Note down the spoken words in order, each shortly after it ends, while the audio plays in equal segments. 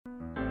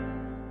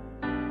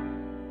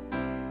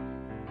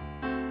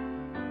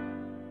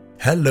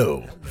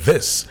Hello,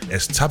 this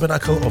is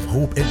Tabernacle of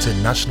Hope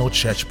International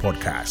Church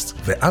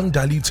Podcast, the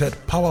undiluted,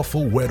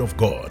 powerful Word of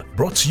God,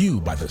 brought to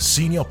you by the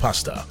Senior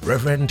Pastor,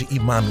 Reverend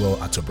Emmanuel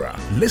Atobra.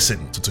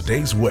 Listen to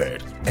today's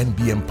word and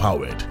be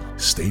empowered.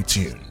 Stay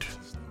tuned.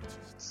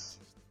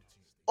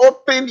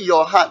 Open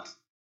your heart.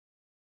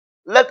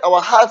 Let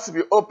our hearts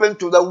be open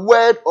to the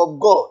Word of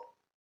God,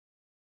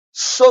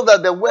 so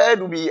that the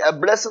Word will be a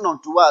blessing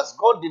unto us.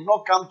 God did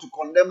not come to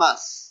condemn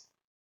us.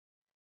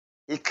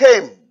 He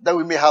came that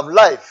we may have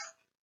life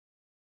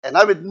and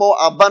have it more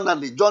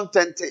abundantly. John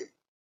 10:10.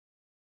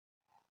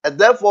 And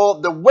therefore,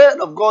 the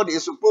Word of God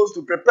is supposed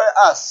to prepare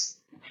us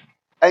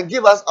and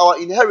give us our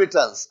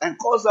inheritance and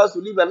cause us to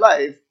live a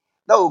life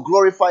that will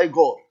glorify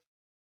God.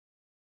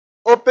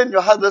 Open your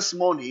heart this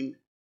morning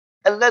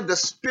and let the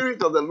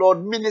Spirit of the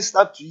Lord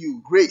minister to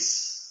you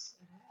grace.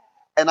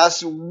 And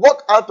as you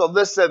walk out of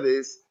this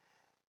service,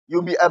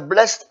 you'll be a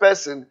blessed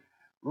person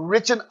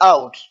reaching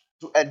out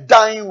to a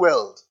dying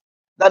world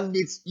that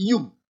needs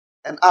you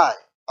and I,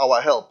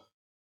 our help.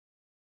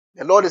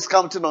 The Lord is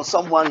counting on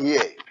someone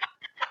here,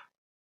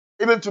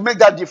 even to make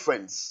that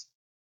difference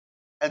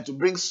and to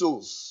bring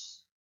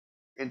souls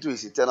into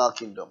His eternal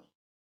kingdom.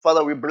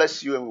 Father, we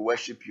bless you and we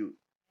worship you.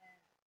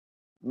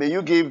 May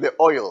you give the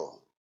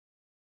oil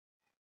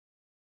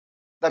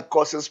that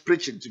causes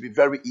preaching to be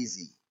very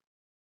easy.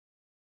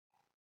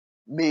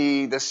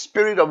 May the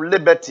spirit of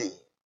liberty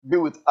be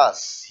with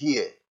us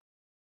here.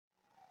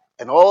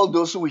 And all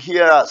those who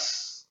hear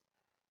us,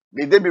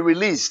 may they be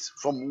released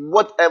from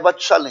whatever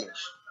challenge,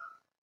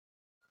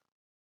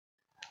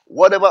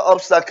 whatever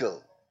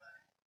obstacle,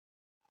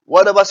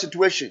 whatever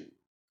situation.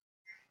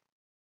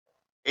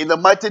 In the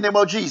mighty name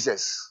of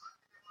Jesus,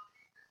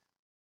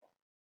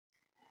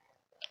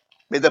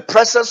 may the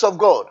presence of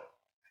God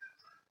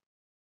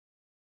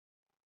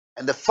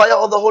and the fire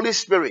of the Holy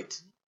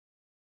Spirit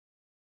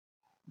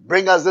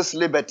bring us this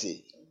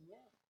liberty.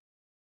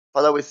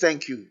 Father, we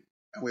thank you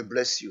and we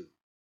bless you.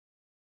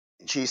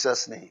 In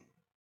Jesus' name,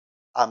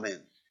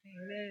 amen.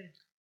 Amen.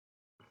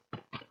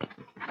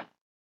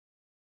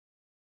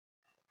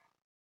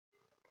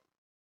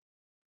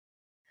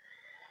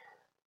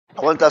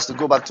 I want us to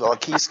go back to our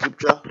key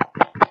scripture.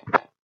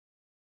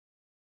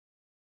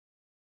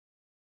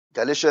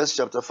 Galatians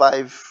chapter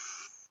 5,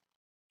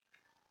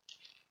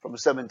 from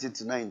 17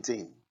 to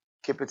 19.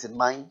 Keep it in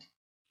mind.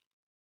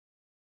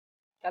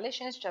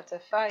 Galatians chapter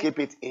 5. Keep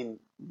it in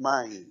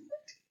mind.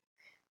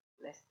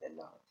 Bless the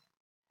Lord.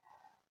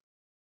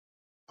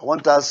 I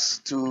want us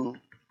to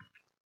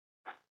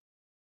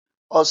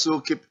also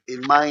keep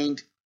in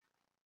mind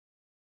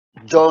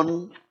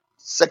John,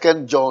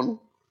 2 John,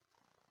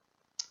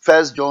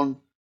 1 John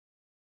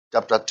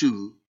chapter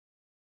 2,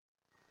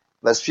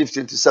 verse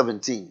 15 to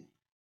 17.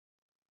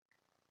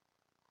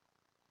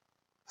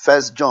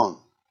 1 John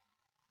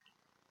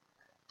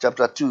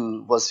chapter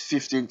 2, verse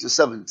 15 to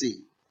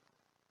 17.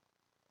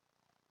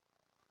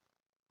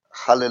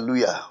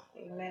 Hallelujah.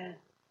 Amen.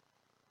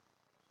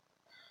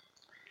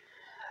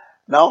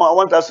 Now I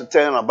want us to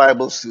turn our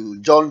Bibles to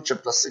John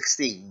chapter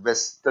 16,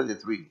 verse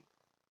 33.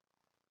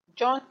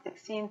 John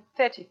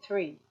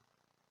 16:33.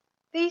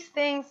 These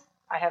things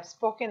I have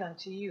spoken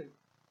unto you,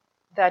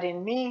 that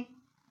in me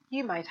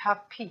ye might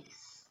have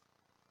peace.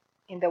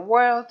 In the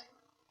world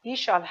ye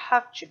shall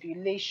have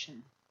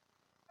tribulation,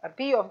 but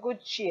be of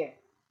good cheer.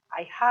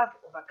 I have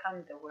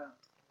overcome the world.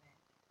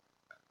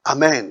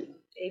 Amen.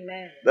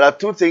 Amen. There are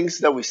two things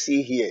that we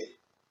see here.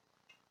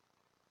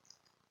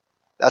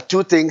 There are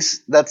two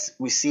things that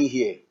we see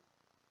here.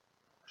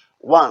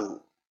 One,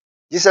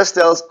 Jesus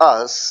tells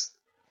us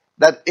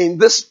that in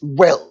this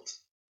world,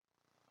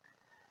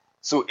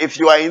 so if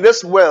you are in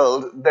this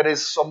world, there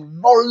is some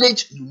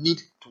knowledge you need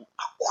to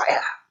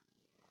acquire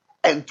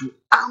and to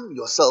arm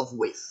yourself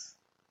with.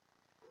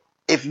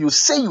 If you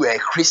say you are a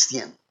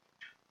Christian,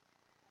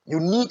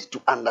 you need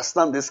to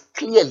understand this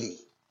clearly.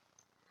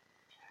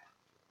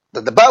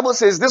 That the Bible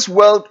says this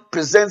world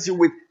presents you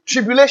with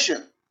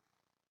tribulation.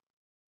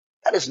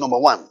 That is number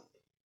one.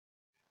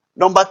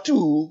 Number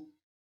two,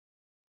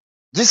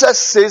 Jesus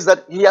says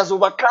that He has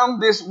overcome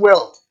this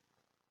world.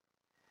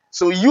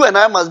 So you and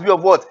I must be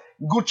of what?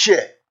 Good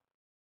cheer.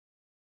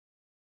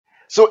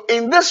 So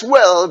in this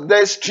world,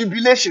 there is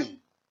tribulation.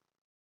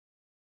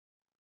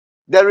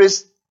 There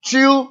is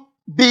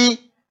tribulation.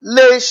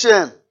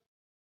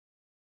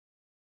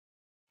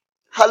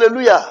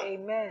 Hallelujah.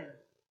 Amen.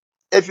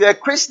 If you're a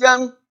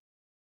Christian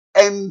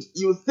and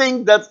you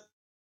think that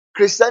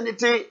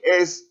Christianity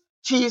is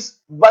cheese,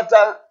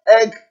 butter,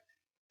 egg,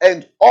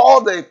 and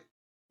all the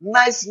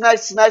nice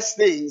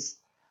things,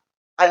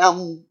 I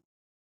am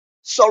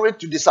sorry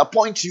to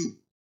disappoint you.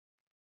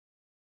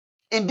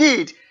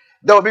 Indeed,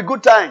 there will be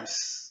good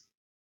times.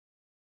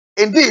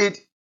 Indeed,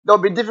 there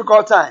will be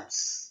difficult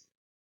times.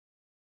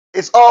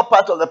 It's all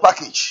part of the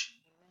package.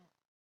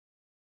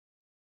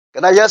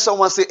 Can I hear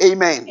someone say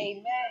amen?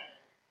 Amen.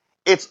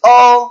 It's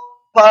all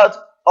part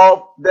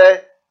of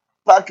the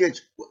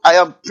package. I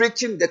am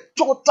preaching the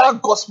total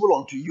gospel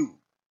unto you.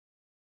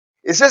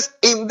 It says,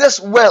 in this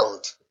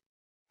world,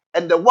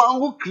 and the one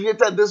who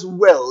created this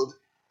world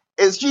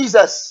is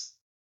Jesus.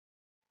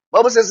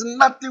 Bible says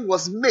nothing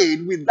was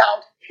made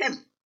without him.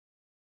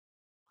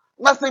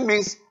 Nothing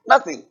means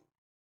nothing.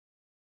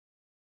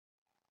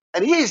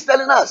 And he is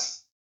telling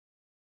us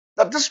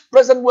that this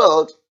present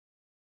world,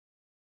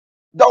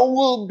 there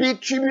will be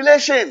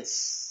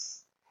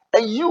tribulations.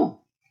 And you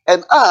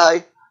and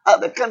I are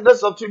the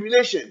candidates of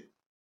tribulation.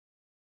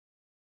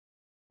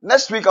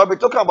 Next week, I'll be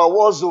talking about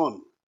war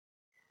zone.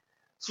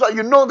 So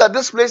you know that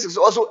this place is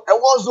also a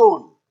war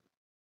zone.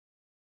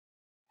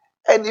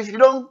 And if you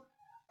don't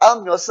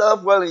arm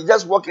yourself well and you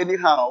just walk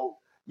anyhow,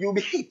 you'll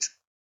be hit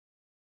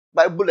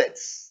by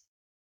bullets.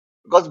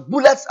 Because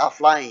bullets are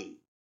flying.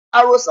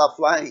 Arrows are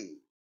flying.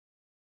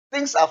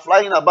 Things are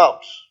flying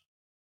about,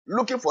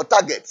 looking for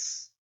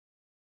targets.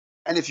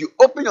 And if you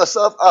open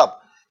yourself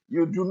up,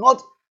 you do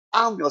not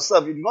arm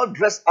yourself, you do not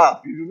dress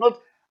up, you do not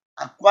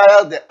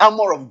acquire the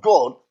armor of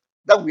God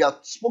that we have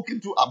spoken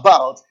to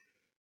about,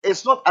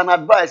 it's not an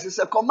advice, it's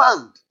a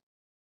command.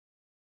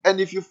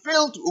 And if you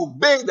fail to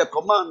obey the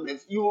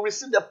commandments, you will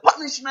receive the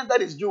punishment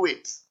that is due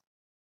it.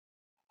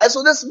 And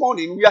so this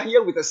morning, we are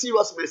here with a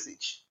serious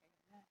message.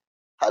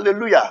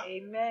 Hallelujah.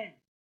 Amen.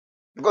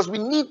 Because we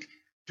need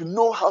to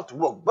know how to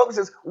walk. The Bible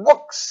says,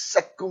 walk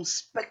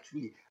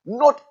circumspectly,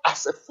 not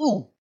as a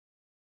fool,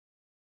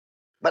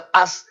 but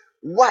as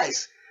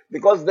wise.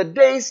 Because the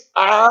days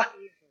are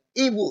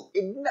evil.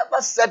 It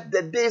never said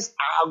the days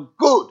are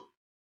good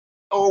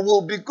or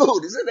will be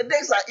good. It said the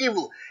days are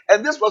evil.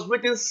 And this was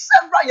written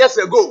several years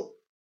ago.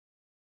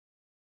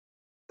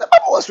 The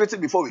Bible was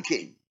written before we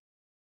came.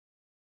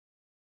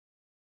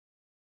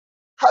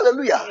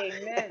 Hallelujah.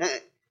 Amen.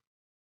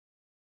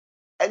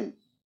 And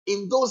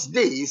in those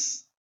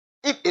days,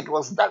 if it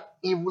was that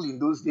evil in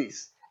those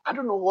days, I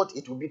don't know what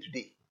it will be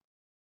today.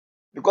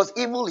 Because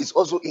evil is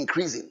also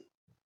increasing.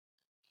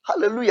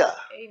 Hallelujah.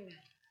 Amen.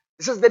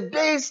 It says the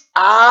days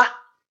are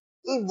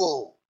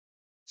evil.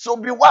 So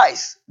be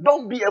wise.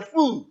 Don't be a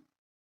fool.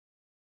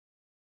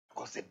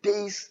 Because the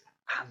days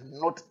are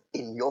not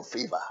in your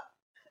favor.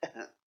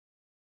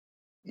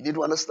 You need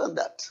to understand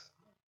that.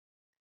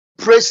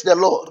 Praise the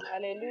Lord.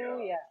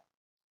 Hallelujah.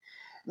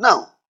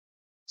 Now,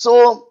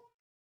 so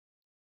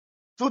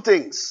two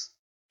things.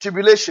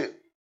 Tribulation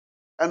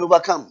and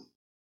overcome.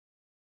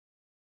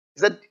 He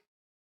said,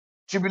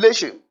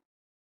 tribulation,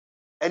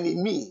 and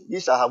in me ye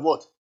shall have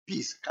what?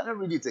 Peace. Can I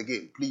read it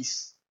again,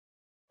 please?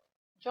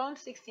 John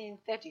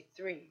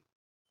 16:33.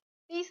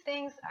 These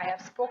things I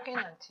have spoken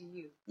unto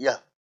you, Yeah.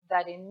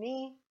 that in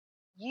me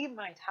ye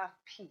might have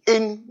peace.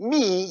 In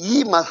me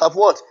ye must have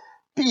what?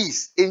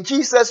 Peace. In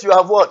Jesus you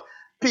have what?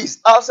 Peace.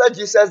 Outside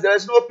Jesus there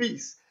is no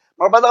peace.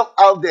 My brother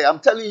out there, I'm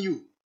telling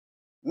you,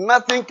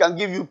 nothing can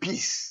give you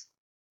peace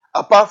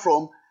apart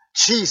from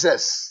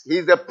Jesus. He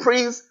is the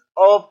Prince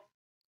of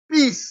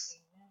Peace.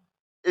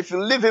 If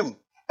you leave him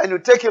and you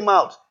take him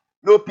out,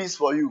 no peace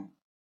for you.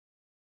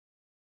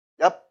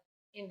 Yep.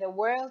 In the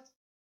world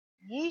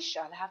ye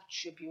shall have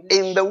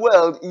tribulation. In the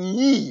world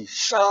ye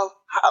shall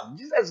have.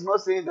 Jesus is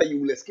not saying that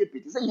you will escape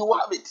it. He said you will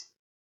have it.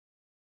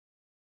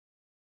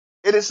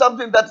 It is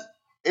something that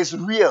is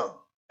real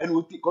and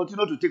will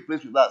continue to take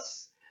place with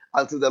us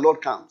until the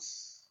Lord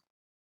comes.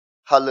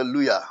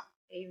 Hallelujah.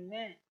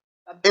 Amen.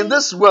 In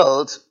this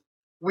world,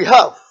 we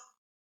have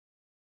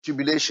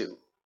tribulation.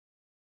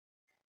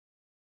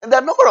 And there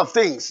are a number of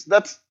things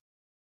that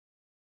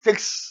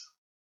takes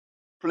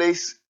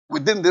place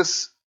within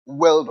this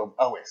world of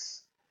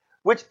ours,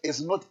 which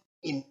is not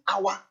in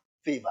our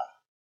favor.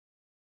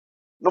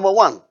 Number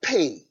one,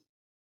 pain.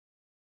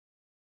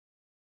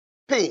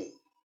 Pain.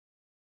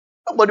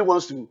 Nobody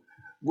wants to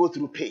go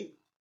through pain.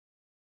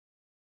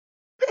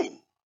 Pain.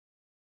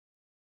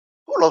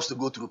 Who loves to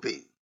go through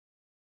pain?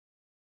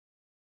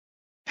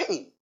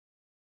 Pain.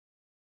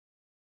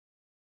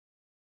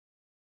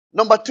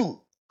 Number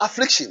two,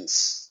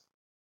 afflictions.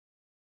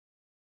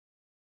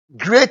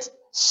 Great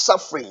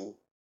suffering,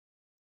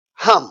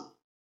 harm,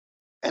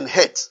 and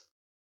hurt.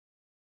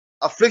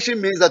 Affliction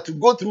means that to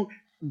go through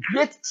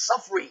great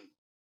suffering,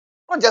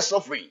 not just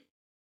suffering.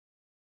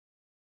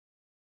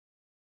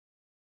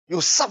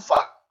 You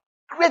suffer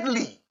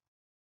greatly.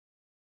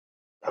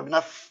 You have been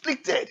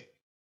afflicted.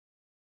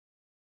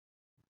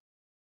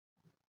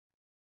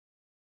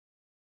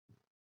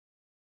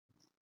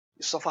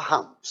 You suffer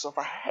harm, you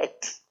suffer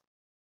hurt.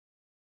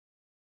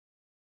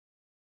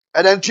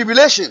 And then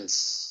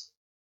tribulations.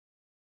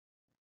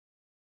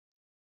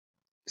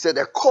 He said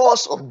the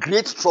cause of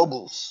great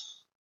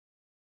troubles.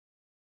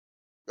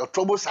 Your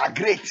troubles are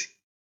great.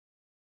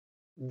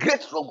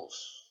 Great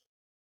troubles.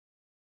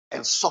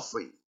 And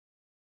suffering.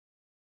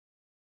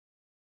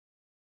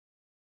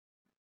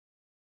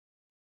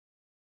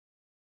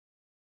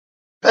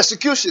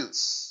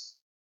 Persecutions.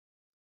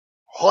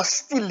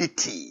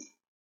 Hostility.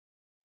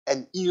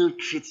 And ill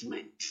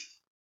treatment.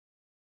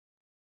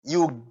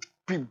 You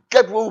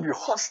get what will be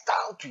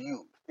hostile to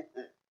you.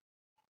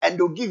 And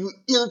they'll give you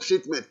ill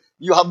treatment.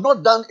 You have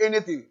not done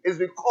anything. It's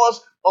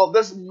because of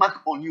this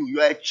mark on you.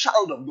 You are a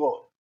child of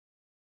God.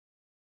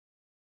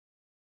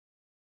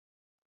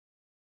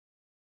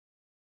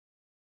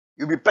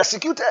 You'll be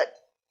persecuted.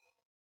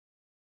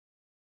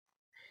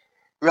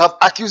 We have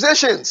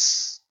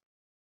accusations.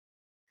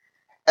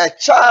 A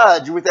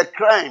charge with a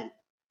crime.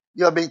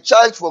 You have been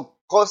charged for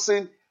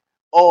causing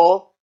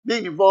or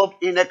being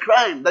involved in a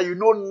crime that you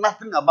know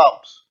nothing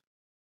about.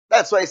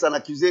 That's why it's an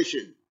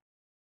accusation.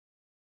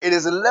 It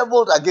is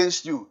leveled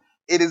against you.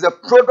 It is a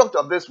product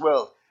of this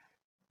world.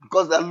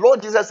 Because the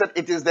Lord Jesus said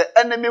it is the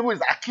enemy who is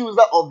the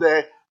accuser of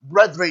the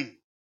brethren.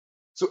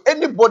 So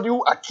anybody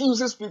who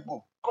accuses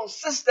people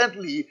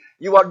consistently,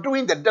 you are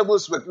doing the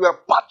devil's work. You are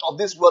part of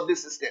this worldly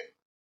system.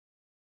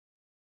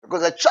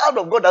 Because a child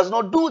of God does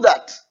not do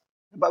that.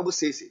 The Bible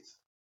says it.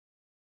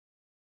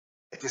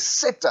 It is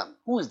Satan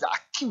who is the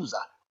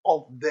accuser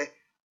of the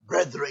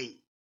brethren.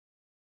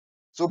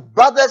 So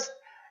brothers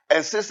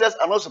and sisters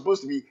are not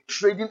supposed to be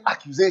trading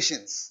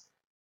accusations.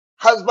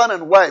 Husband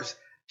and wives,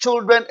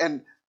 children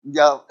and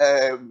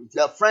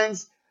their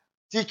friends,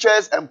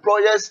 teachers,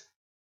 employers.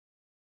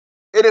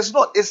 It is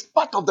not. It's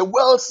part of the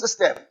world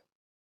system.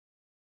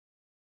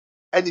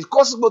 And it's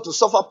possible to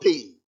suffer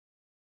pain.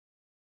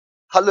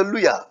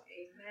 Hallelujah.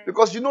 Amen.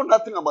 Because you know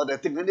nothing about the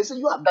thing. And they say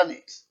you have done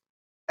it.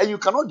 And you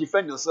cannot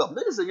defend yourself.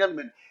 Ladies and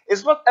gentlemen,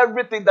 it's not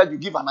everything that you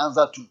give an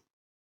answer to.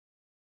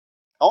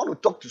 I want to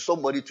talk to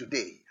somebody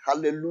today.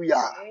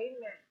 Hallelujah.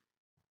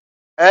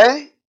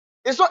 Amen.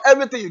 It's not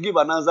everything you give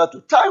an answer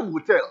to. Time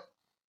will tell.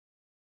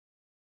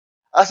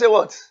 I say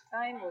what?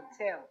 Time will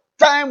tell.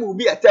 Time will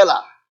be a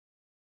teller.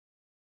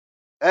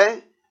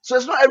 So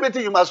it's not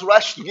everything you must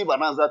rush to give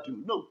an answer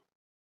to. No.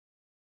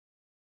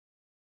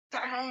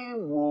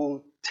 Time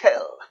will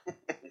tell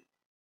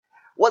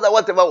whether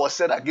whatever was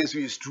said against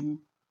you is true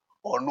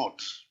or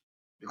not.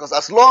 Because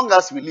as long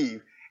as we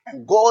live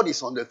and God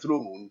is on the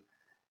throne,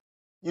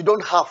 you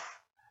don't have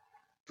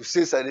to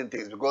say certain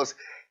things, because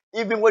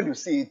even when you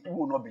say it, people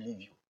will not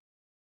believe you.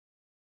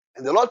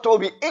 And the Lord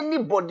told me,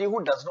 anybody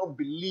who does not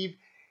believe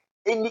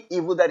any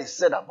evil that is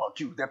said about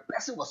you, the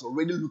person was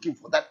already looking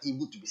for that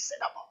evil to be said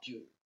about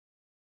you.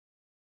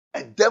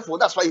 And therefore,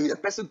 that's why the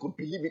person could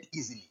believe it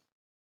easily.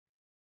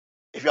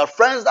 If you have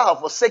friends that have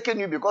forsaken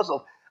you because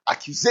of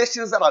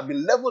accusations that have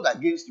been leveled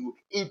against you,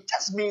 it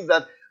just means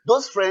that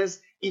those friends,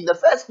 in the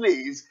first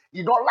place,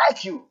 they don't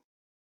like you.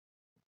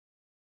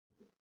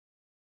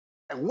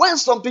 And when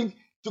something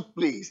took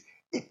place,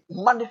 it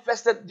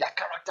manifested their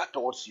character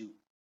towards you.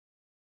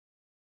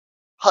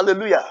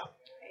 Hallelujah.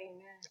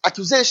 Amen.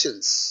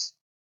 Accusations.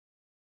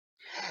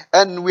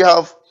 And we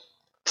have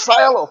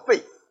trial of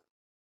faith.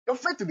 Your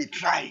faith to be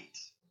tried.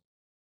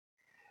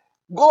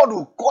 God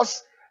will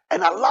cause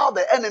and allow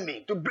the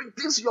enemy to bring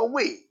things your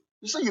way.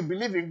 You say you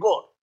believe in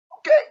God.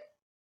 Okay.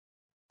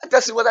 Let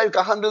us see whether you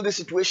can handle this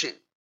situation.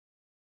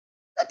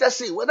 Let us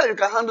see whether you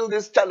can handle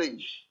this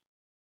challenge.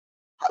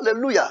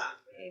 Hallelujah.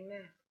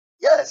 Amen.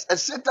 Yes, and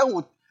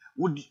Satan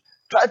would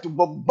try to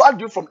bombard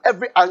you from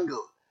every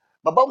angle.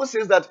 The Bible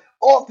says that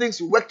all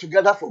things will work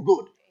together for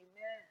good.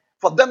 Amen.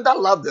 For them that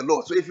love the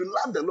Lord. So if you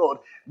love the Lord,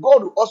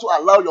 God will also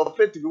allow your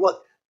faith to be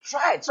what?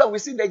 Tried. So we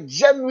see the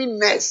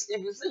genuineness.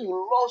 If you say you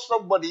love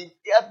somebody,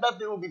 that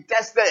thing will be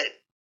tested.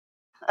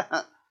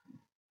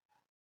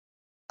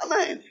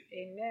 Amen.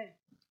 Amen.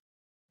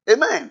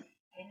 Amen.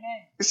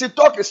 Amen. You see,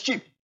 talk is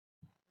cheap.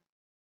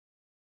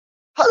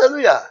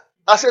 Hallelujah.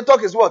 I say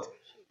talk is what?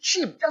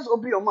 Cheap. Just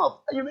open your mouth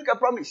and you make a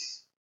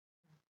promise.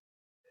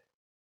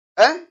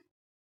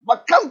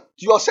 But come to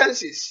your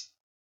senses.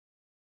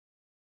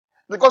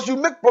 Because you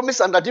make promise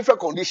under different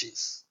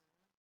conditions.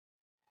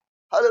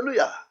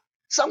 Hallelujah.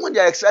 Someone they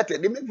are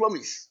excited, they make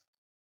promise.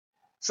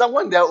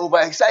 Someone they are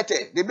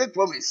overexcited, they make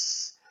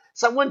promise.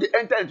 Someone they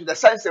enter into the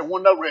signs and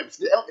wonder realms,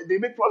 they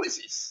make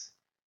promises.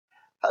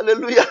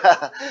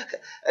 Hallelujah.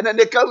 And then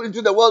they come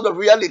into the world of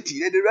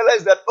reality and they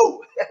realize that,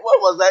 oh,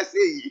 what was I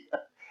saying?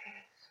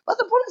 But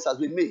the promise has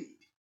been made.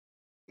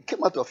 It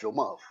came out of your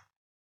mouth.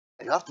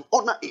 And you have to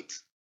honor it.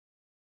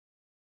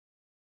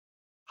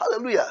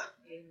 Hallelujah.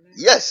 Amen.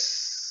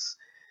 Yes.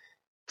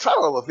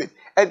 Trial of faith.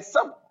 And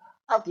some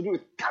have to do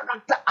with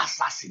character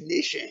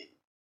assassination.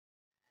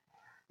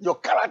 Your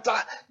character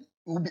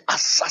will be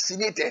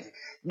assassinated.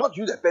 Not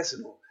you, the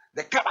person. No.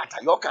 The character,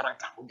 your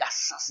character will be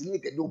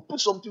assassinated. They'll put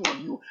something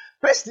on you,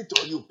 paste it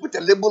on you, put a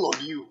label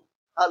on you.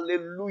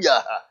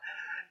 Hallelujah.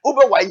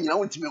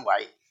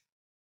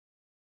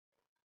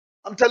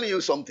 I'm telling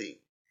you something.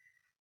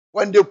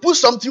 When they put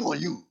something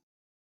on you,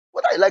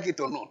 whether I like it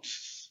or not,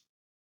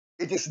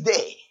 it is there.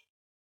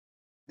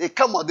 They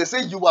come out, they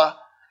say you are,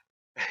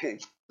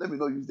 let me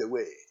not use the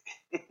word.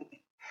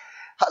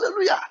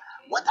 Hallelujah.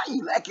 Whether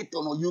you like it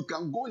or not, you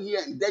can go here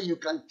and there, you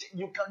can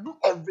do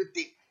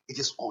everything. It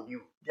is on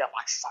you. They have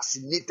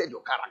assassinated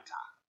your character.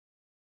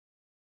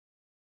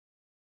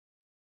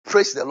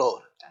 Praise the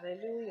Lord.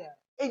 Hallelujah.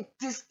 It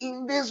is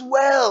in this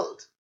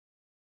world.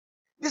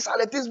 These are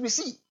the things we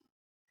see.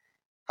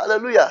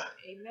 Hallelujah.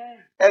 Amen.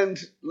 And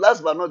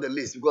last but not the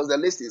least, because the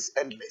list is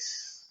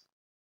endless.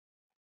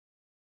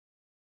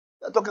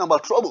 They're talking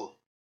about trouble.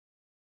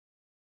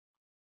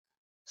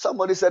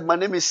 Somebody said, my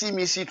name is See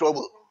Me See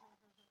Trouble.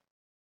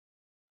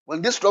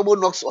 When this trouble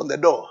knocks on the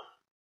door,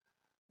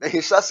 then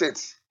he shuts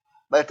it.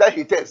 By the time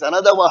he takes,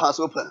 another one has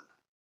opened.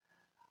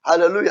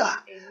 Hallelujah.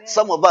 Amen.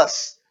 Some of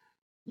us,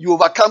 you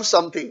overcome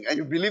something and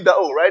you believe that,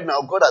 oh, right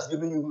now God has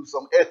given you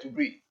some air to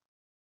breathe.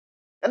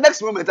 The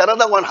next moment,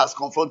 another one has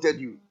confronted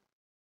you.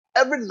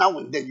 Every now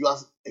and then, you are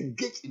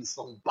engaged in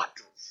some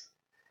battles.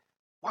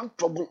 One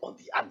trouble or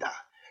the other.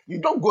 You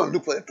don't go and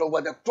look for the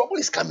trouble. The trouble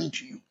is coming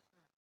to you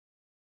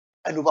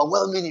and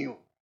overwhelming you.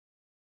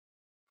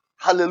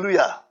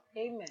 Hallelujah.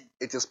 Amen.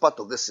 It is part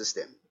of the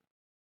system.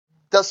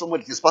 Tell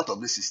someone it is part of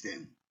the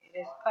system. It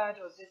is part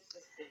of this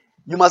system.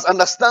 You must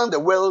understand the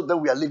world that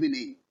we are living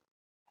in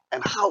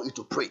and how it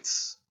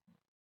operates.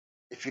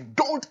 If you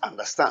don't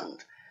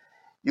understand,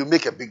 you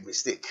make a big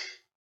mistake.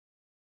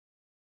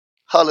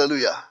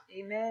 Hallelujah.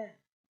 Amen.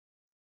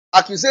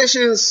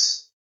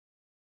 Accusations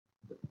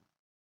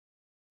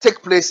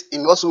take place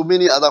in also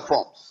many other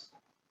forms.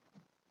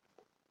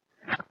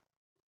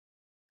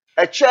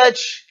 A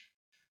church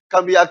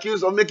can be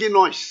accused of making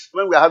noise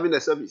when we are having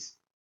a service.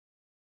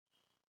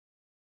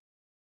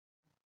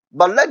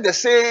 But let the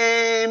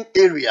same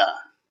area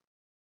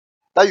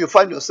that you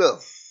find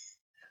yourself,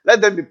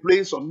 let them be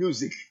playing some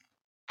music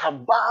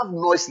above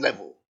noise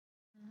level.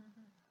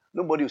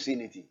 Nobody will see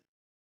anything.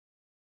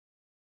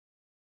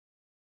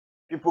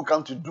 People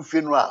come to do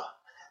funeral.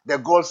 The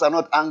gods are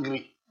not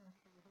angry.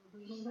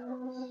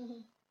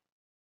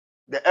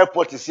 The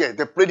airport is here.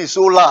 The plane is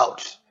so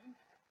loud.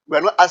 We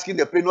are not asking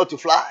the plane not to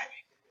fly.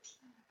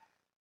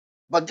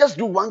 But just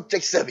do one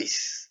church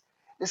service.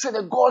 They say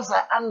the gods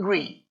are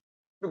angry.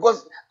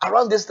 Because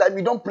around this time,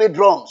 we don't play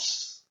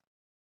drums.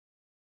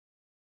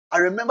 I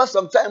remember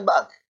some time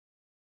back,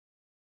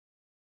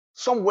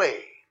 somewhere,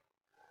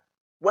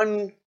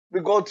 when we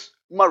got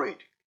married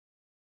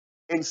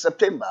in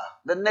September,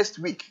 the next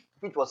week,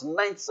 which was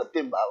 9th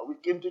September, we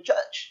came to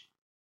church.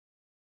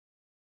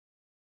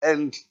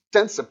 And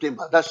 10th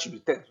September, that should be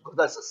 10th, because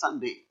that's a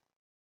Sunday.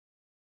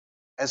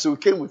 And so we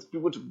came with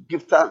people to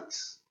give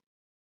thanks.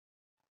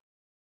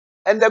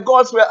 And the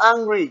gods were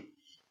angry.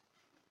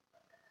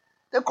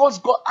 The gods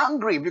got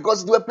angry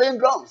because they were playing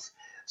drums.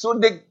 So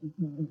they,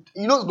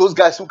 you know those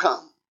guys who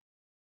come?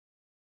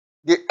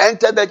 They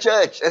entered the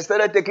church and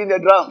started taking the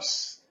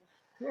drums.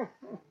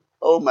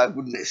 Oh my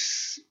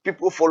goodness.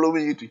 People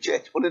following you to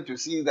church only to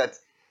see that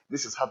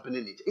this is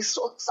happening. It's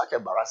such an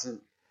embarrassing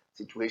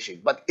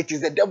situation. But it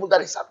is the devil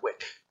that is at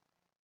work.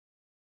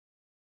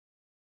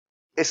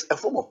 It's a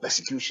form of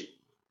persecution.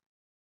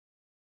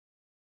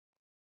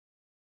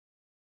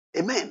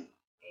 Amen.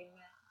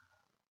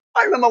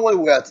 I remember when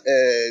we were at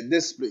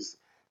this place,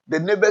 the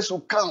neighbors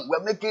who come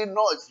were making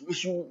noise. We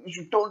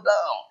should tone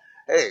down.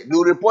 Hey, they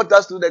will report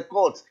us to the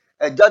court.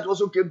 A judge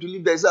also came to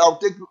live there. He said, I'll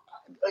take you.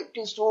 I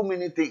did so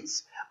many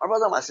things. My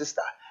brother, my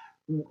sister,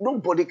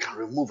 nobody can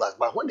remove us.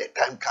 But when the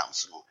time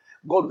comes,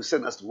 God will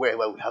send us to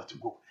wherever we have to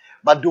go.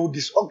 But they will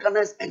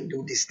disorganize and they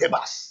will disturb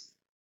us.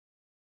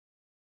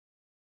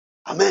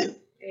 Amen.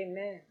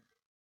 Amen.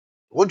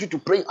 I want you to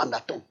pray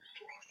under tongue.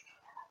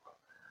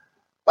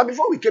 But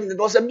before we came, there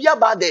was a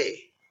biaba there.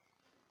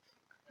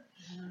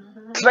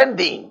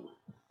 Trending,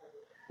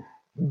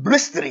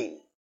 blistering,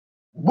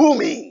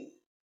 booming,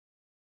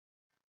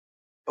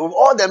 with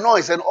all the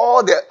noise and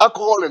all the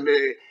alcohol and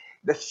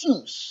the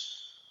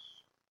fumes.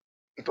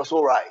 It was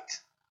all right.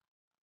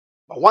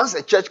 But once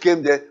the church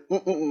came there,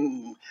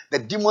 the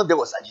demon there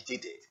was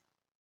agitated.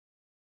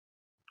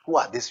 Who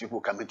are these people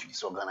coming to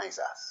disorganize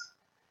us?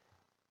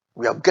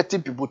 We are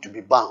getting people to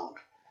be bound.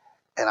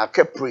 And I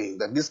kept praying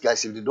that these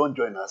guys, if they don't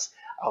join us,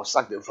 I'll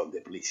sack them from the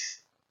place.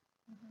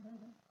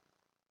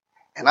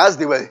 And as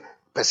they were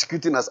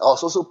persecuting us, I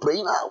was also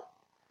praying out.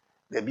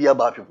 There be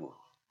about people.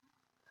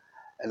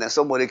 And then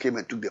somebody came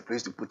and took the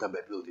place to put up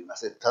a building. I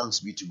said, thanks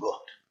be to God.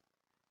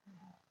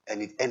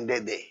 And it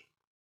ended there.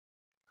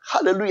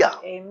 Hallelujah.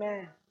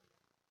 Amen.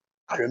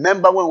 I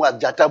remember when we were at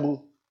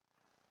Jatabu.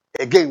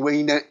 Again, we're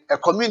in a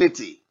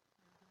community.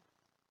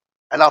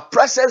 And our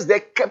presence there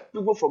kept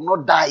people from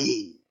not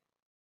dying.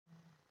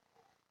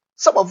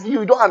 Some of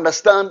you don't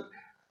understand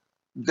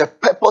the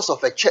purpose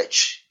of a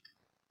church.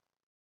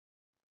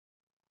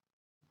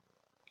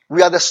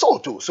 We are the soul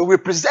too, so we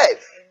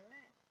preserve.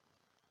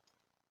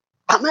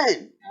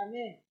 Amen.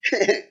 Amen.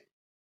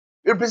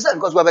 We preserve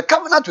because we have a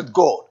covenant with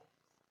God.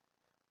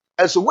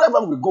 And so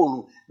wherever we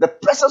go, the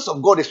presence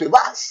of God is with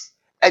us.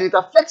 And it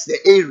affects the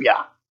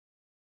area.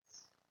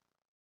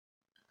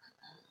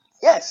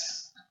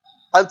 Yes.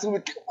 Until we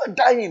keep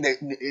dying in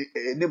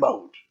the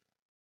neighborhood.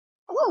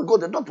 When we go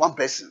there, not one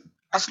person.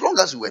 As long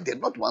as we were there,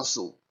 not one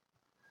soul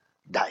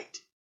died.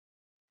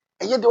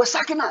 And yet they were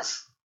sacking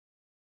us.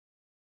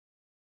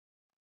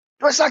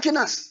 They were sacking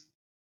us.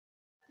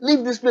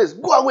 Leave this place.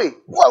 Go away.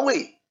 Go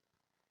away.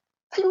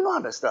 And you don't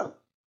understand.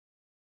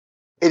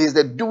 It is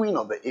the doing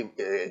of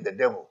the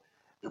devil.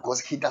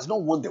 Because he does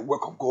not want the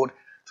work of God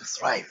to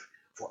thrive.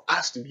 For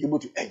us to be able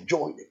to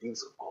enjoy the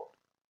things of God.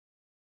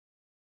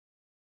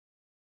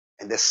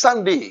 And the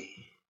Sunday,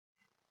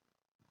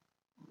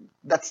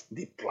 that's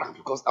the plan.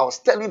 Because I was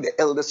telling the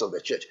elders of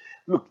the church,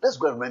 look, let's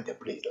go and rent a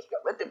place. Let's go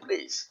and rent a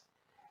place.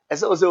 And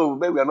so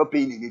we are not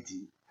paying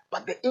anything.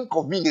 But the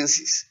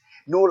inconveniences,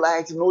 no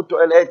light, no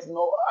toilet,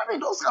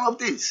 those kind of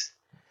things.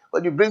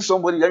 But you bring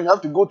somebody, then you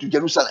have to go to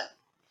Jerusalem.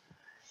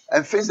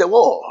 and face the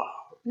wall,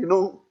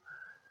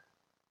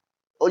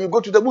 or you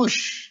go to the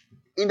bush,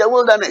 in the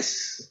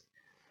wilderness.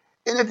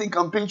 Anything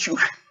can pinch you.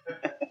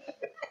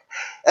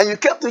 And you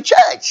came to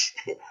church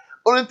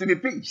only to be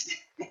pinched.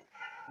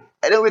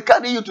 And then we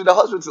carry you to the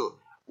hospital.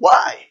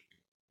 Why?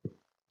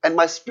 And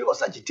my spirit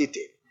was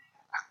agitated.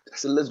 I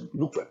said, let's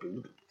look for a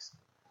place.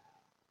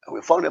 And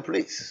we found a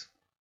place.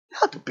 You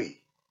had to pay.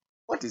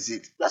 What is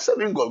it? That's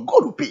serving God.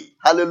 God will pay.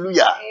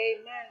 Hallelujah.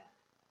 Amen.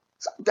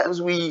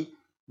 Sometimes we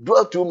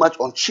dwell too much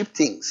on cheap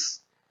things,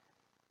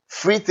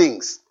 free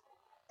things,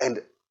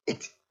 and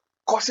it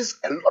causes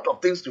a lot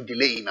of things to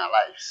delay in our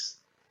lives.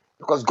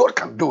 Because God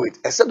can do it,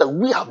 except that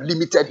we have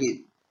limited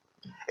Him.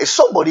 Is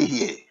somebody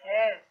here?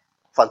 Yes.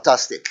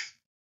 Fantastic.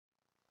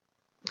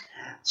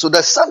 So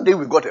the Sunday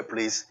we got a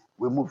place,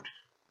 we moved.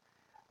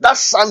 That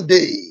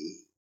Sunday,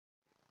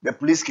 the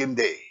police came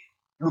there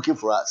looking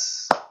for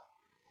us.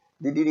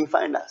 They didn't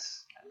find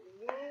us.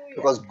 Hallelujah.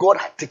 Because God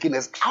had taken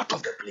us out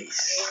of the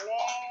place. Amen.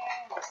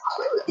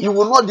 He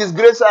will not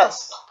disgrace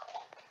us.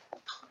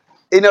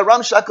 In a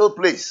ramshackle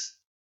place,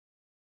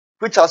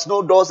 which has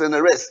no doors and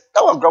the rest.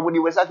 That one, God, they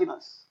were sacking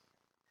us.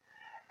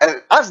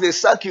 And as they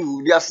sack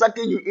you, they are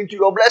sacking you into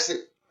your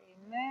blessing.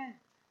 Amen.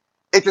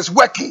 It is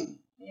working.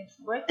 It's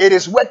working. It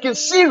is working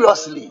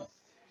seriously.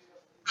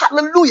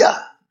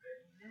 Hallelujah.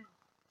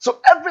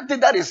 So everything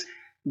that is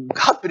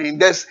happening,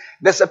 there's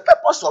a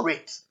purpose for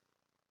it.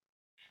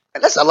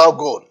 And let's allow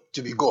God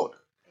to be God.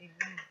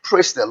 Amen.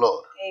 Praise the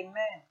Lord.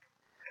 Amen.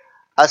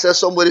 I said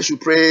somebody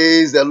should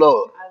praise the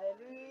Lord.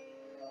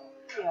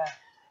 Hallelujah.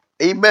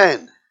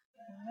 Amen. Amen.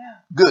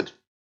 Good.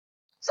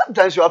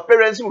 Sometimes you have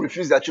parents who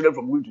refuse their children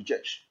from going to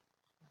church.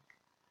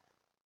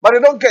 But they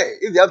don't care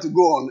if they have to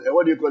go on,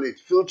 what do you call it,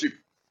 field trip,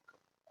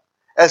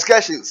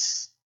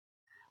 excursions,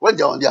 when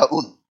they're on their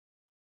own.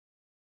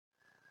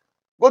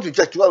 Go to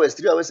church 2 hours,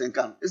 3 hours and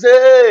come. They say,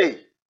 hey,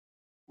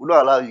 we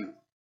don't allow you.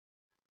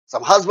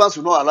 Some husbands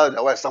will not allow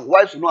their wives. Some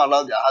wives will not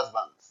allow their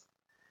husbands.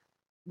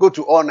 Go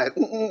to all night.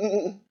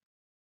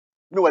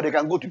 Meanwhile, they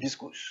can go to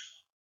discos.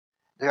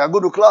 They can go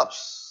to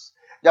clubs.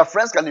 Their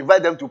friends can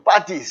invite them to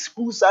parties,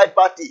 poolside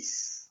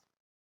parties,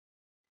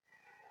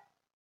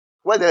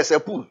 where there's a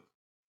pool.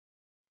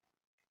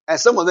 And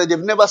some of them, they've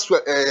never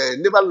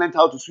learned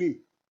how to swim.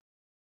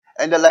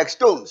 And they're like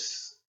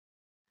stones.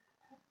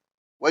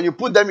 When you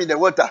put them in the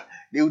water,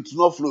 they will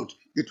not float.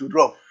 It will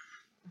drop.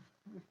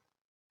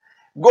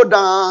 Go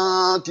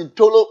down to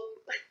Tolo.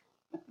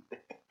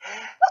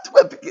 That's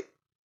where people.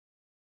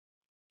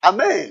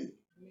 Amen.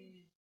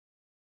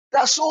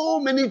 There are so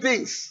many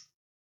things.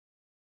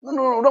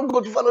 No, don't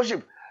go to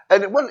fellowship.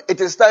 And when it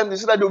is time, they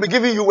say that they'll be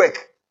giving you work.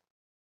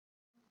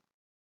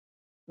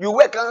 You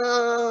work.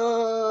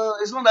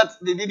 It's not that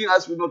they didn't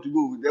ask you not to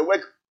go. They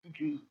work.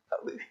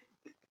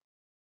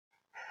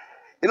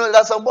 There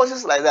are some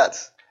bosses like that.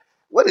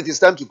 When it is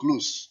time to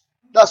close,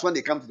 that's when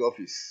they come to the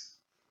office.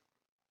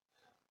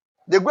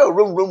 They go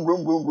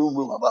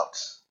room about.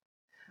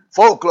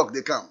 4 o'clock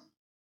they come.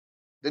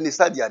 Then they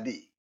start their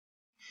day.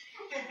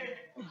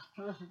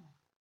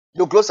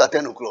 They close at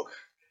 10 o'clock.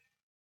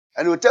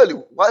 And they will tell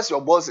you, once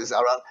your boss is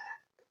around,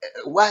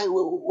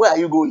 where are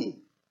you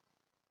going?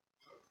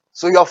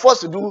 So you are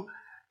forced to do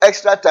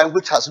extra time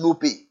which has no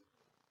pay.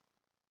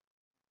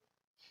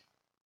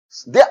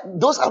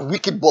 Those are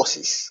wicked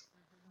bosses.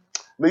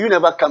 May you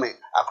never come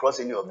across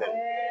any of them.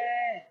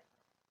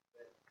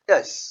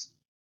 Yes.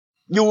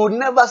 You will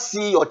never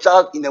see your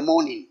child in the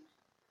morning.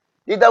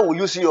 Neither will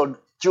you see your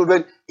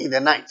children in the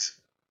night.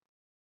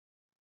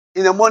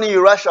 In the morning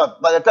you rush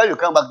out. By the time you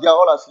come back, they are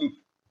all asleep.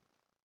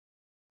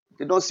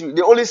 They don't see you.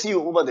 They only see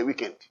you over the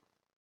weekend.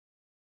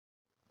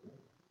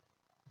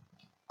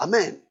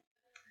 Amen.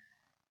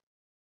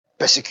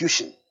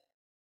 Persecution.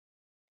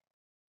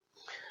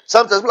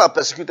 Sometimes people are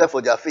persecuted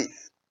for their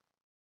faith.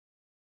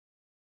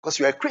 Because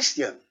you are a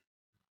Christian.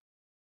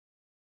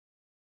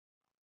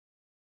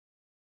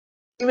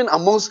 Even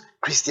amongst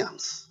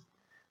Christians,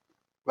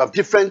 we have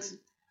different.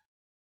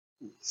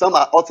 Some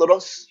are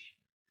Orthodox,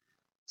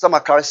 some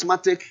are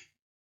charismatic,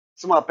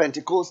 some are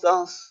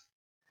Pentecostals,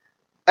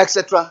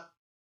 etc.,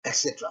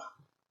 etc.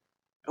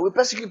 And we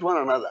persecute one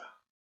another.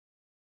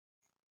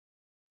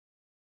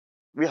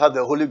 We have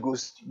the Holy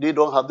Ghost. They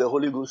don't have the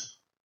Holy Ghost.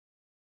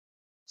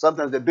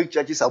 Sometimes the big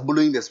churches are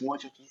bullying the small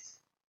churches.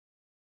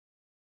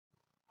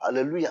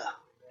 Hallelujah.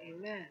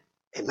 Amen.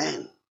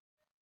 Amen.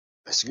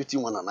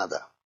 Persecuting one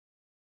another.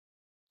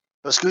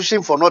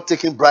 Persecution for not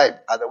taking bribe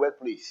at the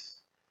workplace.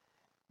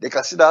 They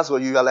consider us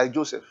when you are like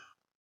Joseph.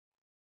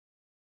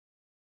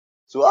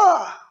 So,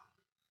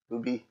 we'll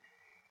be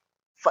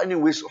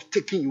finding ways of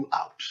taking you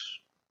out.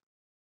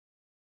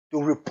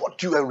 To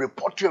report you and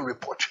report you and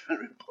report you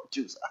and report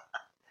you.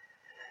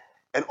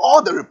 And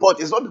all the report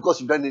is not because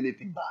you've done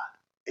anything bad.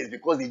 It's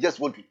because they just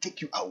want to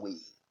take you away.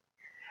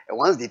 And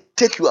once they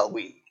take you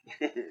away,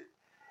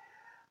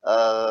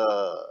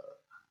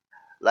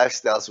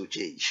 lifestyles will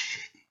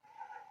change.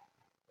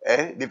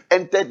 They've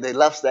entered the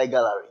lifestyle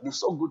gallery. They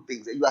saw good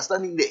things. And you are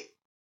standing there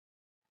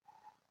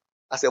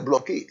as a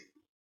blockade.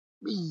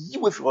 You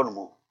will feel no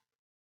more.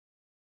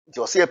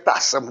 You'll see a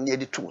pass some near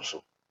the tool.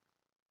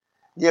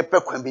 Near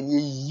Pequam be near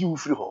you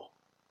free ho.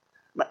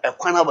 Na a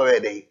corner by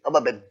day,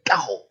 about the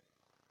daho.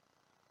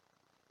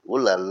 Oh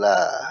la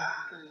la.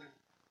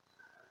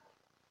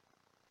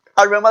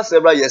 I remember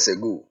several years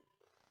ago,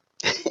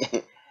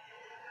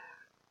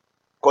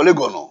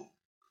 Colegono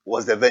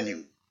was the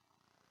venue,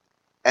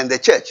 and the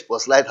church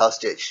was Lighthouse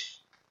Church.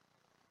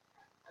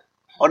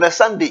 On a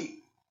Sunday,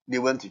 they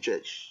went to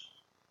church.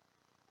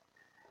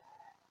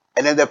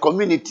 And then the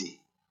community,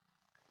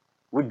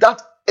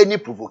 without any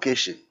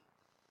provocation,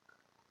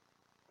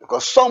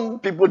 because some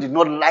people did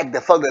not like the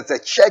fact that the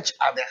church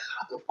at the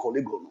heart of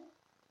Colegono.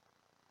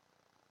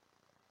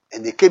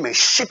 And they came and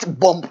shit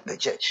bombed the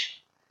church.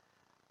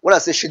 When I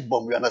say shit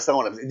bomb, you understand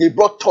what I'm saying? They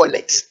brought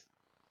toilets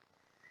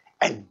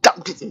and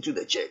dumped it into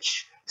the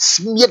church,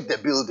 smeared the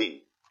building,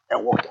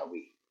 and walked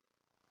away.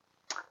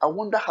 I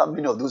wonder how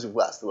many of those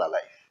people are still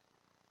alive.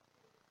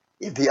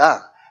 If they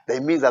are,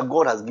 that means that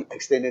God has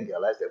extended their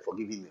lives and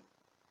forgiven them.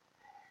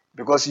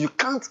 Because you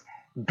can't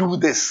do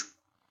this.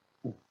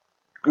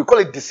 We call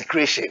it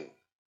desecration.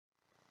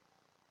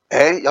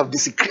 You have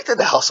desecrated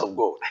the house of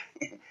God.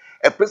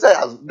 A place that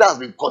has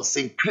been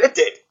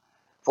consecrated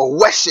for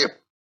worship.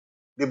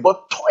 They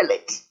bought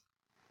toilet.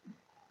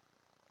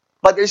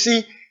 But you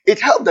see, it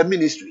helped the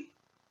ministry.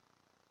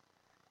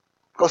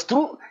 Because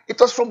it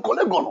was from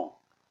Colegono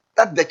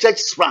that the church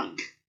sprang.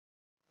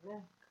 Yeah.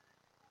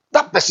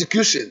 That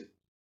persecution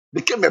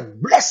became a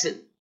blessing.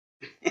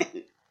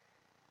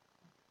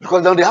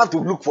 Because now they have to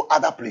look for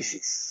other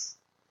places.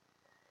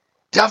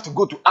 They have to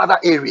go to other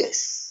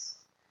areas.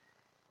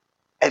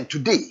 And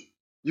today,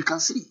 you can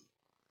see,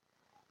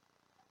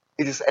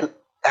 it is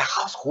a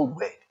household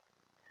word.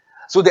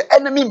 So the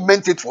enemy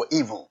meant it for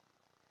evil.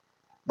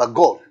 But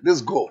God,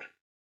 this God,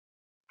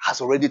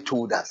 has already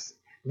told us,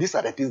 these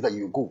are the things that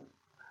you go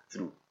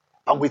through.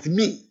 And with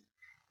me,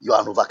 you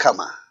are an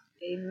overcomer.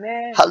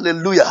 Amen.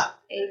 Hallelujah.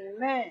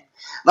 Amen.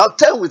 Now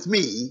turn with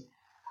me.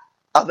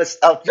 I'll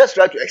just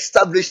try to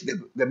establish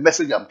the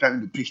message I'm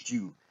trying to preach to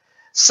you.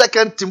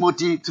 2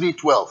 Timothy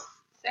 3:12.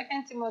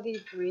 2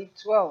 Timothy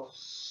 3:12.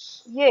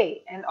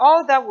 Yea, and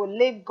all that will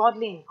live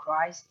godly in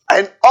Christ.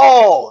 And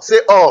all, say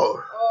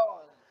all.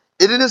 All.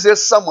 It didn't say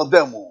some of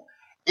them.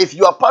 If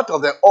you are part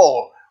of the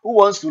all who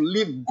wants to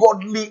live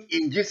godly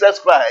in Jesus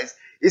Christ,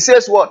 it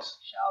says what?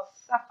 Shall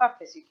suffer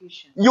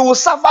persecution. You will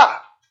suffer.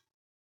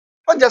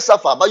 Not just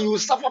suffer, but you will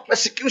suffer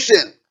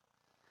persecution.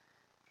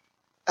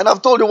 And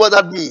I've told you what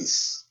that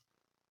means.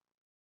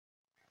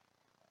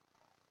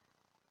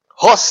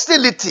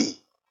 Hostility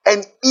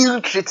and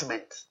ill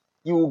treatment.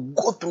 You will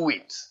go through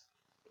it.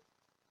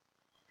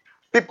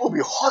 People will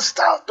be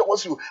hostile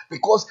towards you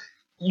because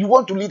you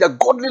want to lead a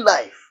godly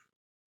life.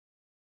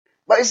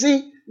 But you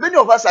see, many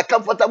of us are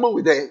comfortable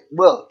with the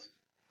world.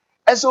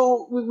 And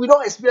so we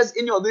don't experience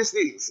any of these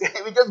things.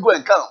 We just go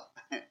and come.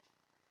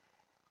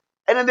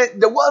 And then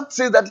the world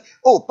says that,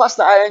 oh,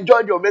 Pastor, I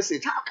enjoyed your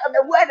message. How can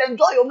the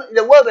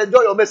world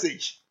enjoy your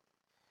message?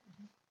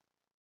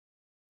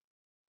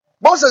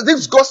 Most of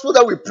this gospel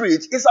that we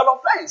preach is an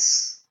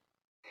offense.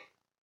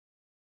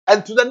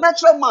 And to the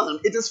natural man,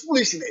 it is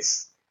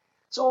foolishness.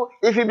 So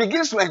if he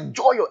begins to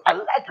enjoy I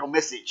like your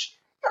message.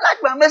 You like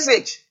my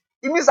message.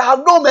 It means I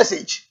have no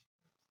message.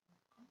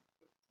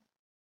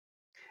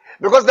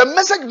 Because the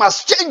message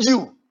must change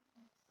you.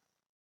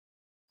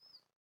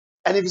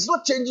 And if it's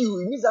not changing you,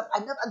 it means that I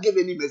never gave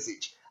any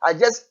message. I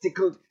just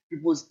tickled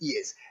people's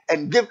ears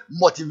and gave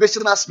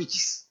motivational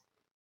speeches.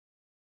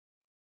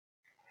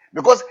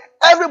 Because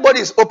everybody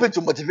is open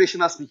to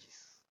motivational speeches.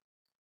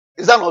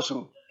 Is that not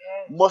true?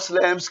 Yes.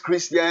 Muslims,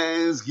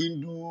 Christians,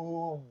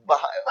 Hindu,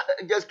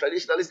 just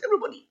traditionalists,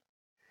 everybody.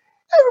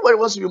 Everybody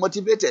wants to be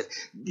motivated.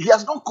 He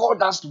has not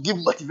called us to give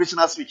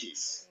motivational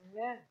speeches.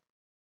 Amen.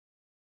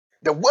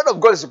 The word of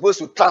God is supposed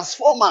to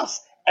transform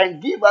us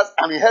and give us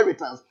an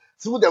inheritance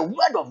through the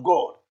word of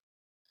God.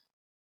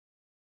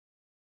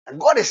 And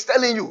God is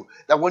telling you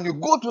that when you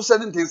go through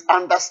certain things,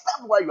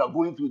 understand why you are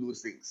going through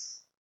those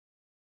things.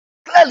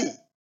 Clearly.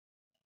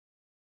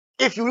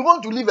 If you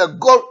want to live a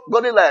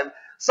godly life,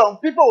 some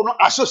people will not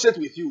associate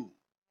with you.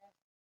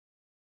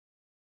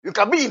 You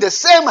can be in the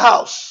same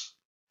house.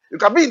 You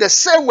can be in the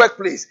same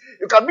workplace.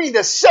 You can be in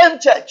the same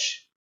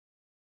church.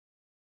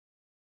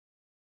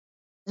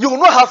 You will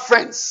not have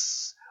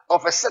friends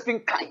of a certain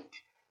kind.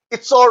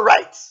 It's all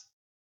right.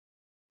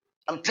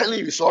 I'm telling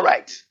you, it's all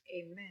right.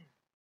 Amen.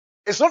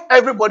 It's not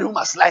everybody who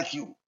must like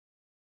you.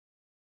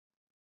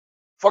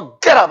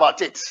 Forget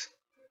about it.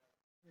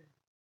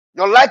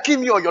 Your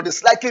liking me or your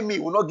disliking me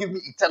will not give me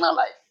eternal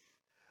life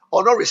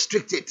or not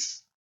restrict it.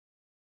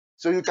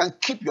 So you can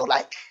keep your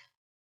like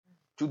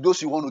to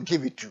those you want to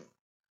give it to.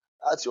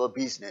 That's your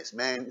business,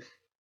 man.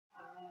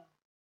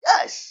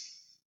 Yes.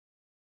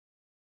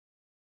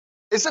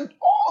 It said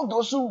all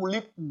those who will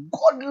live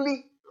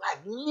godly life,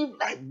 live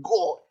like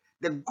God,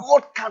 the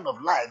God kind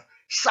of life,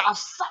 shall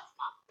suffer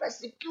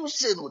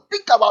persecution.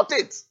 Think about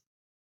it.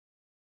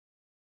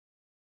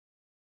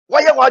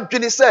 Why you want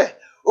to say?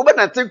 Oba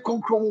na think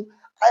konkrom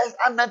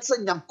anatse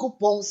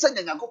nyankopon se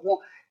nyankopon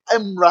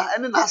emra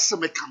ene na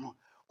aseme ka no.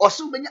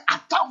 Oso benya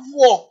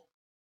atavo.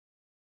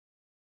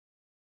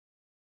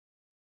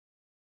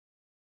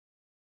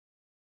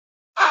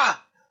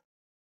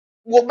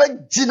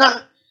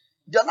 Gina,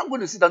 they are not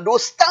going to sit and they'll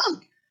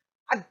stand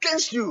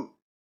against you.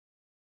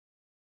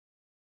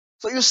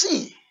 So you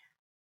see,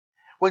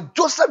 when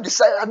Joseph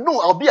decided, no,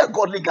 I'll be a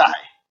godly guy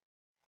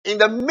in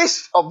the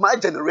midst of my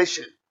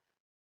generation,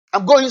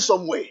 I'm going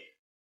somewhere.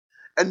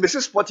 And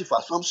Mrs.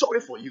 Potiphar, so I'm sorry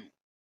for you.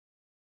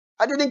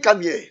 I didn't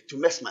come here to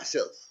mess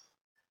myself.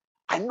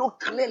 I know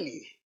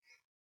clearly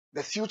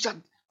the future.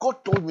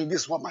 God told me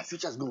this is what my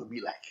future is going to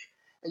be like.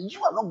 And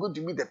you are not going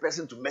to be the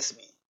person to mess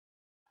me.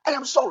 I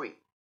am sorry.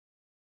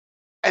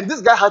 And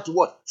this guy had to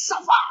what?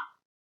 Suffer.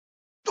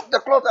 Took the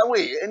cloth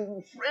away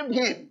and framed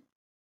him.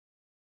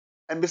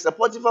 And Mr.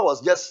 Potiphar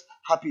was just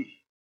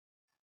happy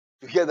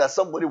to hear that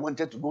somebody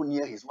wanted to go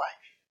near his wife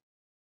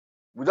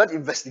without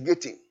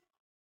investigating.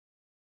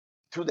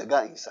 Threw the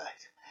guy inside.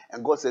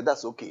 And God said,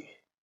 that's okay.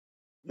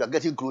 You are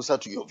getting closer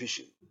to your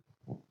vision.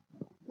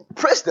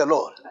 Praise the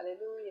Lord.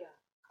 Hallelujah.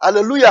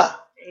 Hallelujah.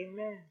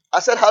 Amen. I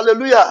said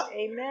hallelujah.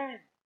 Amen.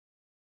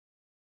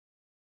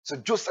 So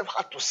Joseph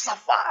had to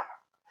suffer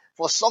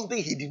for something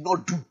he did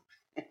not do.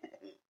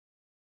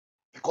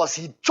 Because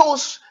he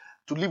chose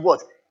to live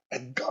what? A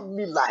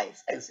godly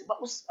life. And say, but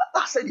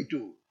I said it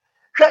too.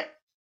 Okay.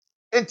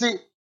 And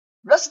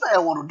that's why I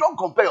want to don't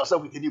compare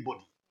yourself with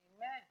anybody.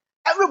 Amen.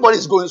 Everybody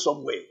is going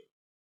somewhere.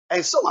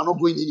 And some are not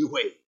going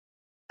anywhere.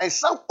 And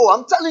some,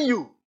 I'm telling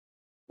you,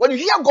 when you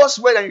hear God's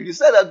word and you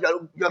decide that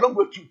you are not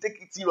going to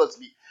take it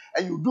seriously,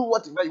 and you do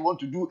whatever you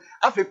want to do,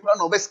 have a plan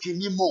of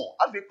skinny more,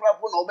 have a plan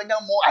of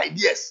more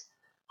ideas.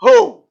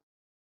 Oh,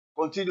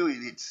 continue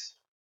in it.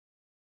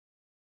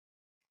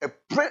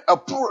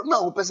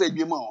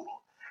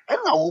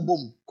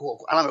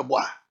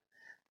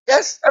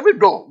 Yes, every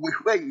door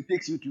where it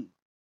takes you to.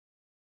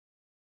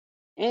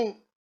 You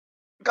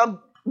can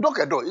knock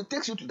a door, it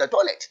takes you to the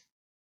toilet.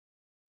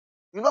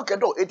 You knock a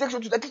door, it takes you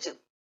to the kitchen.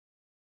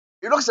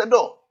 You knock a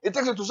door, it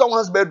takes you to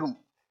someone's bedroom.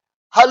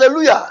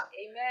 Hallelujah.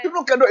 Amen. You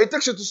knock a door, it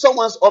takes you to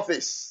someone's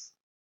office.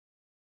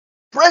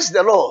 Praise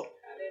the Lord.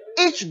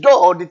 Hallelujah. Each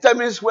door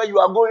determines where you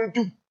are going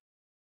to.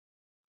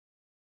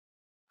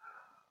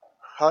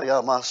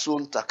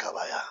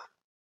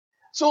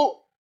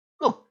 So,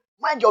 look,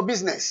 mind your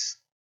business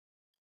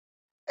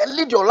and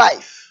lead your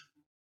life.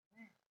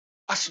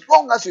 As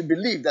long as you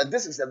believe that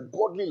this is a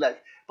godly life,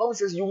 the Bible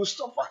says you will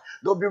suffer.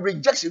 There will be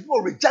rejection. People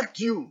will reject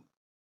you.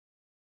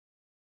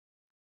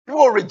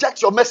 People will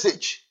reject your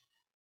message.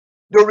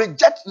 They'll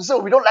reject you. Say,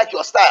 we don't like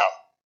your style.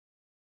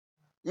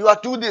 You are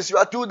too this, you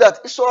are too that.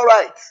 It's all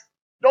right.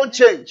 Don't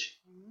change.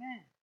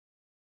 Amen.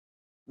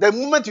 The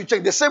moment you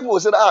change, the same people will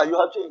say, you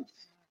have changed.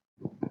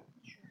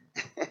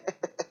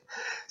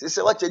 They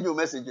say, what change your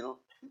message, you know?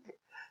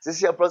 They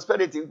say,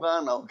 prosperity in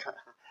now.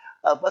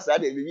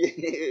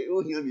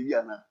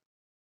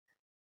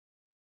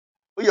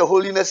 Your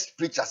holiness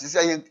preachers, they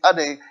say, and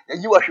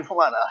you are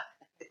Shifamana.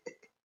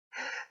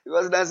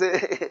 Because they say,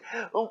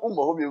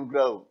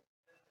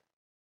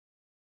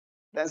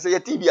 then say,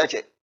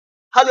 TB.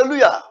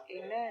 Hallelujah.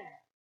 Amen.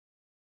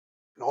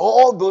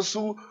 All those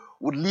who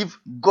would live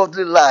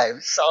godly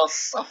lives shall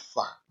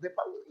suffer.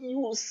 You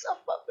will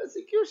suffer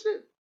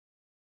persecution.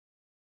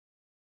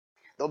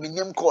 There will be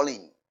name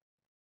calling.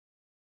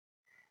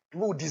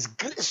 People will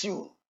disgrace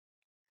you.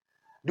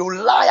 They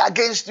will lie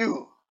against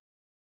you.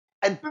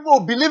 And people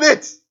will believe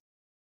it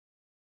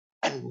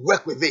and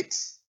work with it.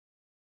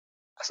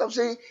 As I'm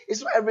saying,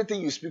 it's not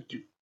everything you speak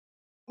to.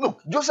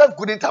 Look, Joseph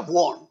couldn't have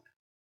won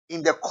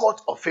in the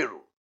court of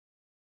Pharaoh.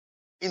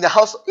 In the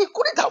house, he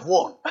couldn't have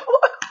won.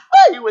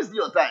 Why are you wasting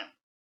your time?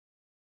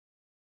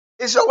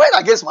 It's your word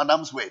against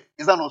Madam's word.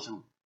 Is that not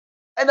true?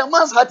 And a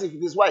man's heart is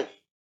with his wife.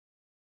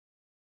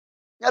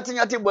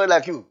 Nothing boy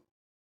like you.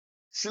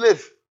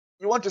 Slave,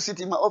 you want to sit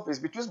in my office.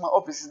 Between my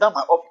office, is that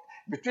my office?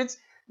 Between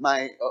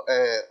my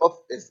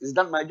office, is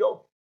that my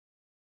job?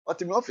 Or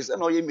to my office, I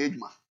know you made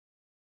man.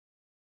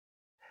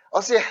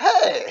 I'll say,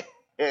 hey,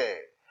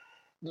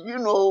 do you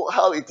know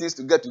how it is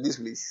to get to this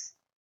place?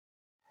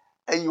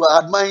 And you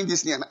are admiring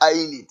this thing and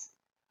eyeing it.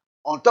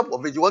 On top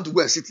of it, you want to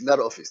go and sit in that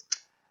office.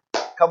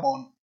 Come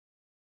on.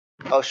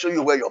 I'll show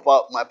you where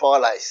my power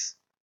lies.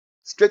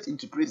 Straight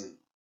into prison.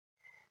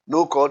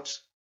 No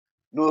court.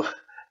 No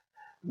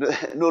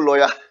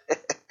lawyer.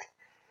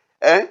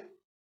 Eh?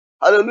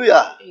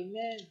 Hallelujah.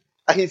 Amen.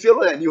 I can feel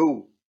lawyer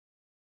you.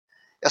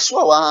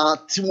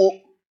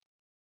 Timo.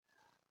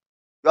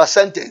 You are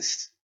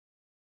sentenced.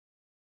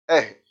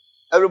 Hey,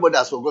 everybody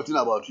has forgotten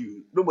about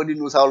you. Nobody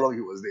knows how long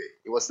he was there.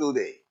 He was still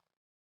there.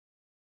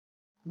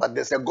 But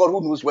there's a God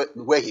who knows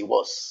where he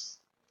was.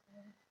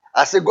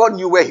 I say God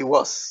knew where he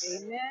was.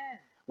 Amen.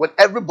 When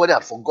everybody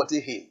had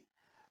forgotten him.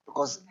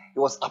 Because he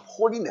was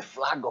upholding the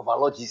flag of our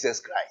Lord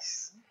Jesus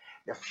Christ.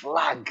 The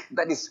flag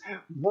that is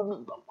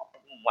moving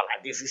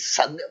like this. It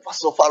shall never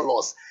suffer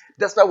loss.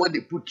 That's why when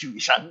they put you,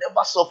 it shall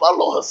never suffer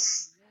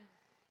loss.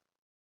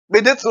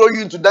 May they throw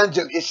you into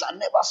dungeon, it shall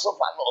never suffer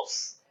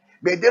loss.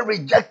 May they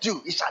reject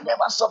you, it shall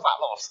never suffer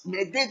loss.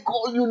 May they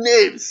call you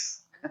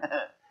names.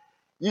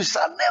 You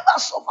shall never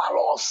suffer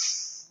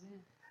loss.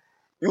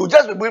 You will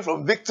just be moving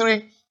from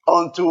victory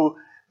unto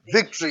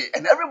victory.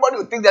 And everybody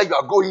will think that you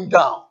are going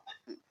down.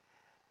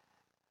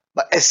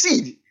 But a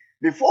seed,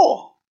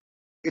 before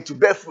it will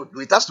bear fruit,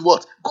 it has to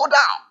what? Go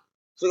down.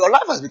 So your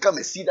life has become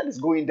a seed that is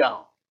going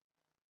down.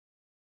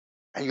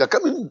 And you are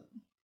coming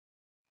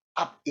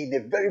up in a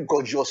very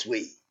gorgeous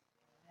way.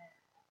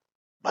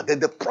 But then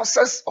the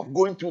process of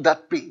going through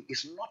that pain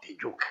is not a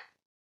joke.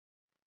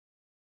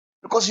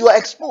 Because you are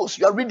exposed,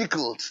 you are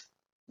ridiculed,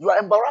 you are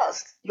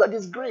embarrassed, you are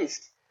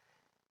disgraced.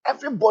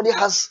 Everybody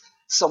has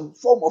some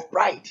form of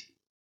pride.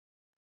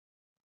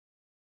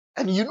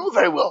 And you know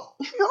very well,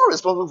 you're not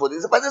responsible for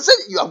this. But they say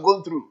you have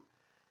gone through.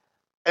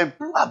 And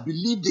people have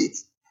believed it.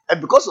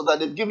 And because of that,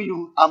 they've given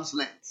you arm's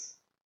length.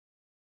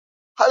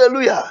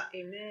 Hallelujah.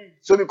 Amen.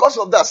 So because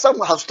of that, some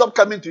have stopped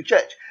coming to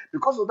church.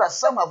 Because of that,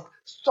 some have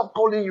stopped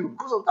calling you.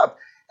 Because of that,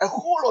 a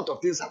whole lot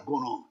of things have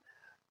gone on.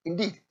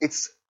 Indeed,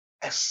 it's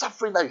a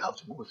suffering that you have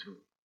to go through.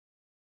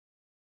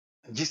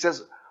 And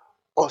Jesus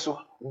also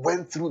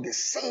went through the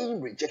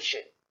same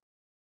rejection.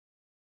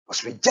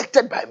 Was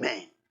rejected by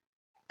men.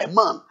 A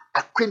man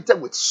acquainted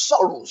with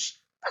sorrows.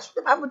 That's what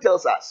the Bible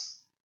tells us.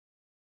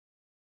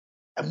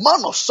 A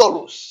man of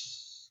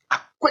sorrows,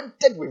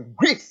 acquainted with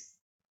grief.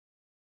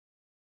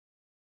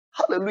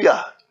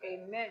 Hallelujah.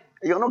 Amen.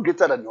 You're not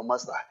greater than your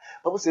master.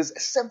 The Bible says a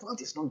servant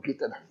is not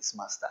greater than his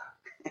master.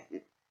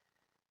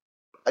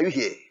 Are you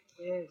here?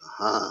 Yes.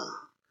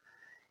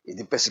 If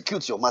they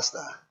persecute your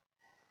master,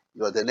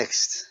 you are the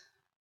next.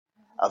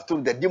 I've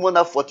told you, the demon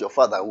that fought your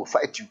father will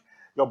fight you.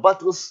 Your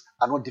battles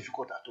are not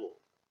difficult at all.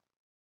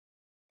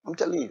 I'm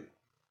telling you.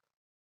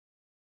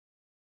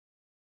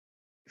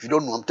 If you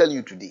don't know, I'm telling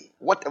you today.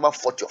 Whatever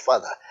fought your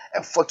father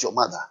and fought your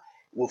mother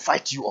will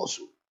fight you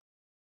also.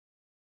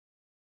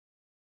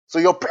 So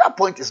your prayer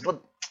point is not,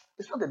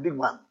 it's not a big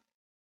one.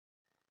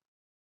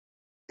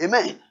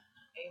 Amen.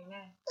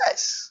 Amen.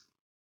 Yes.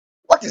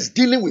 What is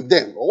dealing with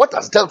them or what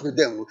has dealt with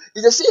them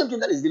is the same thing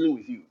that is dealing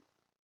with you.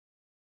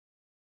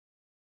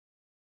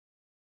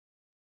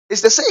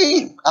 It's the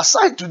same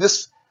assigned to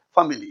this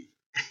family.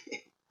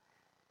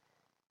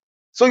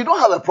 So you don't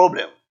have a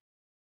problem.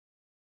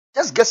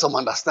 Just get some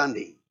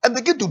understanding and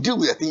begin to deal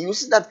with the thing. You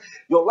see that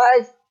your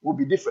life will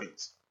be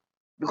different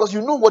because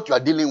you know what you are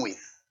dealing with.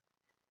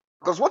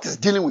 Because what is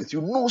dealing with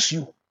you, knows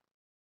your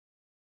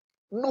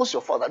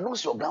father,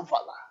 knows your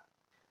grandfather,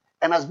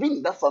 and has been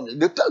in that family.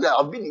 They tell you,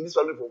 I've been in this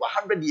family for over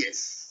 100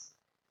 years.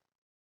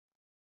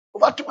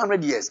 Over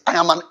 200 years. I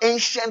am an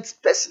ancient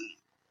person.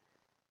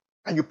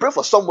 And you pray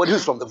for somebody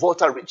who's from the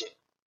Volta region.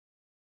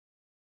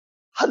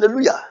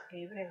 Hallelujah.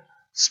 Amen.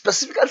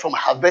 Specifically from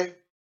Habe.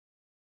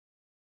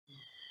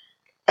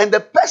 And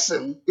the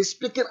person is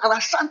speaking an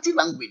Ashanti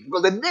language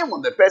because the name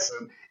of the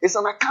person is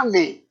an Akan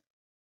name.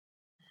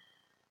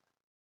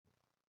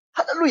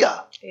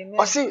 Hallelujah. Amen.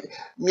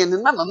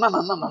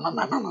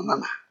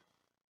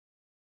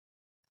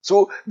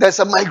 So there's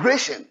a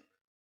migration.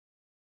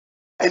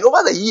 And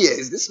over the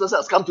years, this person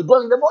has come to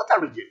dwell in the Volta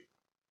region.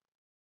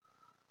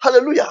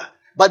 Hallelujah.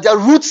 But their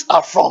roots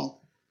are from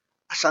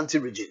Ashanti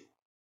region.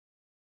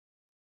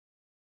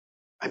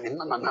 I mean,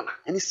 nana.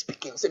 And he's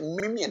speaking. Say,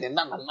 Mimi and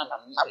nana.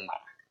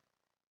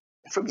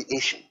 From the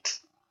ancient.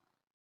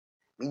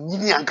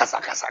 Minini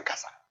ankasa.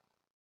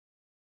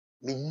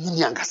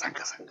 Minini ankasa.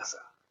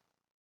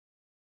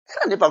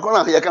 And the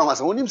Pakona here come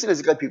as only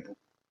the people.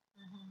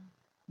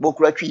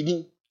 Bokura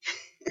Twidi.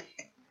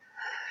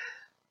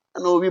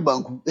 And Obi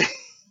Banku.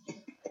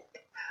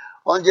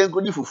 On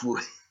Jenkodi Fufu.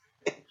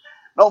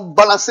 Now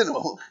balancing.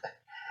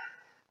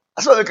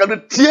 That's what we can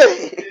do.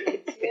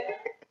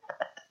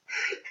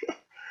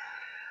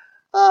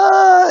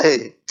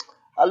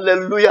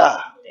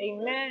 Hallelujah.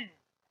 Amen.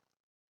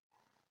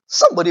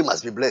 Somebody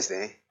must be blessed,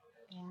 eh?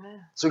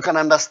 Amen. So you can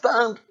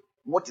understand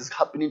what is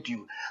happening to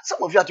you.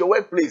 Some of you at your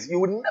workplace, you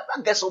will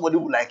never get somebody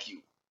who like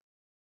you.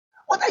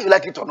 Whether you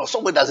like it or not,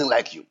 somebody doesn't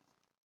like you.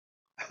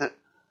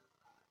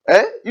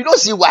 Eh? You don't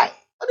see why.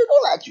 But they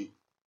don't like you.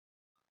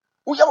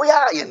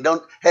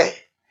 Hey,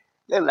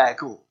 they like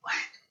who?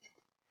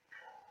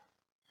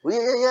 We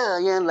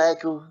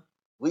like who?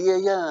 We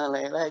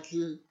like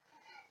you.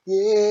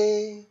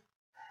 Yeah.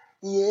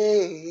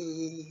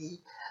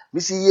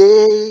 Missy,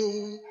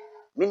 yeah.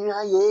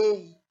 Minya, yeah.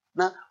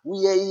 Na,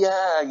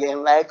 we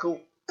like who?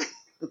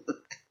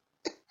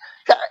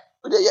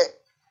 Yeah.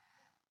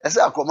 I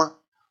say, Akoma.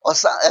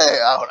 Osa,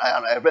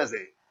 I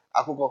say,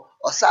 Akoko.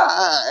 Osa,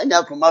 any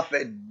Akoma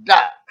fed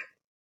that.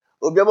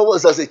 Obiaba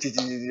was say,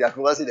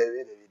 Akoma say,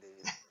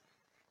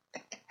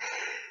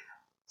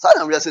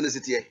 Sana, we are saying the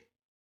city.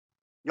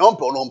 Yon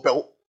pe.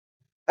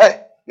 Hey,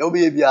 you'll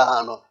be a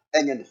no,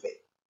 any the fair.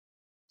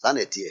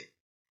 Sana, tie.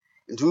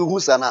 Into who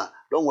sana,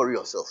 don't worry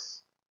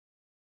yourself.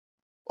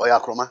 Oya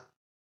Akoma.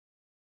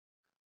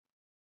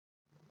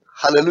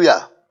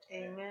 Hallelujah.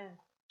 Amen.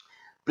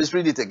 Please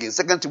read it again.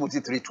 2 Timothy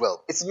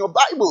 3:12. It's in your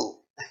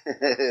Bible.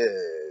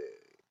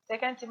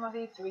 2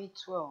 Timothy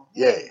 3:12.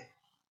 Yeah.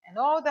 And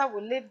all that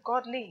will live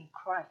godly in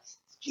Christ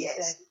Yes.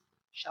 Jesus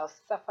shall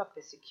suffer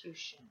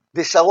persecution.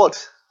 They shall what?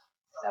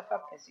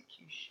 Suffer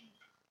persecution.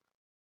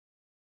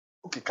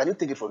 Okay, can you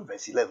take it from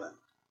verse 11?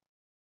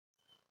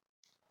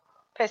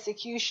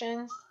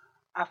 Persecutions,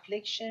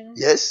 afflictions,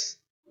 Yes.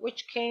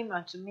 which came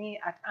unto me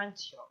at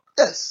Antioch,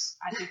 Yes.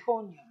 at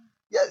Iconium,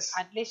 Yes.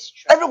 at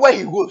Lystra. Everywhere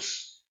he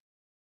goes.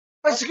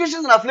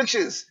 Persecutions and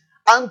afflictions.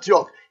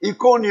 Antioch,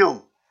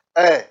 Iconium,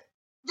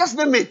 just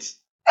name it.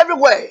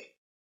 Everywhere.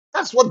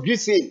 That's what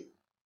greets him.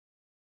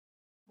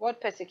 What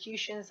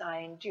persecutions I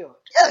endured.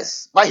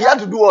 Yes. But he had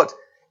to do what?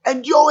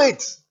 Endure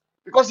it.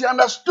 Because he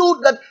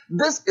understood that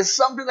this is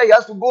something that he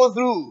has to go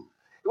through.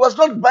 He was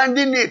not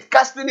binding it,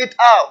 casting it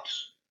out.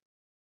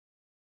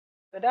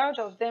 But out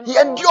of them He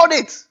all, endured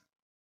it.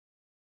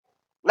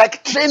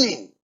 Like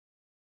training.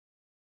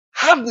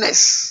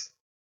 Hardness.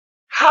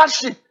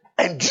 Hardship.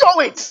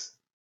 Endure it.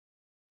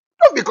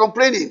 Don't be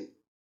complaining.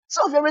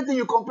 Some of everything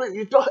you complain,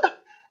 you talk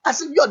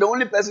as if you're the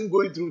only person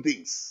going through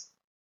things.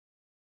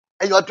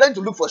 And you are trying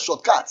to look for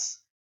shortcuts.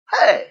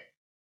 Hey,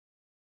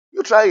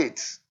 you try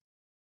it.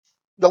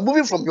 You're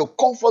moving from your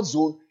comfort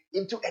zone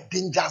into a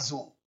danger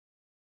zone.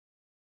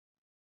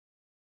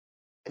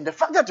 And the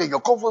fact that you're in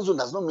your comfort zone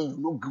does not mean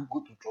you don't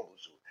go to trouble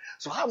zone.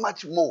 So how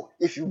much more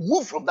if you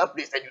move from that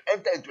place and you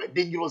enter into a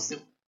dangerous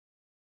zone?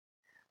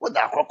 What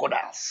are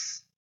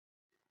crocodiles?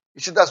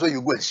 You see, that's where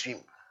you go and swim.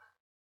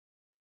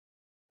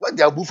 What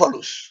there are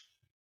buffaloes?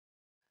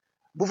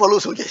 Buffalo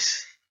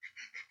soldiers.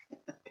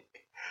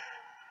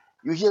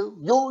 You hear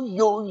yo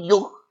yo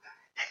yo.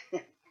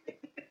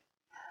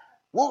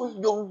 Whoa,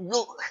 yo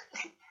yo.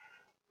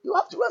 You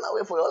have to run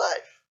away for your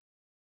life.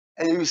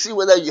 And you see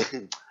whether you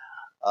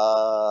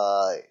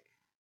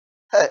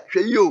hey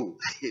you.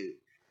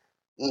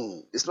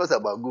 It's not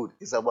about good,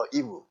 it's about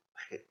evil.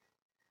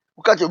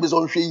 You can't be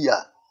on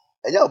here.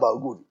 And you're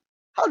about good.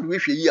 How do we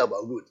feel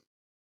about good?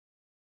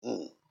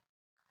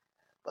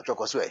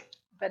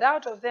 but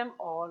out of them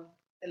all,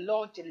 the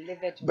Lord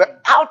delivered me.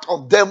 But out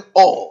of them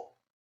all,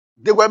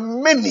 there were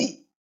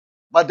many.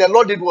 But the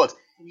Lord did what?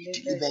 He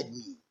delivered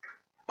me.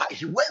 But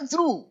he went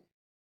through.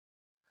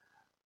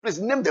 Please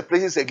name the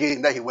places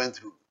again that he went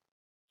through.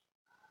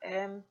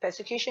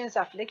 Persecutions,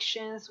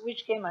 afflictions,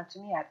 which came unto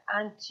me at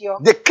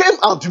Antioch. They came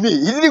unto me.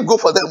 He didn't go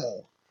for them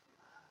all.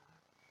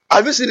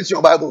 Have you seen it in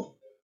your Bible?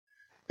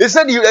 He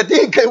said the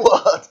thing came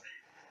what?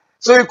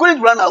 So he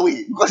couldn't run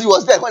away because he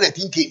was there when the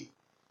thing came.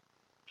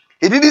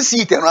 He didn't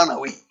see it and run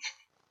away.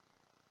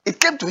 It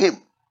came to him.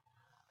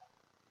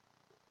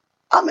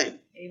 Amen.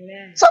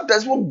 Amen.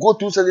 Sometimes people go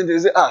through certain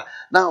things and say,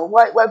 now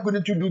why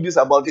couldn't you do this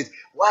about it?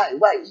 Why?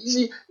 You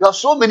see, you have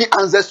so many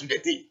answers to the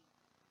thing.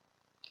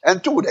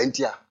 And two would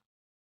enter.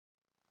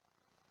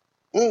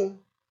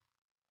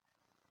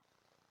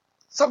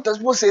 Sometimes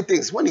people say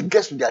things, when it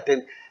gets to their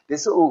turn, they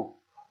say,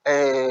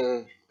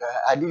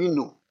 I didn't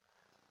know.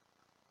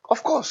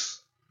 Of course.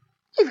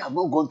 If you have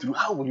not gone through,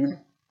 how will you know?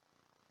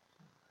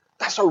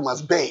 That's why we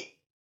must bear.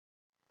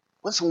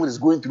 When someone is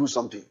going through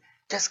something,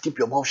 just keep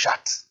your mouth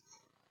shut.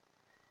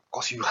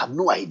 Because you have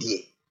no idea.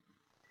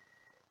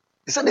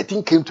 He said the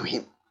thing came to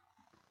him.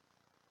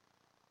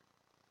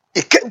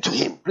 It came to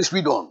him. Please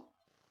read on.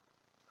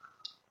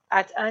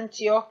 At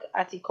Antioch,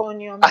 at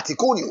Iconium, At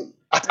Iconium,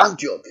 at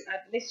Antioch,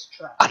 at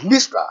Lystra. at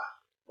Lystra.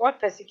 What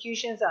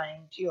persecutions I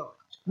endured.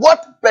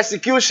 What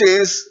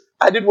persecutions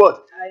I did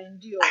what? I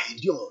endured. I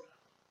endured.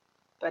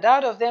 But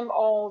out of them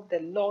all, the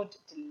Lord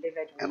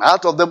delivered me. And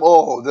out of them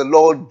all, the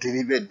Lord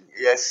delivered me.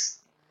 Yes.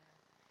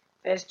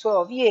 Verse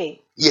 12,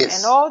 yea. Yes.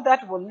 And all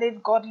that will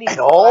live godly. And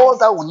in all Christ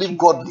that will live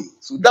Jesus. godly.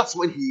 So that's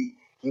when he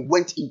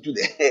went into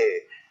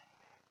the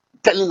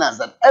telling us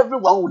that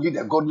everyone who live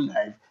a godly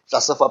life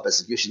shall suffer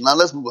persecution. Now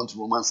let's move on to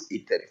Romans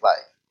 8:35.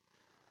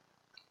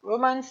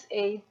 Romans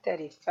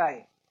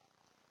 8:35.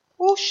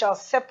 Who shall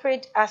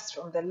separate us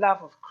from the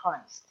love of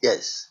Christ?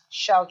 Yes.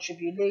 Shall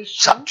tribulation,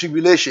 Shall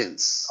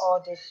tribulations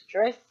or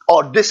distress,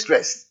 or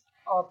distress.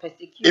 or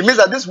persecution? It means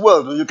that this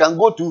world you can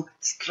go to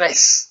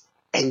stress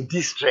and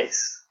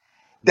distress.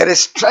 There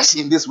is stress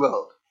in this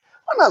world.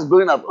 When I was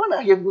growing up, when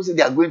I hear people say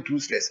they are going through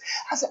stress,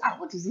 I said,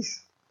 what is this?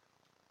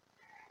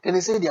 Then they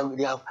say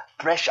they have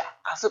pressure.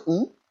 I said,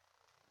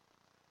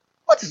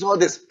 what is all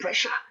this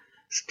pressure,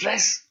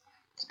 stress?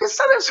 It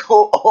sounds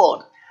so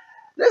odd.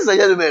 Ladies and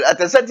gentlemen, at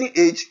a certain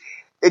age,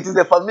 it is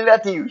a familiar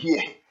thing you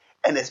hear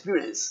and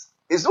experience.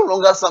 It's no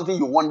longer something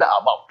you wonder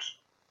about.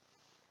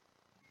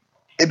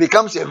 It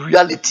becomes a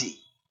reality.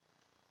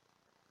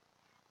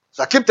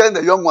 So I keep telling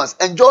the young ones,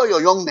 enjoy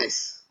your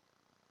youngness.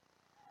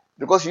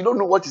 Because you don't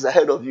know what is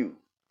ahead of you.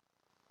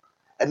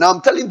 And now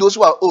I'm telling those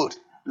who are old,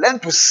 learn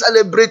to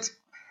celebrate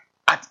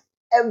at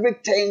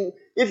everything.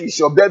 If it's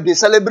your birthday,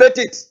 celebrate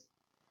it.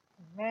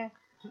 Amen.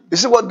 You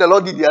see what the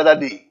Lord did the other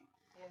day?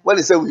 When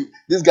he said,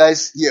 these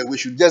guys here, we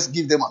should just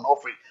give them an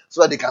offering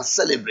so that they can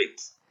celebrate.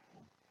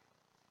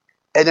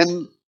 And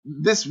then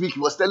this week he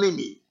was telling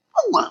me,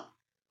 oh man,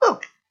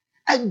 look,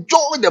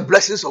 enjoy the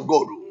blessings of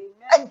God.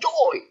 Amen.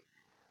 Enjoy.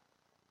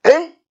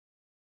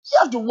 You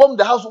have to warm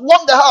the house.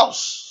 Warm the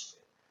house.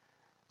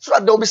 So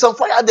that there will be some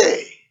fire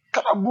there.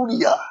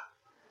 Karaburia.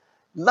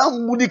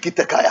 Namudi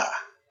kitekaya.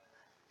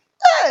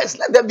 Yes,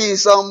 let there be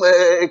some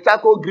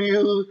taco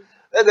grill.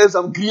 Let there be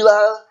some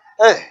griller.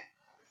 Hey.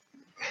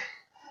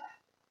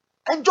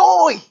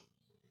 Enjoy.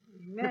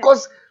 Amen.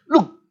 Because,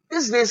 look,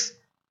 these days,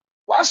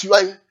 whilst you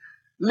are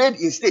laid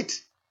in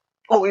state,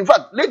 Oh, in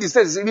fact, ladies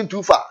said it's even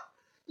too far.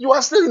 You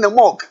are still in the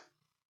morgue.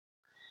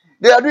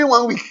 They are doing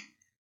 1 week.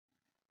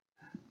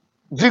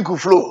 Drink will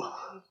flow.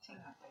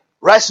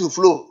 Rice will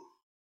flow.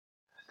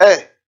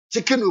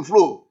 Chicken will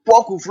flow.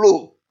 Pork will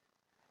flow.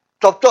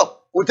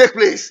 Top will take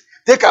place.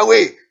 Take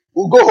away.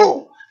 We'll go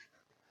home.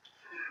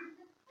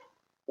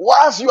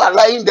 Whilst you are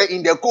lying there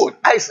in the cold,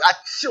 eyes are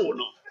chill.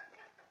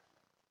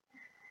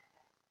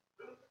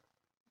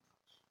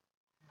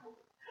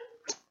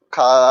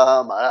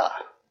 Come on.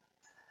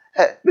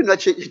 Hey,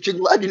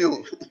 what do you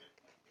know?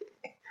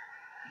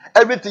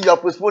 Everything you are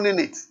postponing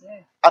it.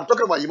 I'm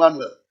talking about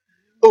Emmanuel.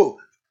 Oh,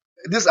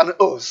 this and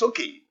oh, it's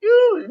okay.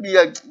 Me,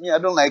 I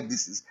don't like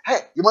this. Hey,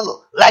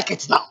 Emmanuel, like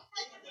it now.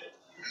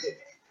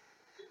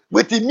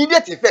 With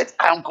immediate effect,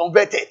 I am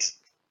converted.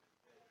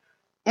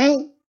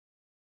 Amen.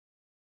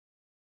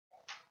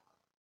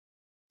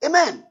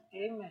 Amen.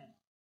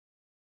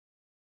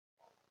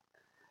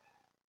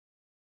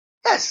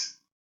 Yes.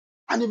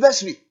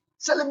 Anniversary,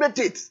 celebrate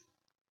it.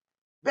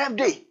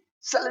 Birthday,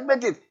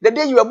 celebrate it. The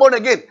day you were born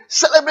again,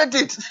 celebrate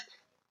it.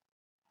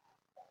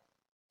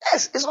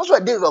 Yes, it's also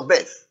a day of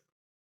birth.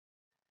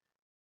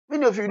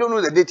 Many of you don't know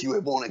the date you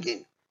were born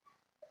again.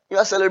 You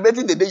are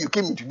celebrating the day you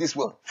came into this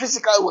world.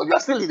 Physical world, you are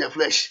still in the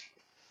flesh.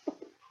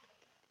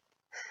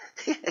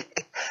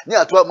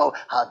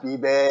 Happy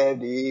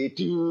birthday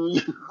to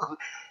you.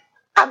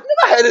 I've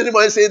never heard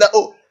anybody say that.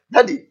 Oh,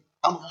 Daddy,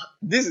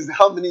 this is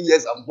how many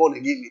years I'm born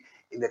again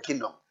in the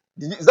kingdom.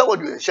 Is that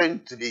what you were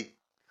sharing today?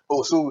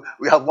 Oh, so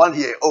we have one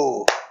here.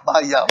 Oh,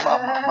 Maya, ma.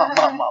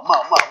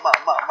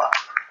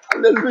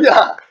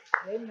 Hallelujah.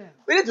 Amen.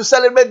 We need to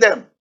celebrate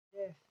them.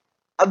 Yes.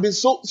 I've been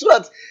so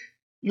that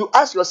you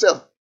ask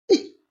yourself,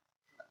 hey,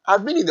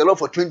 I've been in the Lord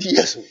for 20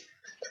 years.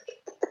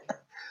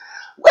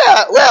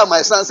 Where are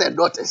my sons and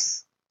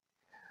daughters?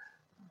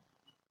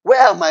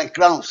 Where are my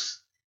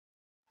crowns?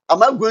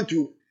 Am I going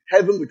to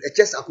heaven with a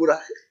chest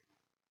sakura?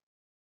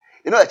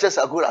 You know a chest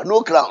sakura,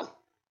 no crown.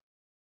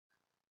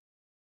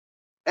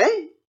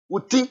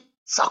 Uti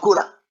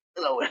sakura.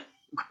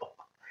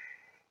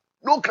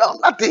 No crown,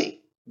 nothing.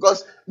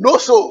 Because no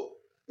soul.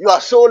 You are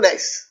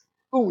soulless.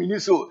 Who we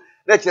need soul?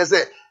 Let's just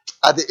say,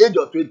 at the age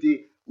of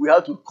 20, we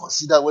have to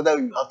consider whether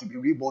you have to be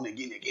reborn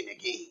again.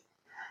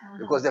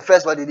 Because the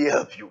first one didn't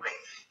help you.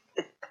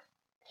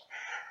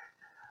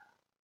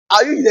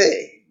 Are you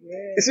there?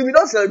 Yes. You see, we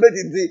don't celebrate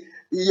it.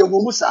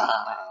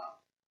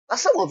 But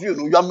some of you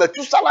know, you are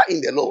Methuselah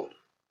in the Lord.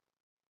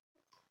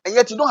 And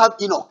yet you don't have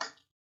Enoch.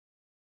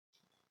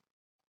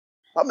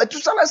 But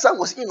Methuselah's son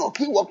was Enoch.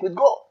 He walked with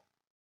God.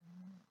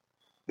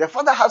 The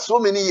father had so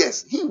many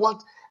years. He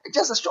walked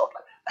just a short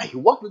life. And he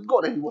walked with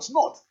God and he was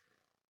not.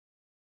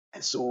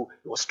 And so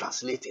he was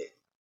translated.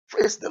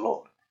 Praise the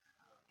Lord.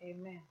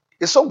 Amen.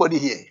 Is somebody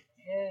here?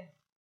 Yes.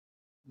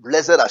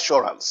 Blessed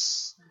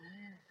assurance.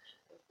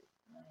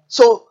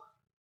 So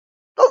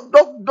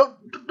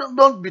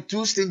don't be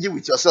too stingy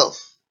with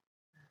yourself.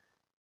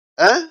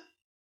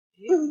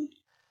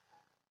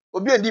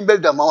 Obi and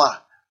birthday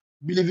mama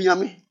believing in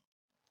me.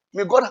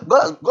 God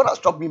has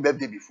stopped me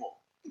birthday before.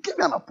 He gave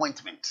me an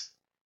appointment.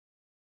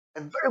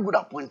 A very good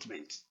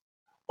appointment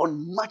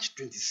on March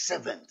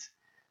 27th,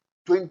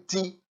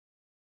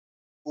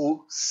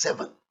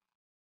 2007.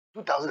 On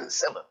my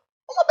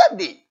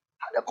birthday, I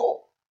had a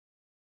call.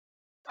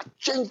 That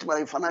changed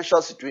my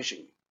financial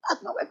situation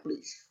at my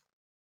workplace.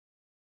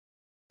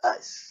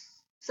 Yes.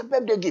 It's a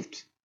birthday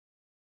gift.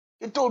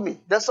 He told me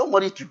there's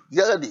somebody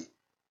the other day,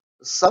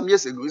 some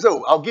years ago. He said,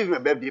 oh, I'll give him a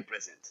birthday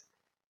present.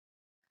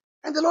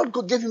 And the Lord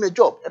gave him a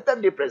job, a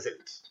birthday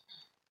present.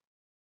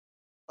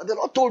 But the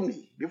Lord told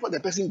me before the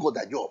person got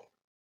that job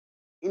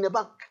in the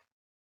bank.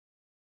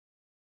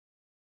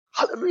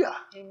 Hallelujah.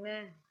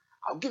 Amen.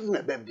 I'll give him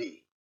a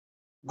birthday.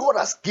 God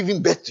has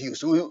given birth to you,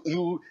 so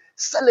you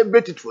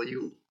celebrate it for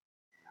you.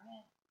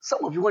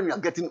 Some of you, when you are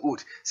getting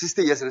old,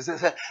 60 years, you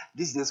say,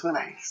 this is when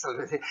I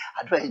celebrate.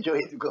 I try to enjoy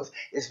it because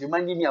it's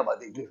reminding me about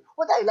the dream.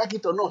 Whether I like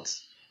it or not.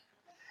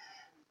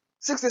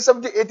 60,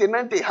 70, 80,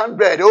 90,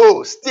 100.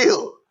 Oh,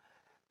 still.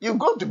 You've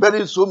gone to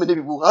bury so many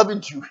people,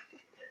 haven't you?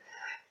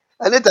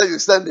 And later you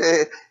stand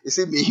there, you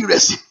say, may he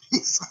rest in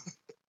peace.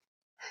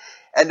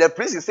 And the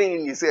priest is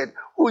saying in his head,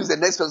 who is the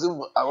next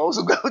person I'm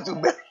also going to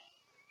bury?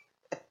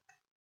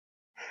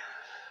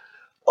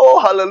 Oh,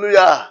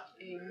 hallelujah.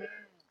 Amen.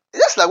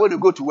 It's just like when you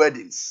go to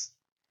weddings.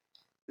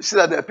 You see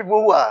that there are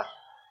people who are,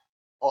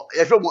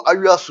 if you're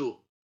a so,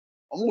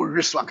 I'm more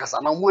risk one because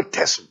I'm more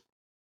test.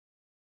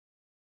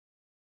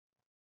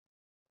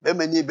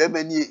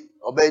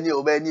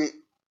 Obeni.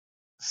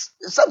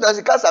 Sometimes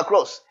it cuts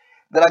across.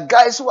 There are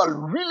guys who are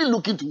really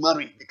looking to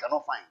marry, they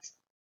cannot find.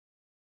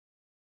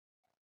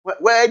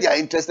 Where they are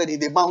interested in,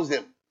 they bounce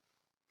them.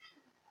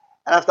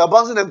 And after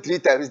bouncing them 3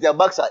 times, their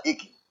backs are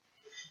aching.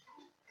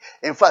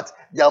 In fact,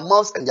 their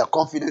mouths and their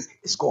confidence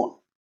is gone.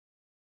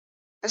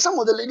 And some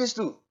of the ladies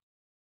too.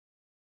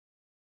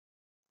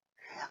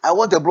 I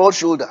want a broad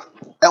shoulder.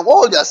 And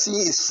all they are seeing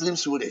is slim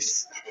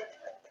shoulders.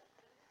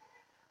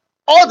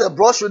 All the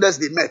broad shoulders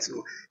they met,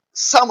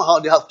 somehow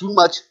they have too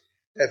much,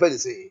 they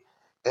say,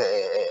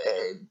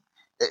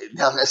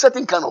 there's a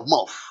certain kind of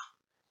mouth.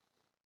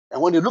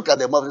 And when you look at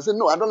the mouth, you say,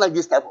 no, I don't like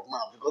this type of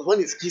mouth. Because when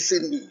it's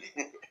kissing me,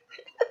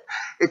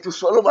 it will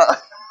swallow my...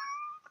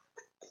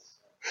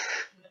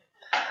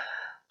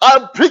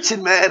 I'm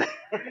preaching, man.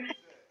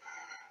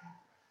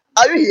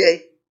 Are you here?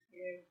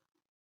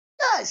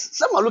 Yes.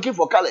 Some are looking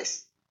for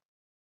colors.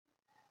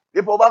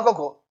 People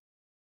Bangkok.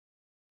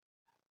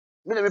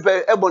 Me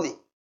pay ebony.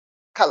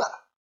 Color.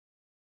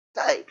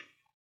 Type.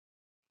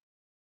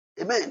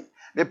 Amen.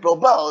 The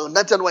problem,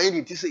 that's what you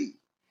need to see.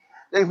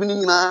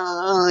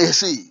 You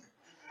see.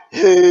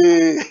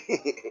 Hey.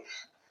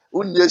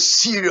 When you're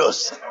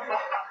serious.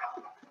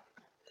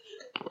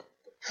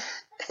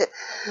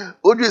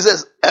 Udu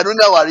says, I don't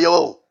know what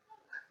you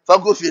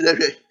Fanko feel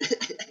it.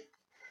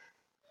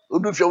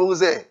 Udu Shawu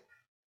say,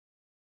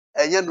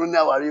 and you don't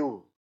know what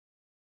you.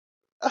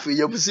 I feel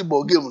you're busy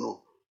ball game.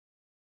 No.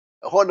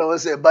 I want to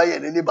say, buy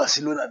any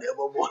Barcelona.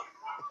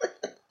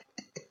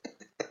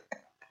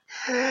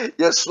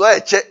 You swear,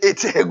 check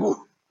it. I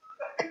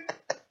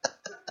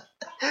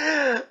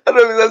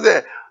don't know.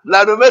 Say,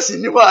 Lado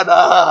Messi, you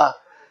are.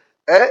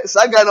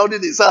 Saga no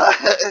did this.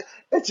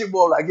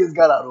 Ball against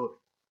Galaro.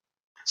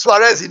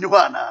 Suarez in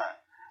one.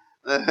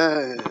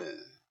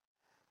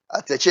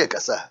 At the check,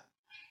 sir.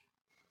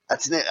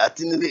 At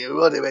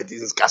whatever it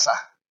is, Casa.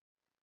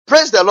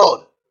 Praise the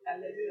Lord.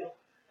 Hallelujah.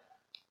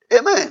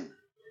 Amen.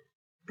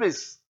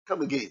 Please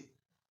come again.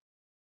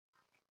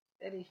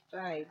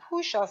 35.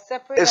 Who shall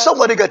separate Is us?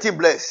 somebody getting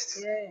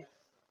blessed? Yeah.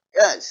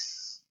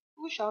 Yes.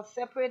 Who shall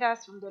separate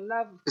us from the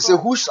love of He said,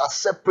 God? who shall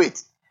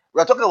separate?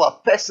 We are talking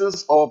about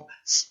persons or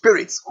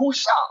spirits. Who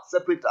shall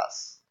separate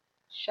us?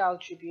 Shall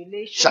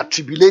tribulation Shall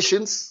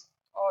tribulations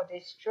or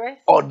distress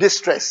or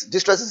distress?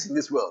 Distress is in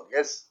this world,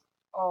 yes.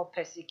 or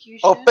persecution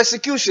Or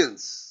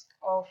persecutions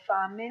or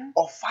famine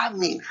or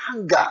famine,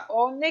 hunger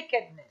or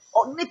nakedness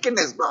or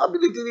nakedness, no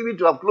ability even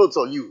to have clothes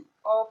on you,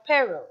 or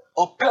peril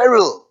or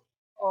peril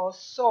or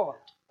sword,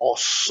 or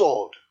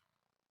sword.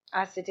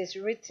 as it is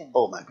written,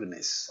 Oh my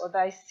goodness. for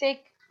thy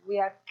sake we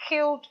are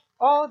killed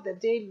all the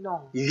day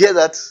long. You hear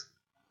that?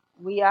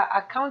 We are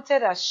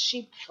accounted as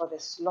sheep for the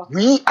slaughter.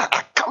 We are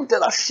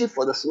accounted as sheep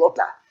for the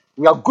slaughter.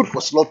 We are good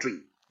for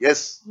slaughtering.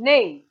 Yes.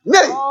 Nay,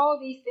 Nay. all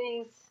these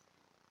things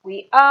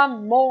we are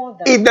more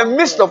than In the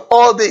midst of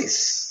all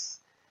this,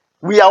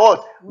 we are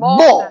what?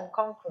 More than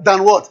conquerors.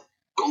 than what?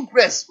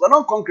 Conquerors. We are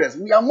not conquerors.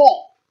 We are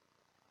more.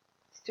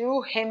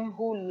 through him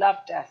who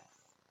loved us.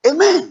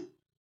 Amen.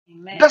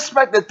 Amen.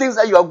 Despite the things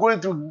that you are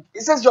going through,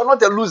 it says you are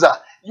not a loser.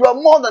 You are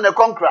more than a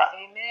conqueror.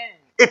 Amen.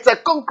 It's a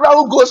conqueror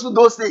who goes through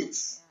those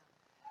things.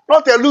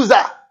 Not a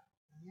loser.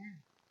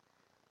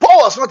 Paul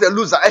was not a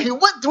loser, and he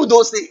went through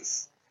those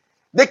things.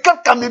 They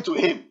kept coming to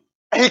him,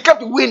 and he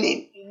kept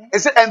winning. He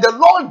said, and the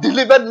Lord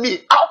delivered me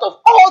out of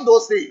all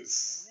those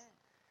things.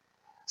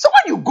 So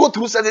when you go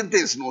through certain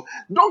things, no,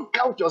 don't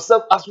count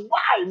yourself as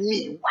why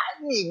me?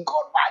 Why me?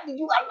 God, why did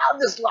you allow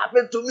this to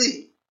happen to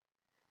me?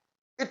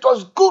 It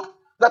was good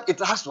that it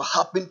has to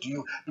happen to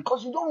you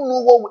because you don't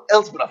know what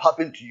else would have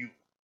happened to you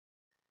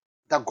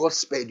that God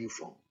spared you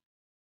from.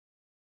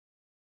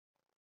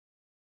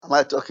 Am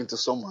I talking to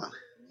someone?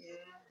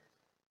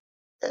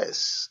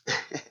 Yes.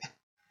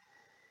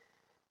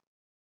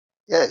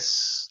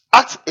 Yes.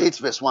 Acts 8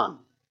 verse 1.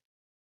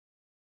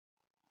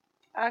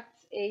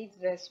 Acts 8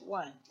 verse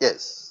 1.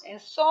 Yes.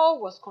 And Saul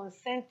was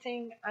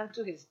consenting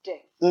unto his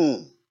death.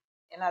 Mm.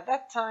 And at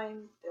that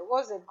time there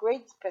was a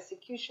great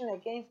persecution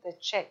against the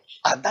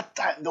church. At that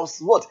time, there was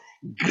what?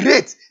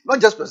 Great.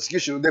 Not just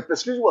persecution. The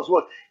persecution was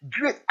what?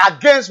 Great.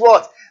 Against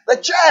what? The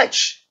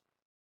church.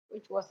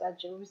 Which was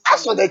at Jerusalem.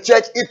 As for the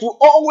church, it will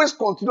always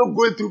continue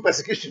going through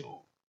persecution.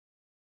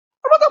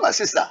 What about my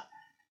sister?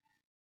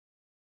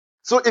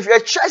 So if you're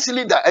a church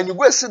leader and you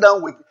go and sit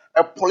down with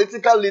a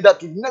political leader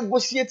to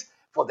negotiate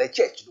for the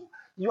church,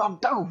 you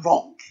have done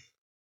wrong.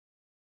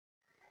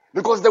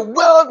 Because the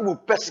world will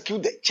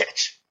persecute the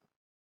church.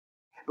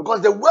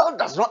 Because the world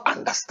does not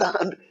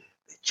understand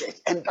the church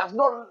and does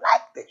not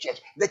like the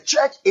church. The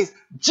church is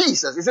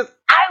Jesus. He says,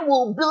 I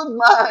will build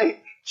my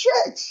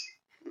church.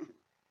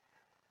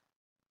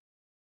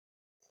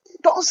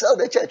 Don't sell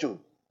the church.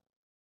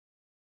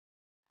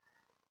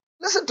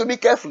 Listen to me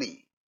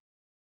carefully.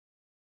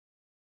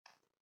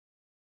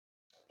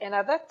 And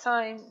at that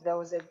time there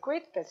was a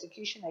great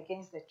persecution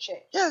against the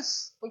church.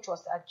 Yes. Which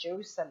was at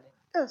Jerusalem.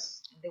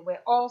 Yes. They were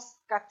all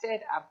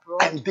scattered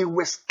abroad. And they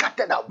were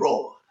scattered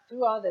abroad.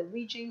 Throughout the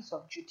regions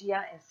of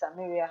Judea and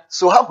Samaria.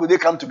 So how could they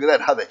come together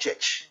and have a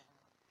church?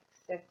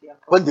 Except their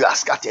When they are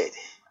scattered.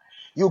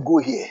 You go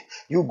here.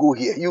 You go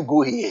here. You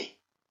go here.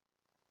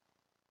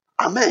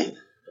 Amen.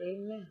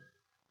 Amen.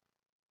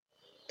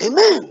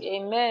 Amen.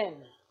 Amen.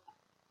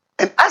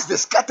 And as they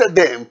scattered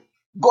them,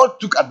 God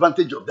took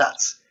advantage of that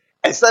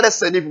and started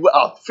sending people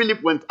out.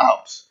 Philip went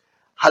out.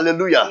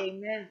 Hallelujah.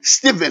 Amen.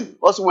 Stephen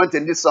also went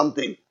and did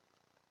something.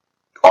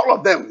 All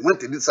of them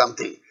went and did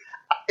something.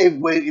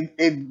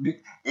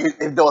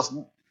 If there was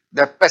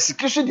the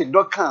persecution did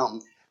not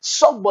come,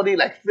 somebody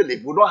like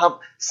Philip would not have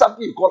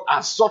something you call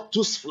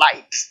Azotus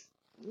flight.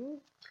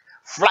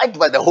 Flight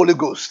by the Holy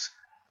Ghost.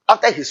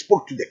 After he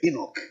spoke to the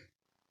Enoch.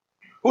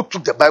 who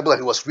took the Bible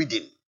and he was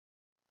reading.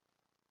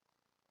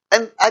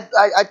 And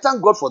I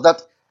thank God for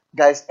that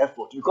guy's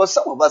effort, because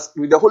some of us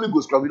with the Holy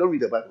Ghost, we don't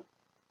read the Bible.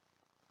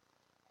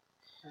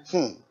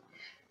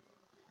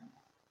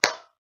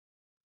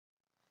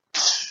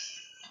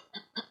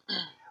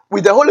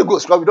 With the Holy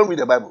Ghost, we don't read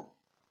the Bible.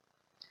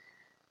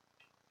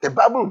 The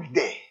Bible will be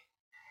there.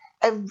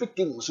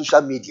 Everything on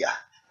social media,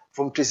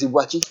 from Tracy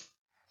Wachi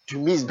to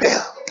Miss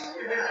Bell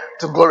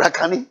to Gloria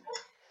Kani.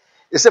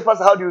 They say,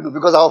 Pastor, how do you know?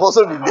 Because I've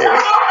also been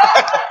there.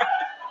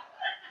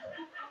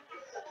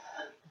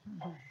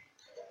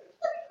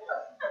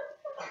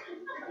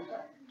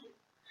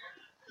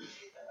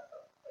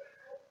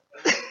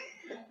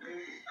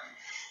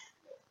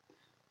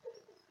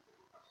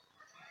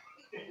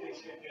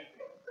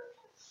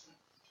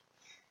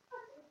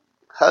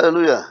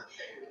 Hallelujah.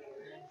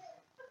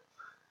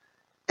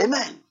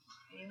 Amen.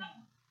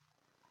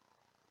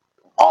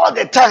 All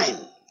the time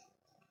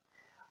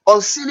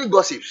on silly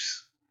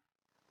gossips.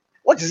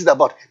 What is it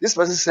about? This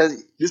person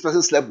says this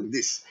person slept with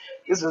this.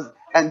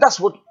 And that's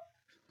what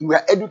we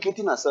are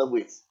educating ourselves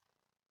with.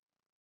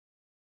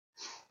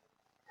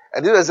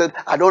 And this person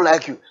said, I don't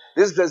like you.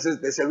 This person says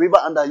there's a river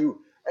under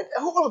you. And a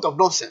whole lot of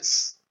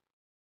nonsense.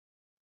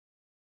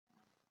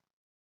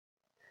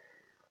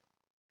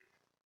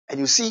 And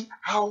you see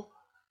how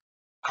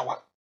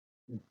our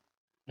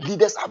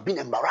leaders have been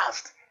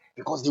embarrassed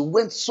because they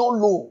went so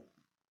low,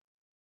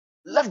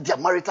 left their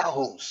marital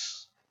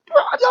homes.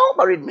 They're all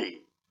married men.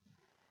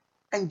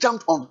 And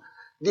jumped on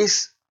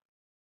this,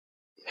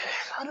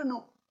 I don't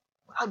know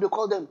how they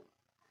call them.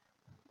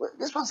 Well,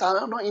 these ones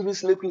are not even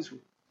slave queens.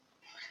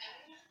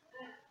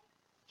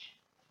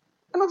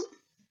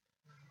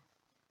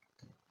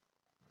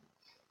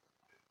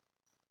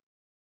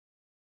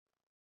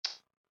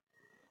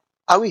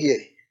 Are we here?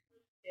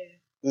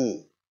 Yeah.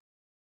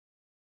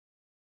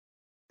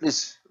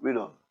 Please read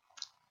on.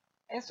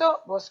 And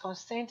so was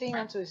Constantine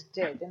unto his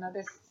death.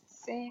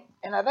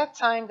 And at that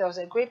time there was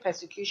a great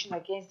persecution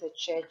against the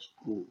church,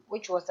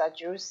 which was at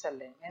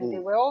Jerusalem. And they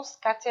were all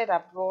scattered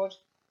abroad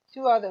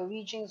throughout the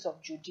regions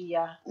of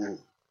Judea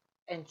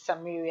and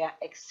Samaria,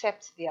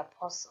 except the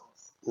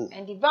apostles.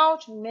 And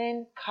devout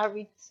men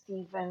carried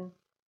Stephen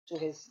to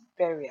his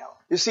burial.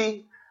 You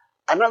see,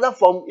 another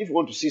form, if you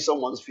want to see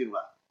someone's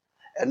funeral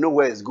and know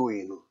where it's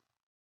going,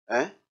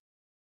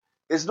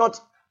 it's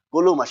not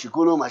golo mashi.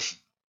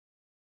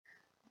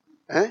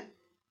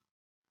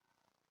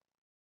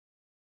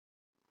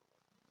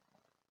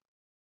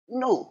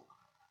 No.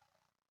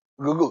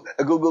 Go.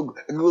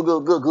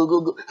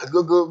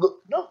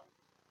 No.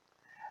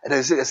 And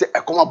they say,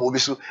 come on,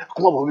 Bobisu.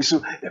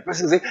 The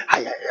person say,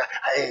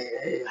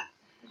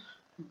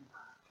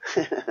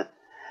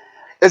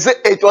 They say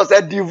it was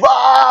a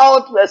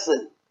devout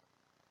person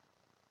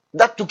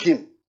that took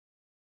him.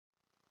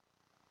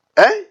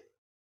 And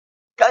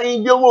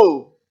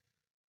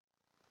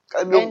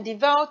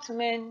devout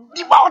men.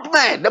 Devout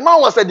man. The man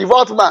was a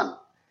devout man.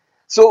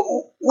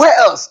 So where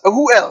else?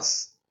 Who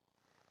else?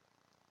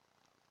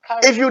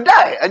 If you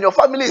die and your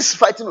family is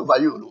fighting over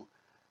you,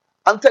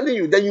 I'm telling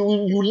you, then you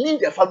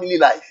live a family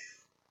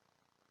life.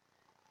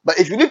 But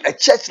if you live a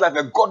church life,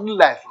 a godly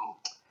life,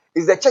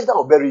 it's the church that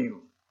will bury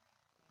you.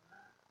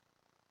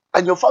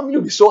 And your family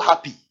will be so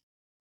happy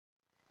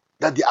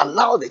that they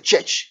allow the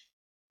church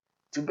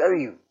to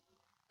bury you.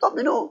 Don't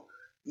you know?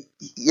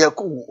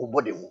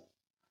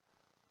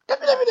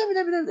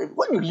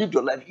 When you live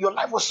your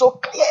life was so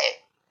clear.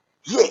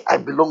 Here, I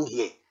belong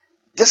here.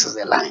 This is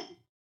the line.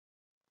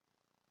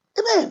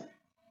 Amen.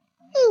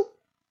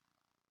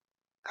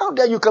 How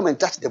dare you come and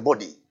touch the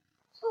body?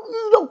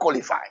 You don't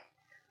qualify.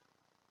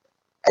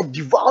 A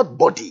devout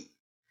body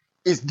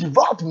is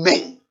devout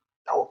men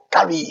that will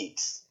carry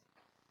it.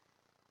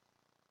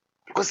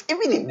 Because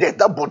even in death,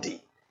 that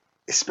body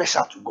is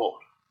special to God.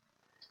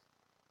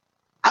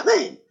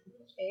 Amen.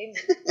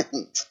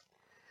 Amen.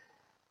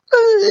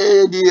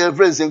 Dear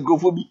friends, and go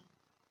for me.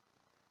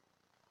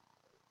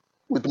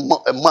 With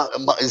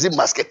is it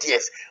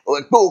musketeers?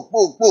 Or boom.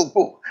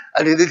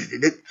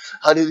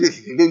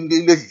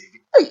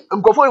 Hey,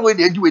 I'm going for when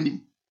they do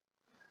anything.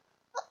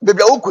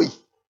 Baby, okay.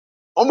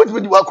 How much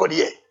would you work on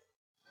here?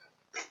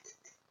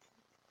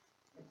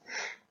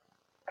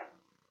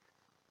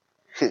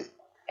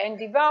 And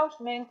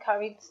devout men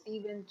carried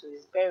Stephen to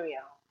his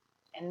burial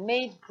and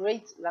made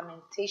great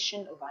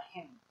lamentation over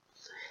him.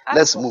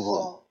 Let's move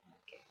on.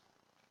 Okay.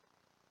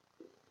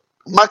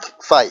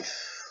 Mark 5.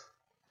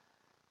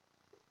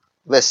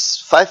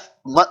 Verse 5.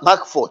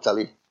 Mark 4,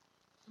 Charlie.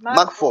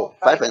 Mark 4,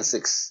 5 and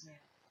 6.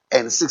 Yeah.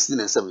 And 16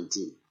 and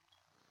 17.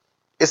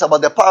 It's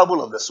about the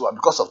parable of the sower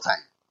because of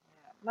time.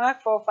 Yeah.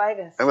 Mark 4, 5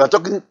 and 6. And we are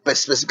talking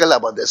specifically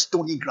about the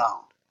stony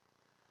ground.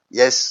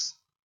 Yes.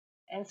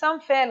 And some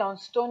fell on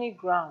stony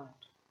ground,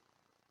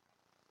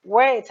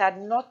 where it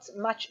had not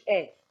much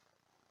earth,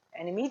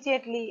 and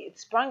immediately it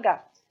sprang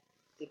up,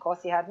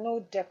 because it had no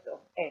depth of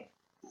earth.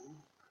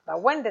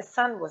 But when the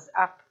sun was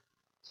up,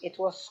 it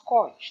was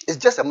scorched. It's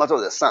just a matter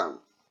of the sun.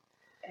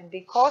 And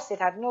because it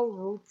had no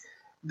root,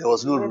 there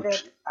was no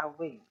root.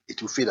 Away. It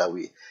will fade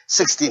away.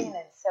 16 and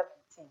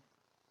 17.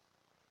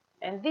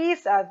 And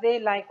these are they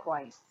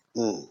likewise,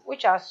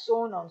 which are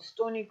sown on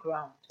stony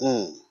ground,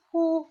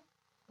 who,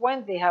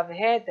 when they have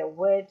heard the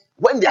word,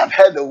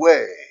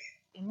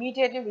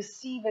 immediately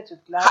receive it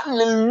with gladness.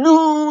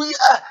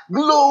 Hallelujah.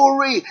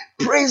 Glory.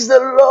 Praise the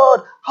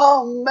Lord.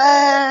 Oh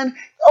man.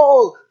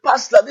 Oh,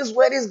 Pastor, this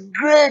word is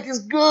great. It's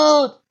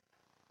good.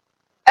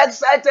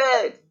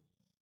 Excited.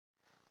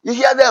 You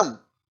hear them?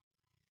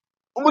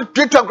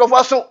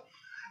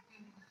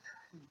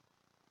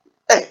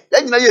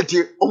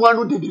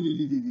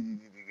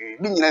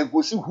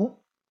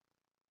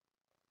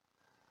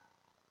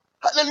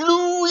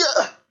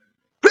 Hallelujah.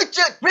 Preach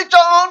it. Preach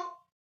on.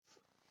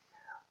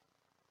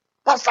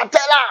 Pastor,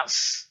 tell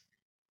us.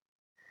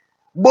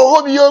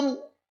 Bohobium.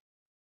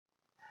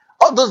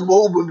 All those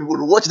Bohobium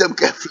people, watch them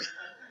carefully.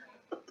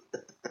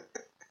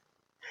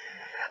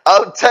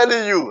 I'm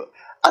telling you,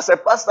 as a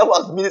pastor who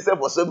has ministered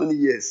for so many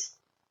years,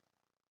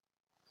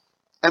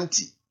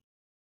 empty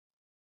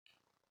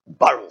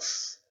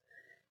barrels,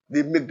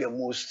 they make the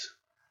most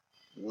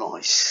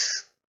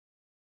noise.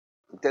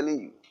 I'm telling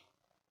you.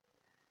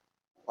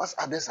 Once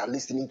others are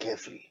listening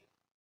carefully,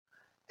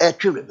 a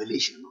true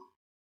revelation.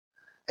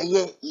 And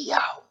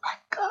yeah, my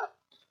God.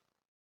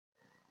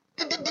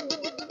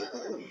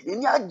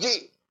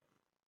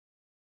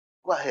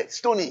 Go ahead,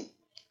 Stony.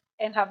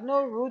 And have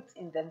no root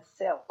in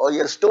themselves. Oh,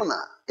 yes,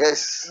 Stoner.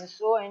 Yes. And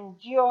so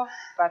endure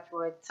but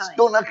for a time.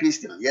 Stoner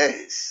Christian.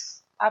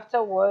 Yes.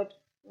 Afterward,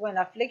 when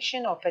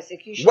affliction or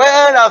persecution.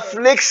 When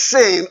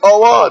affliction or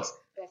what?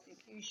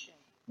 Persecution.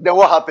 Then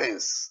what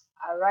happens?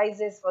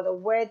 Arises for the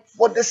word's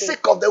for the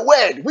sake of the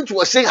word, which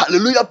was saying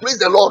hallelujah, praise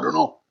the Lord, you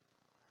know.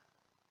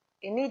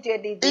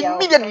 Immediately they are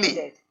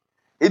offended.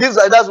 It is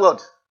like that's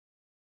what?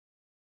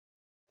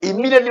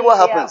 Immediately what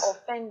happens? They are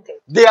offended.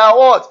 They are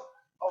what?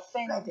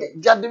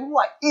 Offended. They are the people who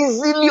are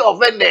easily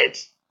offended.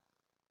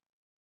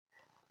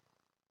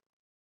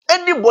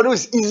 Anybody who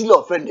is easily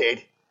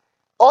offended,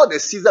 all the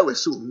seeds that were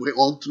sown were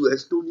onto a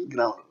stony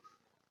ground.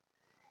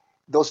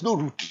 There was no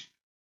root.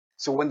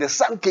 So when the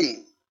sun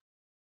came,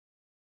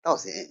 that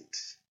was the end.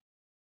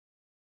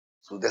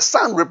 So the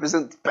sun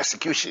represents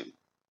persecution,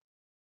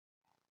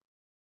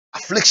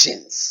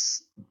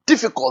 afflictions,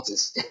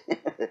 difficulties.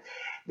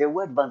 The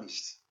word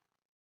vanished.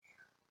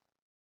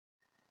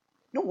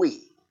 No way.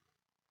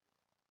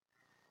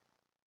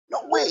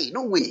 No way,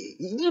 no way.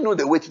 He didn't know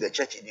the way to the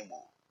church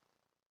anymore.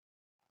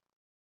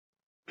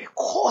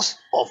 Because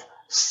of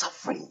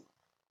suffering.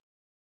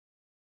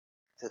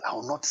 He said, I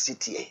will not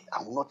sit here.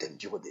 I will not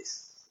endure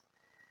this.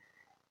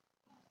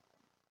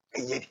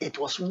 And yet it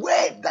was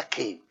word that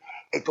came.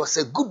 It was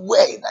a good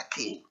word that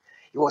came.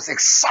 He was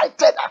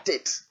excited at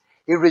it.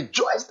 He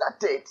rejoiced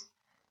at it.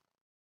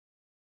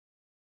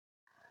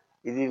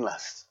 It didn't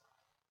last.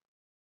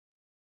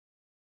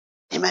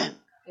 Amen.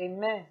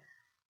 Amen.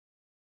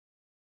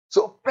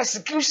 So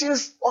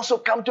persecutions also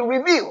come to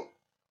reveal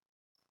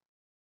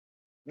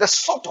the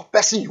sort of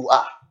person you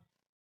are.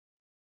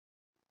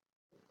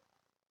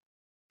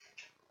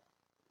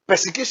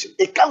 Persecution,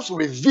 it comes to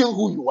reveal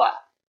who you are.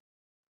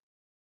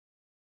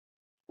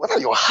 Whether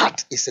your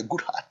heart is a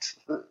good heart.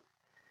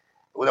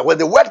 When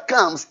the word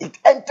comes, it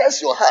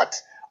enters your heart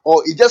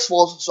or it just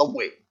falls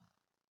somewhere.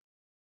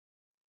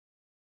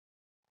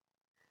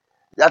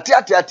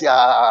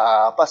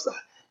 Pastor,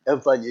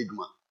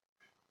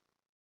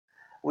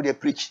 would they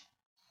preach?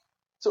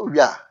 So we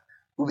are,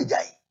 we be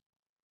die.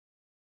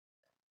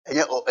 And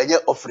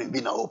you're offering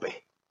being open.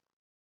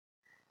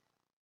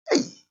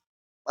 Hey,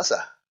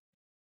 Pastor,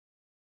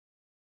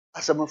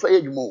 as I'm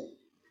afraid you move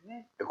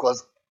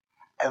because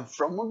and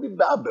from me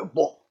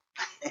Bible,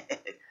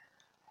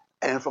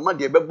 and from my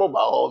dear Bible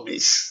by all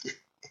means,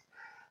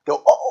 there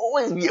will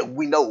always be a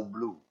wind that will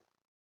blow.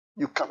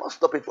 You cannot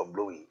stop it from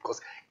blowing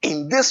because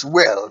in this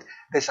world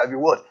there shall be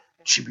what?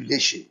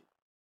 Tribulation.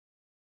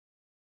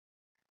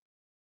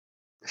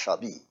 There shall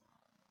be.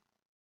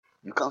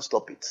 You can't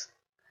stop it.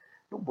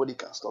 Nobody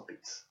can stop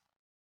it.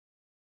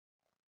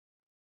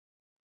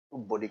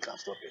 Nobody can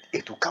stop it.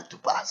 It will come to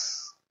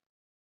pass.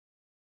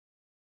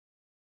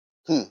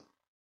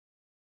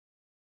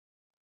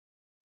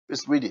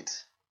 Let's read it.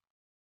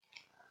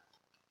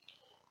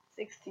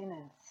 16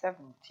 and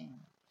 17.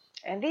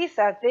 And these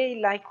are they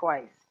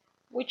likewise,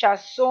 which are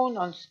sown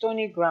on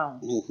stony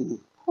ground,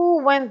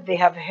 who, when they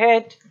have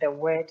heard the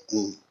word,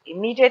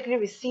 immediately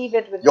receive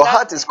it with your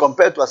heart is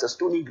compared to as a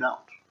stony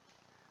ground.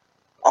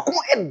 How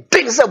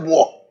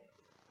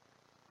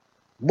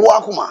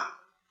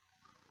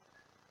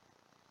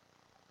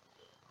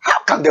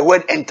can the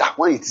word enter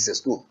when it is a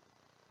stone?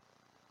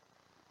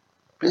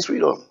 Please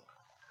read on.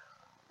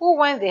 Who,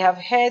 when they have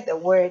heard the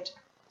word,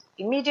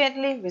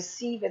 immediately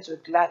receive it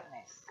with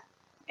gladness.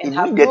 And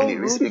Immediately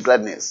receive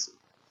gladness.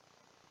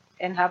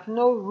 And have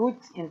no root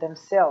in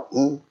themselves.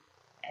 And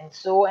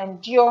so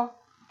endure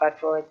but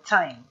for a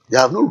time. They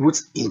have no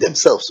roots in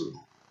themselves.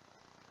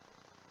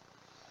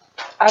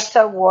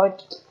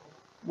 Afterward,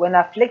 when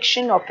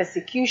affliction or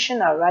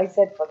persecution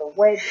ariseth for the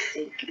word's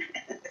sake,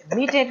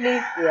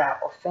 immediately they are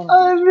offended.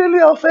 I'm really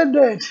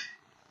offended.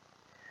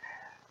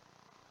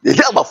 They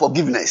hear about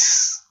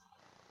forgiveness.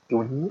 They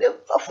will never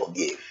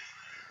forgive.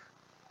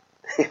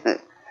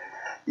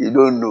 You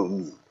don't know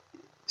me.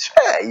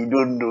 Sure, you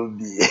don't know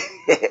me.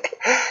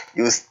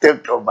 You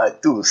stepped on my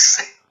toes.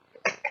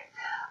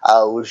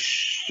 I will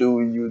show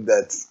you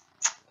that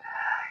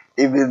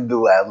even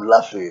though I am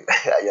laughing,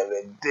 I am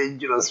a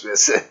dangerous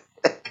person.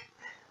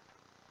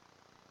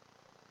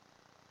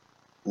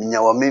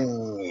 Meow, me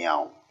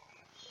meow.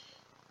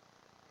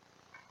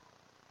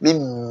 Me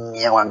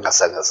meow and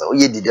casangasa. Oh,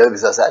 ye did you ever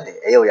say,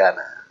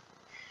 Ayana?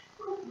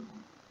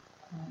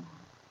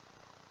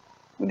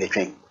 With the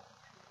train.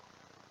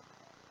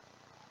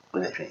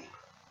 With the train.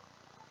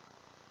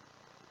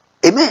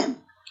 Amen.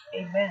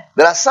 Amen.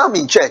 There are some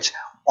in church.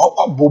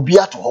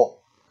 Bobia to her.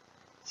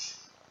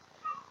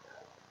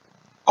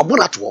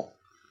 Abuna to her.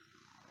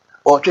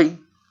 Or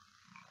train.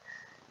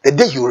 The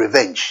day you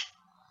revenge.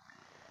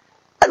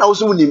 And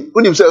also when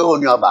you say, oh,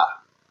 you are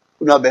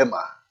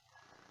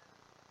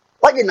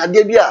why didn't I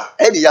give you a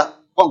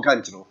one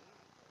country?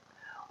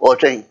 Or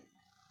train.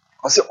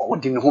 I say, oh,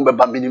 didn't home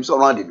about minimum so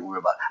around in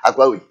Uber.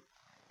 Aquawi.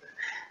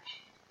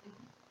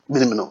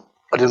 Minimum.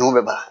 I didn't know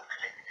about.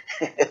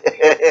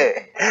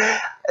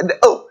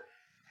 Oh,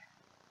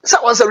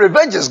 someone said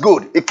revenge is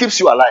good. It keeps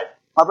you alive.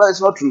 My brother,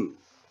 it's not true.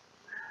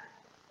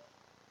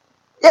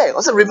 Yeah,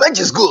 I said revenge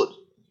is good.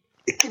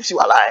 It keeps you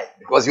alive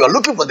because you are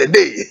looking for the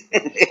day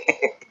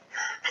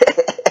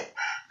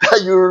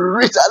that you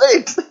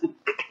retaliate.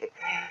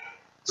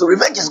 So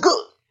revenge is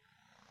good.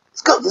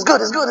 It's good. It's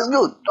good. It's good. It's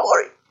good. Don't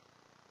worry.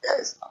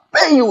 Yes, I'll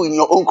pay you in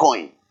your own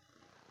coin.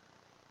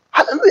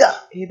 Hallelujah.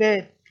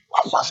 Amen.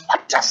 What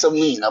does it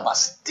mean? But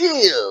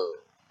still,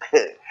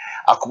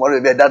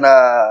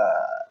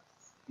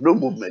 no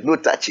movement, no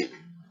touching,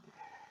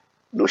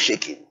 no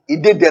shaking. He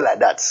did there like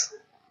that.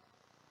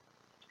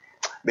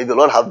 May the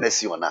Lord have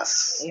mercy on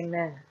us.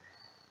 Amen.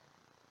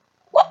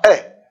 What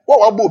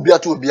about Bia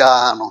to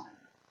Biano?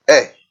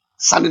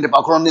 Sending the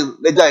background,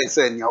 the guy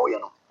saying, you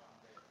know,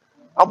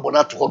 I'm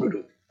not to hold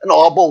you. And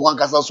all about one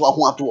cast also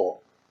want to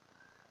all.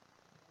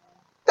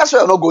 That's why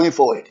I'm not going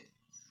forward.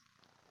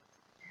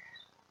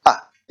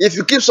 If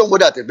you keep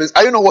somebody at a place,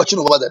 are you not watching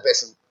over the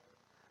person?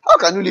 How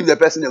can you leave the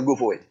person and go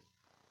forward?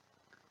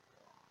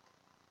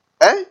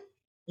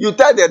 You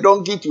tie the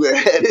donkey to a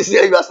head.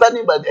 You are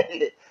standing by the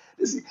head.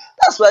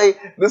 That's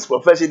why this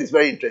profession is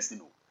very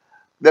interesting.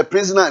 The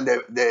prisoner and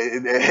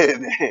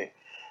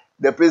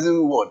the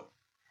prison ward.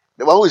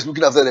 The one who is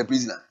looking after the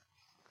prisoner.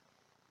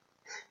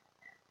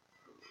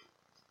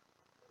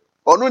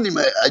 Ono ni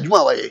me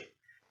adwuma waye.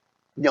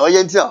 Nya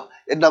oye ntia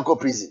e na ko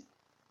prison.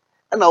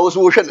 And I also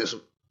wo hwe ne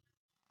so.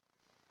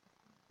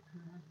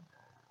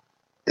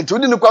 Nti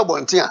odi ne kwa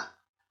bonte a.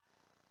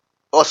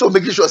 Also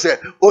making sure say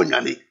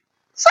onyane.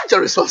 Such a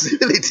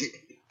responsibility.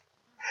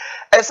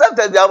 Except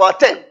that there are about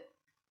 10.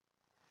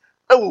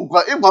 And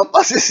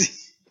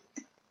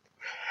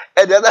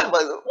the other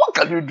person, what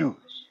can you do?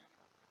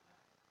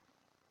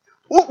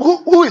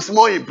 Who is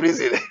more in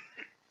prison?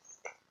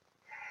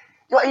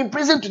 You are in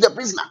prison to the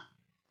prisoner.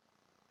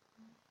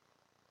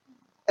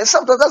 And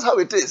sometimes that's how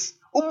it is.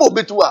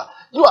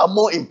 You are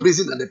more in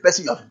prison than the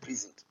person you have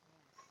imprisoned.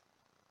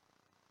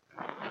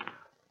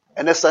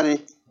 And then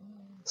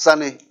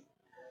Sunny,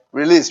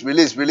 release.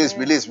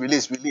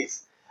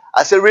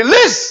 I say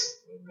release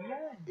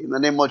in the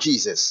name of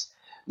Jesus.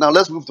 Now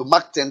let's move to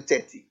Mark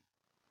 10:30.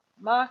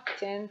 Mark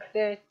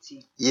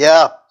 10:30.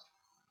 Yeah.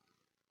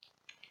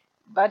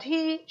 But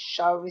he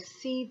shall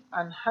receive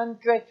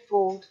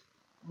 100-fold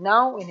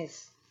now in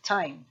his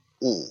time.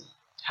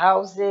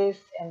 Houses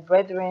and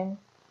brethren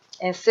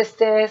and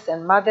sisters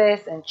and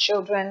mothers and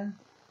children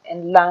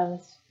and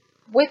lands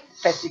with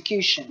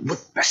persecution.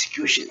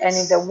 And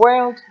in the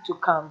world to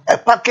come. A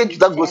package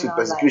that goes with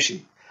persecution.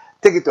 Life.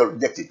 Take it or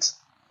reject it.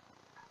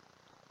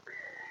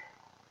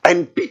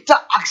 And Peter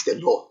asked the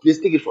Lord, please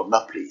take it from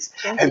that place.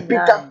 29. And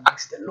Peter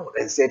asked the Lord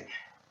and said,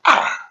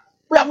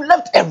 we have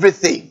left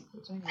everything.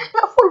 We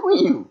are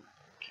following you.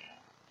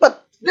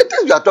 But the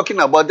things we are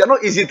talking about, they are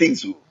not easy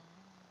things.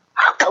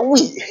 How can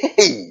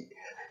we?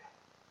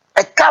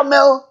 A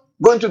camel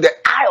going to the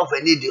eye of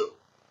a needle.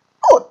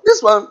 Oh,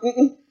 this one,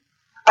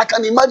 I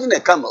can imagine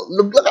a camel.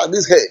 Look at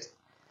this head.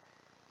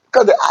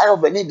 Look at the eye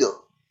of a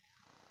needle.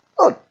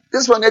 Oh,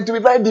 this one had to be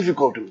very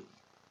difficult.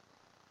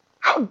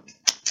 How?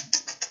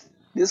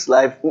 This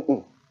life,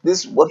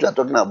 this what we are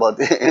talking about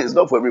is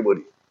not for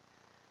everybody.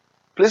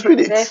 Please read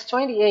it. Verse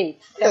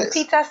 28. Yes. And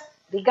Peter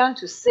began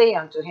to say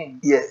unto him,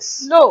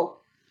 yes, lo,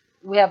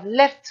 we have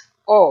left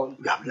all.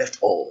 We have left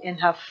all.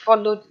 And have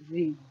followed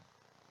thee.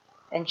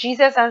 And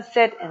Jesus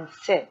answered and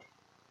said,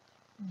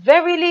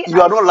 verily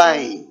you are not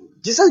lying.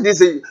 Jesus didn't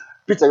say,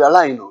 Peter, you are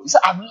lying. No. He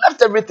said, I've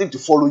left everything to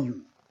follow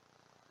you.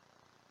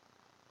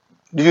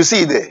 Do you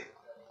see it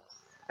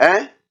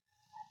there?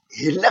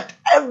 He left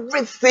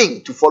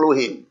everything to follow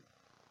him.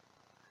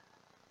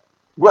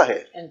 Go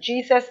ahead. And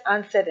Jesus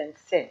answered and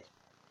said,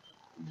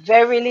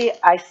 verily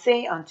I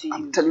say unto you,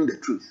 I'm telling the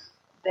truth.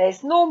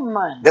 There's no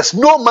man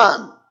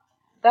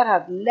that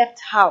has left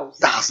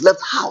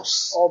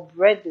house or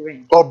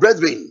brethren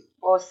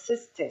or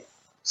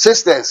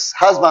sisters,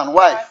 husband,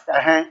 wife,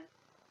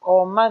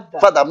 or mother,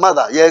 father,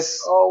 mother,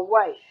 yes, or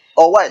wife,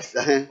 or wives,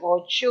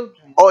 or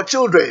children, or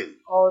children,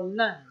 or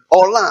land,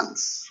 or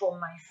lands, for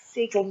my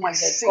sake for my and the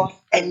sake gospel.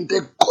 and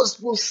the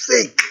gospel's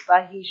sake.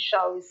 But he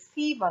shall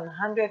receive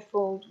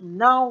 100-fold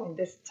now in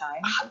this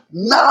time,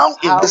 Now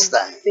in this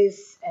time.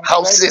 and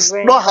Houses,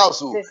 brethren, not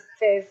household.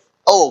 sisters,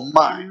 Oh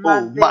my, and oh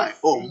mothers, my,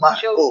 oh and my, oh my.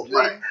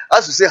 children,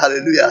 As you say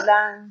hallelujah.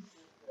 lands,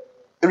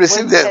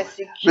 Receive with them.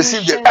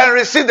 Receive them. persecution, And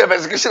receive the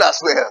persecution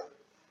as well.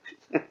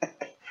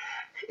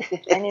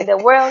 and in the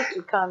world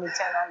to come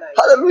eternal life.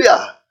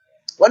 Hallelujah.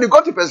 When you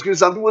got to persecution,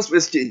 some people's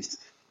face changed.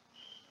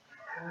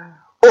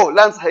 Oh,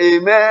 lands,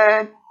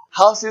 amen.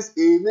 Houses,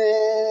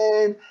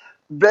 amen.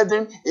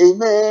 Brethren,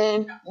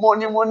 amen.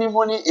 Money, money,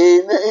 money,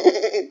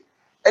 amen.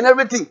 And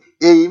everything,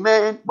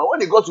 amen. But when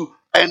they got to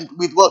end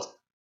with what?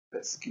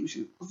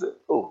 Persecution.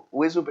 Oh,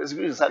 where's the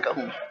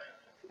persecution?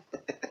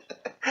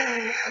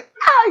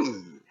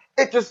 Aye.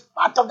 It is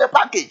part of the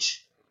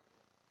package.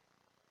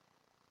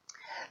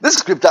 This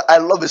scripture, I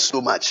love it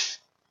so much.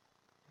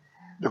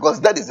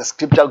 Because that is the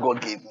scripture God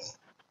gave me.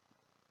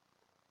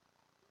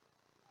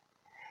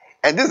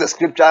 And this is the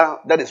scripture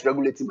that is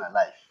regulating my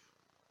life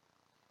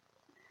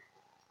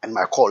and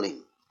my calling.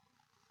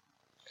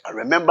 I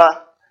remember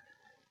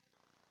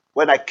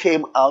when I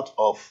came out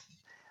of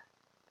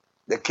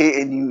the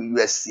KNU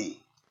USC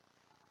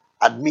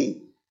admin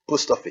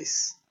post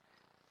office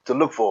to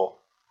look for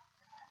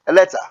a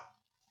letter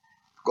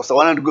because I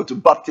wanted to go to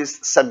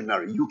Baptist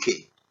Seminary, UK.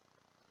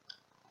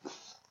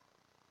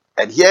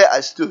 And here I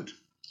stood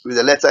with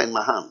a letter in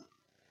my hand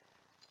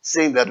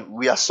saying that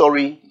we are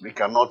sorry we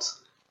cannot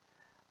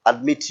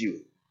admit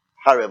you.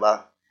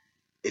 However,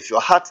 if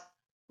your heart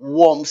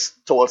warms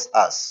towards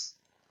us,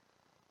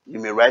 you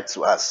may write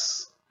to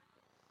us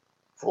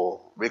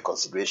for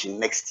reconsideration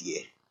next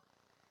year.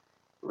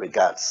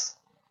 Regards.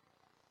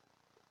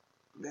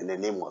 Then the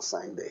name was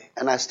signed there.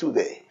 And I stood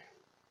there.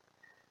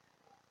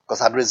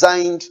 Because I'd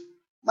resigned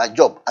my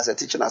job as a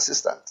teaching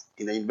assistant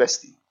in the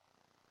university.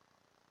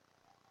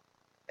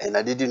 And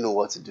I didn't know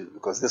what to do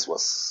because this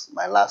was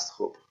my last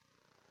hope.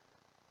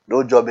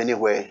 No job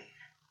anywhere.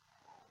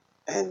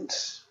 And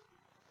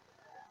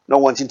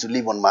not wanting to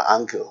live on my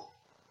ankle.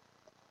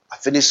 I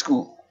finished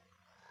school.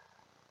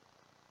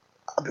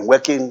 I've been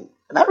working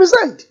and I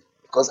resigned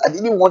because I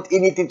didn't want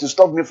anything to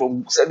stop me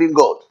from serving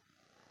God.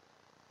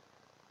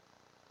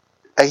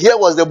 And here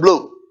was the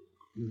blow.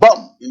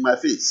 Bam! In my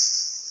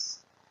face.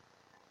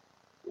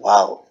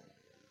 Wow.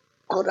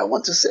 God, I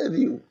want to serve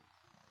you.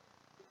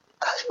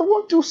 I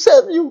want to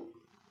serve you.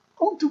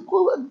 I want to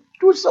go and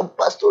do some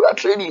pastoral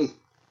training.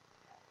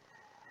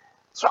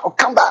 So I'll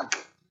come back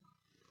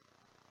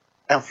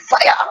and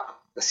fire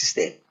the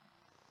system.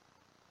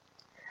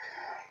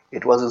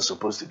 It wasn't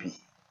supposed to be.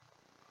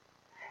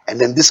 And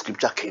then this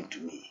scripture came to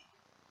me.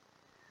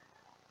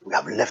 We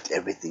have left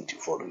everything to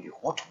follow you.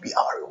 What will be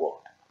our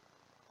reward?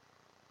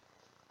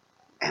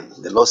 And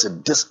the Lord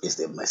said, this is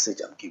the message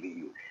I'm giving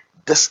you.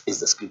 This is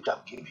the scripture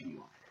I'm giving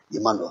you.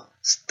 Emmanuel,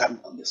 stand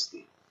on this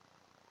thing.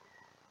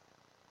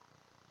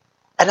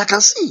 And I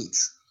can see it.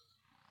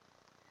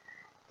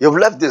 You've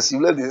left this,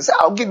 you've left this. Say,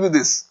 I'll give you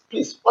this.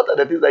 Please, what are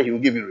the things that he will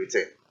give you in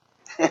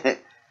return?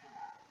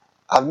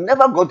 I've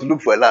never gone to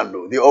look for a land,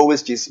 though. They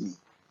always chase me.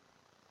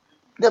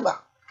 Never.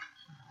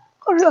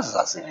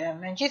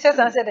 And Jesus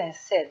answered and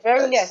said,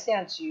 verily I say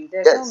unto you,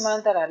 there is no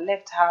man that had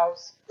left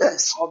house,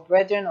 or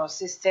brethren, or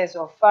sisters,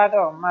 or father,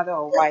 or mother,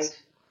 or wife,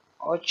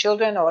 or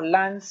children, or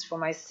lands for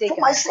my sake and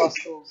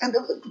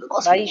the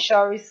gospel, but he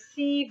shall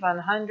receive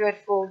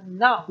 100-fold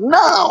now.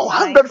 Now,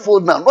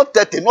 100-fold now, not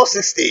 30, not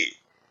 60.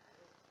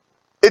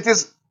 It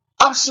is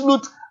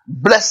absolute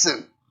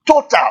blessing.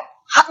 Total,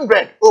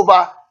 100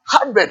 over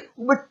 100.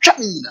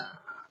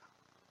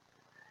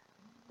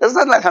 It's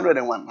not like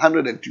 101,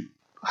 102.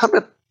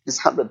 100 is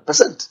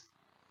 100%.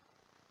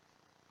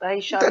 But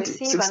he shall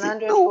receive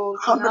 100-fold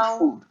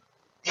now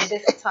in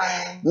this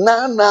time.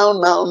 Now.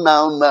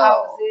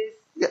 Houses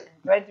and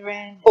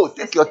brethren. Oh,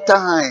 take your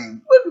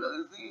time.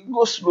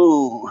 Go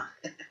slow.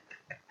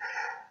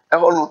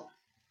 But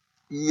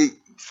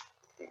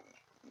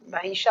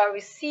he shall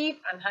receive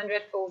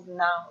 100-fold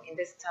now in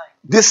this time.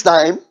 This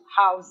time.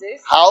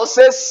 Houses.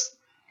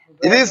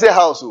 It didn't say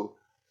household.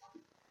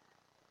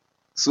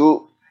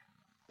 So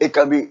it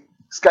can be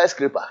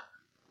skyscraper.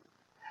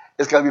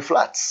 It can be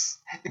flats.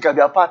 It can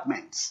be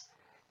apartments.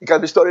 It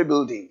can be story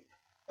building.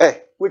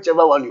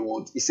 Whichever one you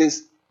want. It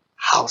says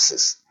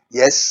houses.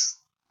 Yes.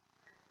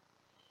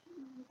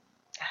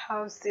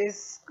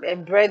 Houses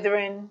and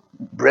brethren.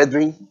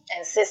 Brethren.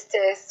 And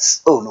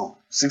sisters. Oh no.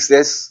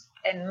 Sisters.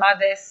 And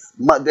mothers.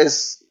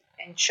 Mothers.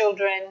 And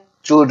children.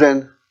 Children.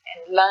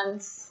 And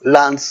lands.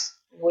 Lands.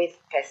 With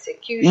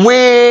persecution.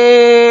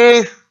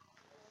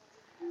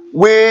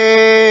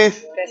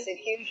 With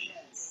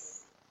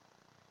persecutions.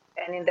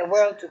 And in the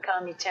world to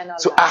come eternal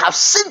So life. I have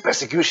seen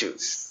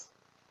persecutions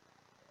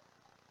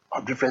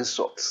of different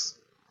sorts.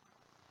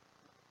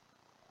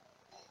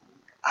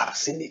 I've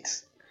seen it.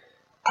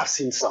 I've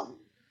seen some.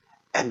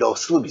 And there'll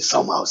still be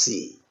some I'll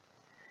see.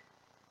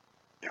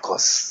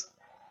 Because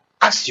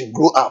as you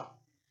grow up,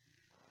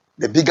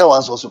 the bigger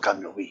ones also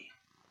come your way.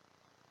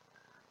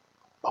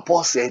 But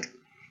Paul said,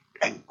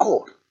 and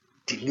God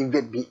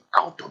delivered me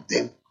out of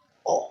them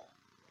all.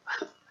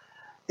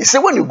 He said,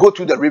 when you go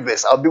to the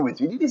rivers, I'll be with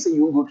you. He didn't say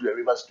you will go to the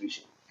river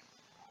situation.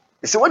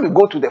 He said, when you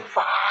go to the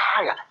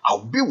fire,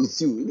 I'll be with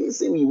you. He didn't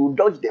say you will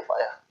dodge the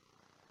fire.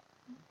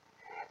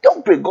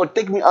 Don't pray, God,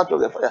 take me out of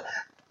the fire.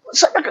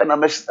 Shadrach and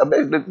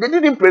Abednego, they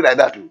didn't pray like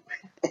that.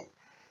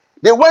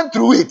 They went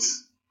through it.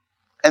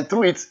 And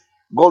through it,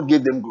 God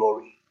gave them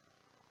glory.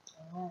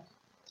 Amen.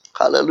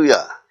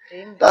 Hallelujah.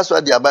 Amen. That's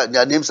why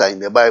their names are in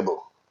the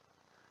Bible.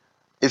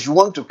 If you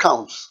want to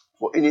count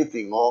for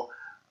anything or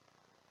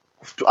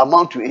to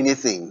amount to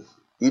anything,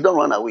 you don't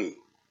run away.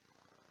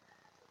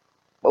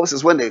 Bible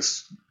says when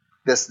there's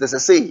a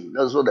saying,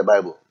 that's what the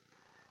Bible.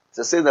 It's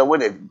a saying that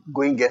when the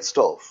going gets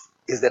tough,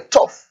 it's the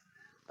tough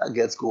that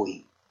gets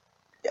going.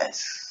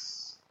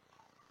 Yes.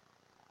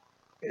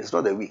 It's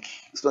not the weak.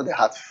 It's not the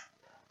heart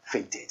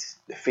fainted.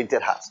 The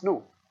fainted heart.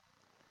 No.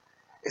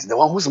 It's the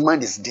one whose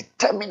mind is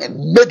determined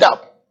and made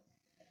up.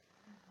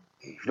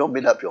 If you don't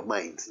make up your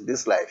mind in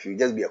this life, you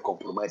just be a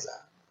compromiser.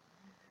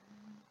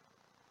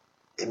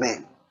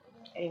 Amen.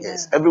 Amen.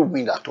 Yes. Every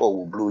wind at all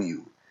will blow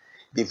you.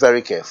 Be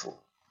very careful.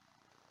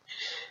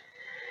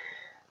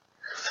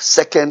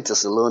 2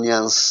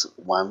 Thessalonians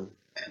 1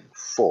 and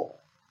 4.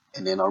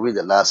 And then I'll read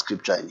the last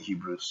scripture in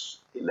Hebrews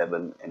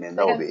 11, and then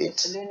that will be 2 it.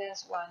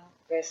 Thessalonians 1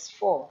 verse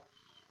 4.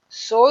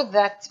 So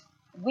that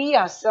we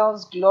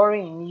ourselves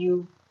glory in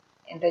you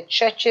in the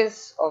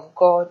churches of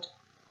God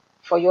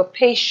for your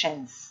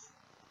patience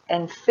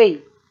and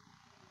faith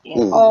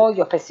in all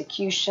your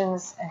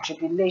persecutions and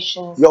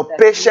tribulations. Your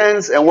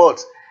patience and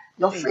what?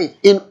 Your faith.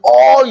 In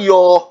all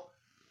your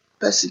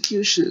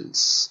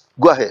persecutions.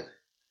 Go ahead.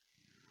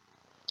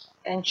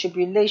 And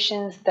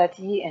tribulations that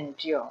ye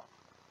endure,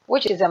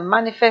 which is a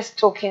manifest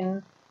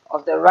token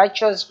of the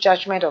righteous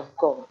judgment of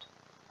God,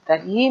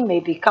 that ye may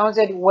be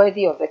counted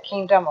worthy of the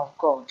kingdom of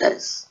God,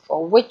 Yes.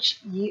 for which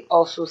ye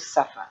also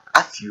suffer.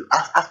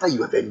 After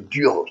you have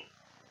endured,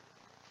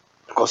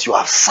 because you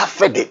have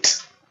suffered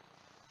it.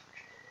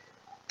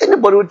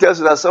 Anybody who tells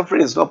you that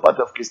suffering is not part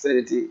of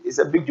Christianity is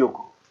a big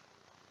joke.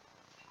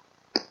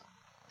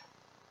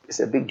 It's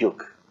a big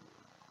joke.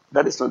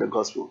 That is not the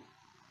gospel.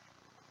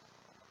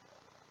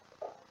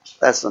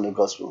 That's not the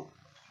gospel.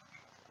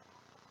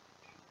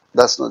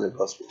 That's not the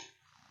gospel.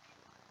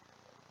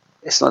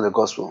 It's not the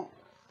gospel.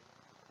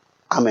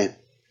 Amen.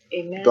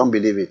 Amen. Don't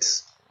believe it.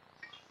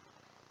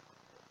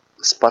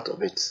 It's part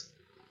of it.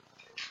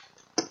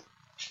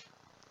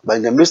 But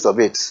in the midst of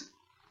it,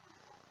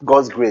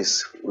 God's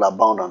grace will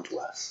abound unto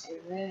us.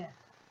 Amen.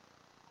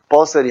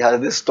 Paul said he had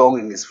this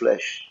thorn in his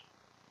flesh.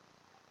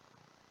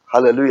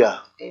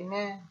 Hallelujah.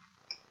 Amen.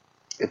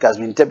 It has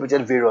been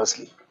interpreted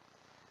variously.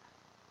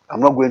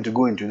 I'm not going to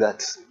go into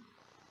that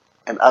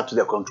and add to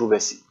the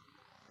controversy.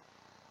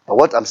 But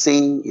what I'm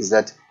saying is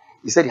that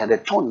he said he had a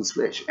thorn in his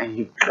flesh and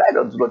he cried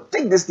out to the Lord,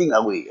 take this thing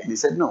away. And he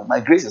said, no, my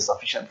grace is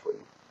sufficient for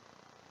you.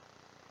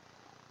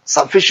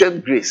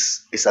 Sufficient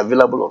grace is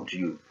available unto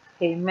you.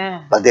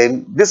 Amen. But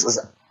then this is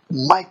a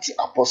mighty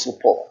apostle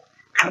Paul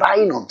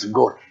crying unto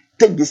God,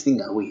 take this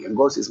thing away. And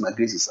God says, my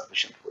grace is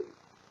sufficient for you.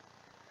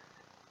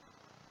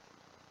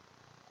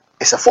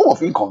 It's a form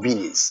of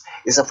inconvenience.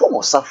 It's a form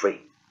of suffering.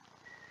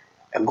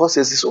 And God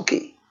says, it's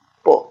okay.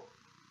 Paul,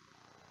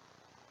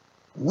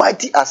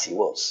 mighty as he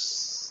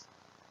was.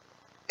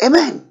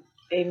 Amen.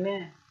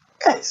 Amen.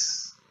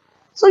 Yes.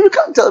 So you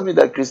can't tell me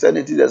that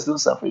Christianity, there's no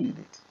suffering in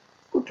it.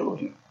 Who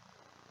told you?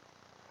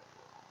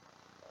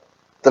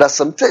 There are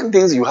some certain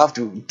things you have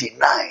to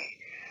deny.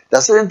 There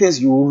are certain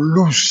things you will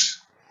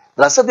lose.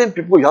 There are certain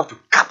people you have to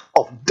cut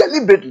off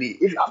deliberately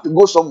if you have to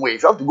go somewhere,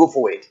 if you have to go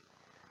forward.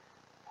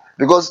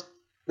 Because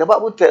the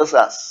Bible tells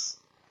us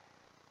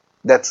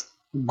that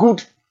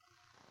good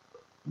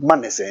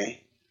manners,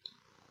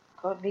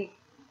 Godly.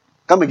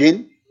 come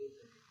again?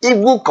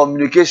 Evil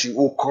communication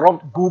will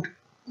corrupt good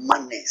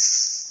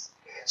manners.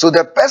 So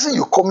the person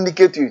you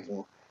communicate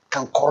with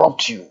can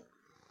corrupt you.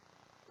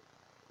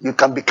 You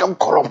can become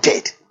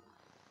corrupted.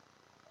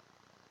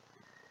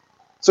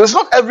 So it's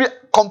not every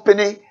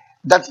company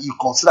that you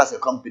consider as a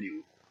company.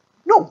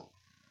 No.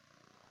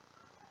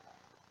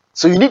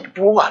 So you need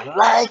people who are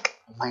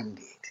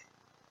like-minded.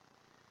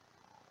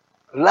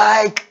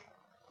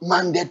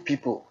 Like-minded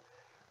people.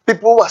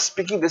 People who are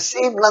speaking the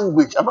same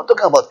language. I'm not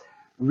talking about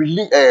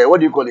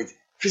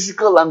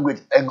physical language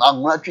and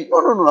language.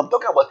 No. I'm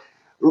talking about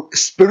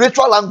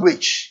spiritual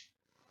language.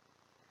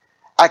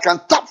 I can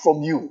tap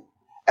from you,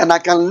 and I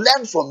can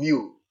learn from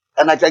you,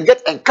 and I can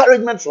get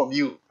encouragement from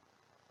you.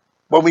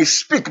 When we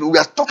speak, we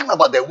are talking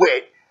about the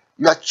word.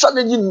 You are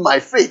challenging my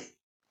faith.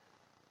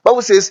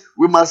 Bible says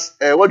we must,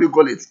 provoke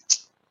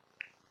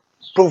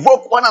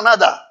one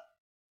another.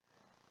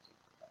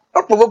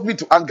 Not provoke me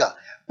to anger.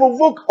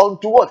 Provoke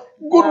unto what?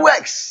 Good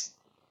works.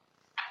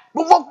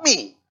 Provoke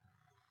me.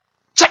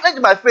 Challenge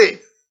my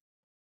faith.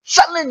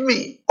 Challenge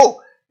me.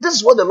 Oh, this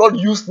is what the Lord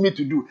used me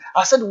to do.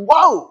 I said,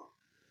 wow.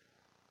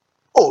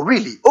 Oh,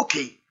 really?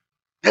 Okay.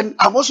 Then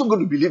I'm also going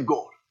to believe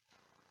God.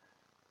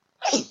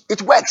 Hey,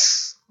 it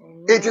works.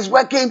 It is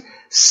working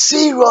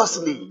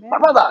seriously. My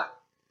brother,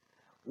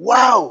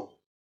 Wow.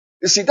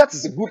 You see, that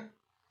is a good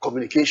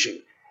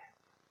communication.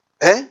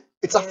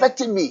 It's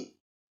affecting me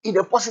in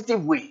a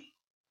positive way.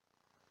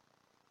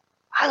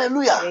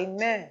 Hallelujah.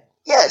 Amen.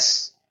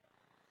 Yes.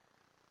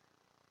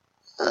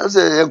 I say,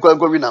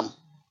 Winam.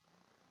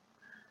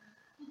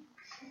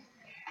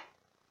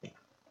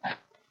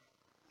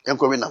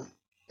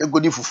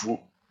 Fufu.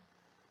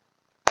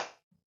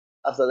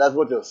 After that,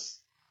 what else?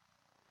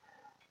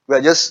 We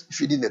are just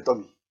feeding the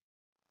tummy.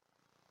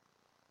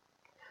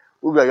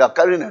 You are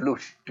carrying a load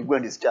to go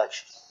and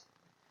discharge.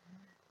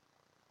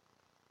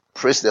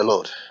 Praise the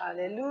Lord.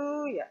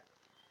 Hallelujah.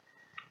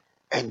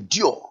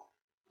 Endure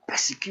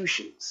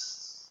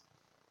persecutions.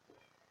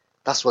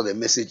 That's what the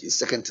message is.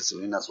 2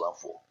 Thessalonians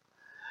 1:4.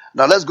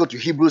 Now let's go to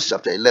Hebrews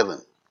chapter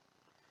 11.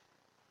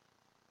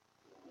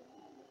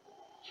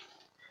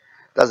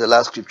 That's the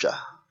last scripture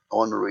I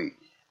want to read.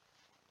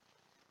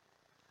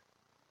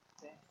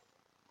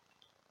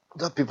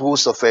 The people who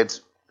suffered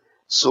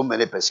so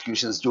many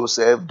persecutions: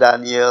 Joseph,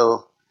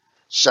 Daniel,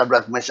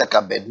 Shadrach, Meshach,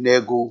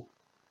 Abednego,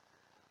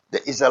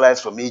 the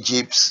Israelites from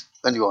Egypt,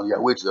 when they were on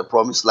their way to the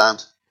promised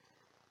land.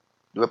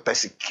 They were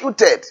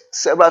persecuted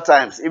several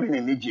times, even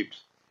in Egypt.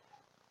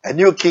 A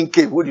new king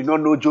came who did not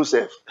know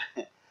Joseph.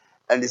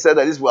 And he said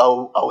that I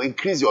will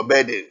increase your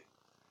burden.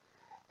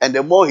 And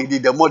the more he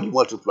did, the more he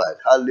multiplied.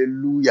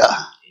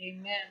 Hallelujah.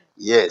 Amen.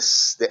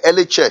 Yes. The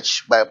early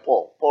church by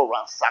Paul. Paul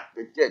ransacked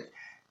the church,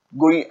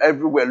 going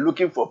everywhere,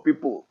 looking for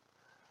people,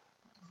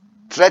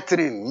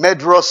 threatening,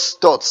 murderous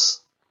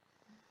thoughts.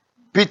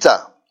 Peter,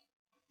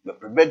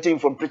 preventing him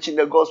from preaching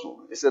the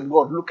gospel. He said,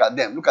 God, look at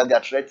them. Look at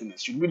their threatening.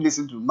 Should we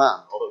listen to man,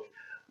 or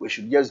we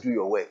should just do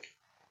your work?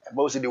 And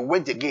Paul said they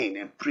went again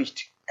and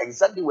preached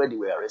exactly where they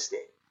were arrested.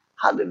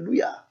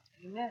 Hallelujah.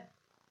 Amen.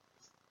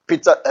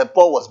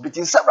 Paul was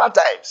beaten several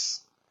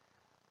times.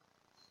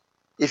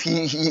 If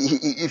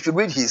you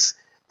read his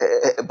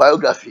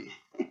biography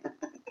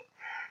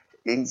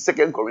in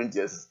 2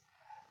 Corinthians,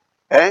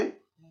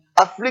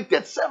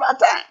 afflicted several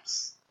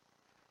times,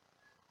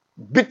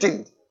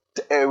 beaten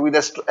with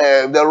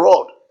the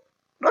rod,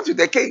 not with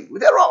the cane,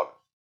 with the rod.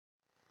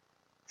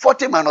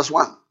 40 minus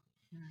 1.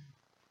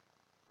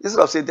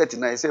 Instead of saying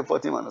 39, say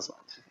 40 minus 1.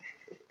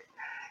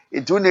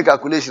 It will make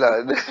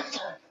calculation.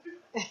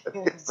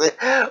 Say,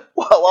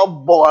 what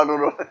boy, I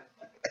don't know.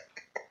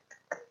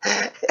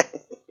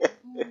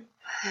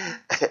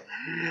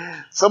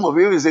 Some of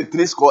you say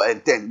 3 score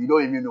and 10. You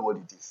don't even know what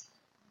it is.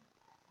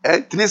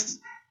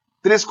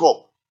 3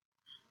 score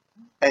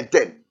and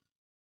 10.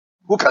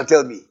 Who can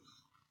tell me?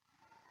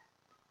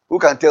 Who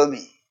can tell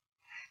me?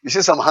 You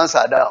see, some hands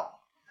are down.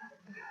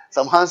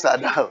 Some hands are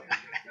down.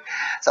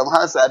 Some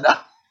hands are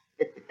down.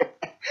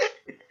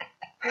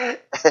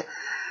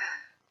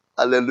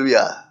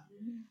 Hallelujah.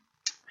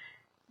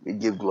 We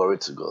give glory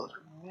to God.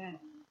 Amen.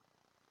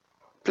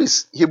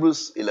 Please,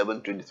 Hebrews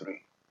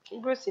 11:23.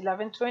 Hebrews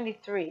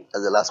 11:23.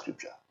 That's the last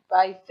scripture.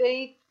 By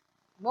faith,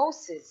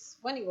 Moses,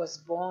 when he was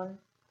born,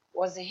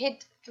 was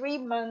hid 3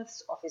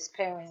 months of his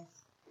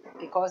parents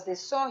because they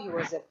saw he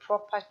was a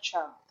proper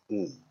child.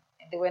 And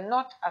they were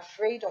not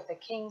afraid of the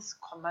king's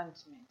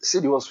commandment. See,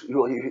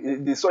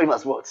 they saw him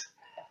as what?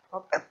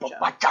 A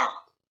proper child.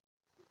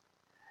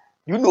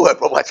 You know a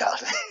proper child.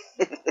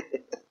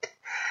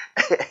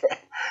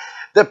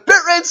 The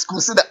parents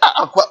could say that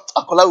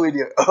Akola with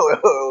you.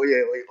 Oh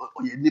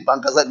yeah, you need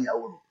Pankaza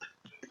Niawo.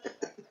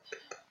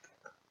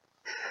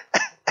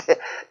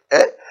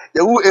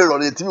 You will err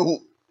on the team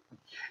who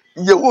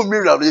you will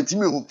mirror on the team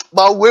who,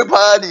 but we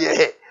party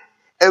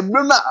and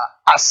remember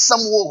as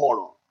some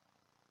war,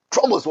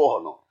 troubles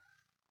war,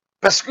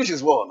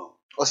 persecutions war.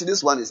 Or see,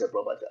 this one is a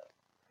proper child.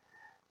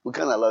 We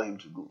can't allow him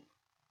to go.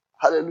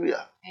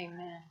 Hallelujah.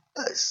 Amen.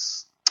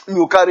 Yes.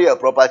 You carry a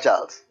proper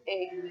child.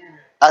 Amen.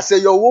 I say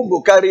your womb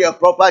will carry a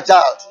proper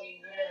child.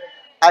 Amen.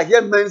 I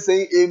hear men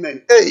saying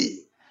amen. Hey,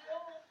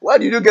 where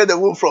did you get the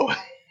womb from?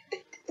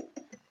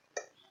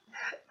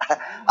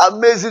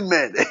 Amazing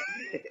men.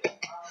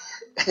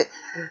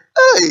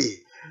 Hey,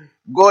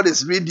 God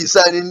is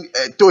redesigning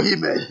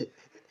Tohime.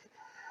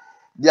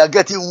 They are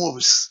getting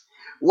wombs.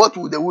 What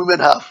will the women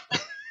have?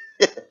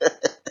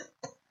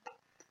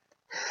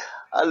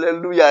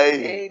 Hallelujah.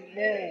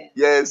 Amen.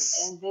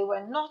 Yes. And they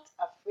were not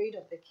afraid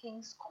of the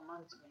king's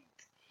commandment.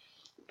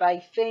 By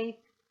faith,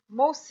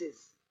 Moses,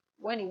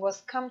 when he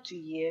was come to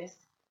years,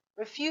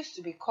 refused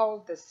to be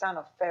called the son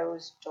of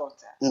Pharaoh's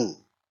daughter,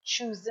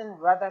 choosing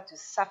rather to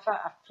suffer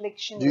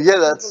affliction with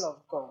the people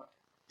of God.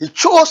 He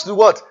chose to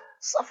what?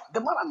 Suffer. The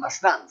man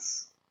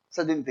understands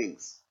certain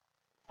things.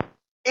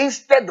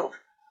 Instead of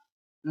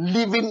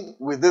living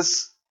with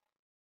these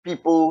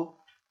people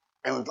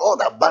and with all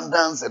the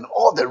abundance and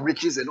all the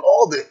riches and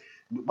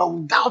but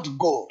without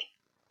God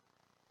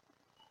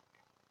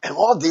and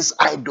all these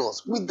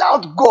idols,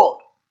 without God,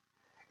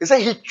 he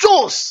said he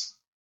chose.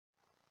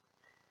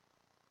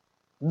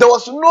 There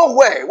was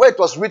nowhere where it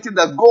was written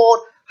that God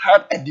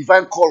had a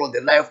divine call on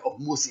the life of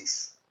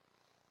Moses.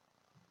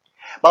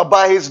 But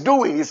by his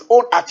doing, his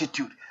own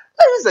attitude,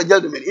 ladies and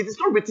gentlemen, it is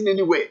not written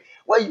anywhere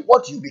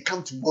what you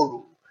become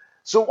tomorrow.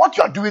 So what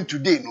you are doing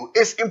today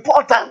is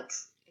important.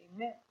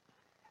 Amen.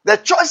 The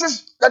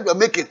choices that you are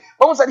making.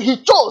 Bible said he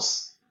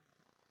chose.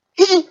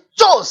 He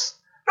chose.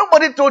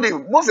 Nobody told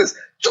him, Moses,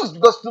 choose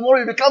because tomorrow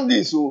you become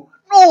this. So,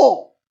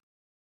 no.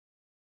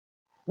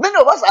 Many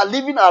of us are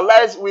living our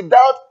lives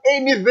without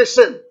any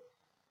vision.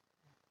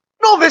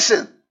 No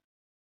vision.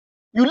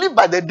 You live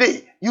by the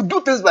day. You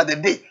do things by the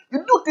day. You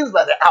do things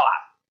by the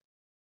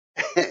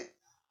hour.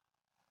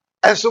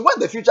 And so when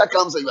the future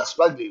comes and you are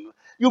struggling,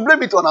 you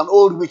blame it on an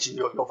old witch in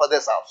your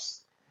father's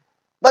house.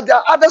 But there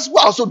are others who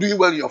are also doing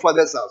well in your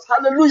father's house.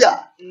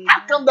 Hallelujah.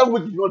 How come that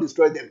witch did not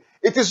destroy them?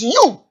 It is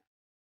you.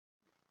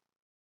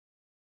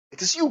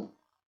 It is you.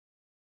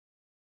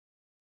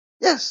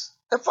 Yes.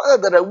 The fact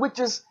that there are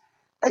witches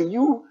and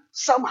you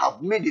some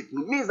have made it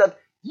means that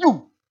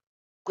you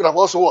could have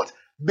also what?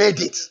 Made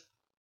it.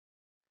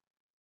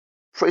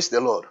 Praise the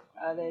Lord.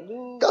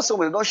 Hallelujah. Tell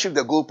somebody, don't shift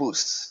the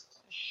goalposts.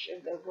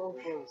 Shift the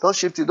goalposts. Don't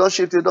shift it, don't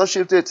shift it, don't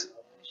shift it.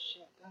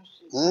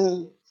 Don't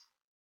shift.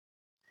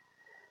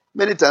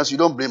 Many times we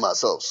don't blame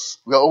ourselves.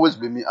 We are always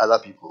blaming other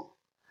people.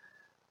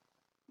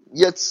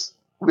 Yet,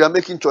 we are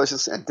making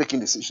choices and taking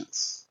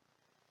decisions.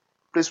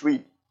 Please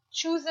read.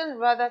 Choosing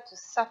rather to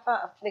suffer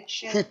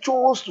affliction. He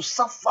chose to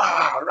suffer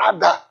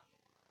rather.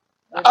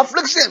 with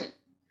Affliction.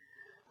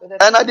 with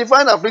a And I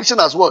define affliction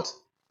as what?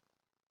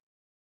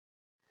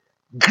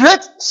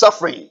 Great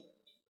suffering,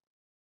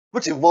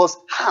 which involves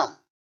harm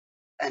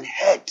and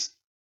hurt.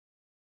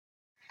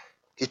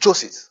 He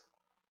chose it.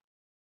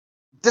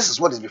 This is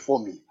what is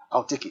before me.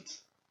 I'll take it.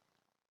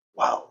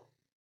 Wow.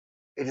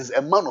 It is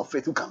a man of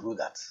faith who can do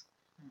that.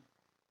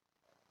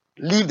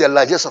 Leave the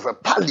largesse of a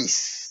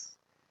palace,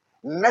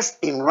 next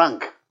in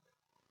rank,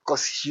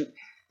 because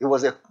he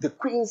was the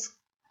queen's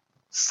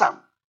son,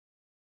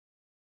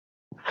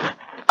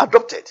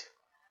 adopted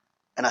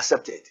and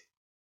accepted,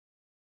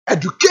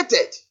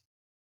 educated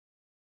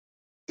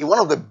in one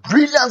of the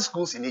brilliant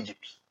schools in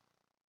Egypt,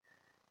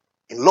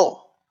 in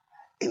law,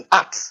 in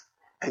arts.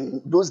 And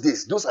in those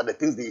days, those are the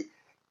things they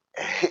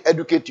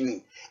educate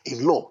you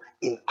in law,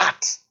 in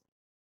art,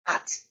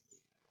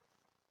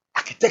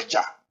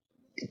 architecture.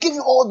 They give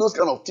you all those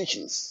kind of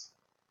teachings.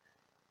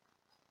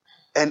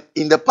 And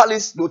in the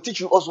palace, they'll teach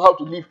you also how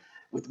to live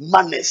with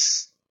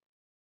manners,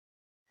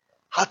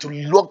 how to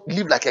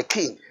live like a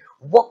king,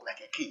 walk like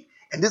a king.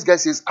 And this guy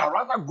says, I'd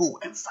rather go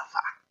and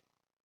suffer.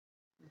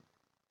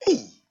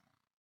 Hey.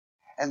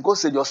 And God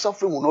said, your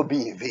suffering will not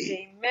be in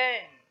vain.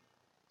 Amen.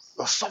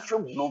 Your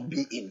suffering will not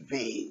be in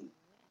vain.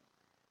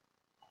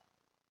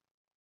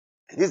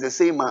 And this is the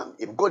same man.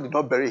 If God did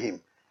not bury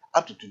him,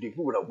 up to today,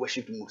 people would have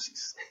worshipped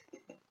Moses.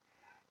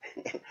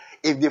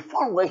 If they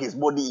found where his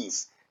body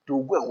is, they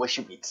will go and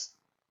worship it.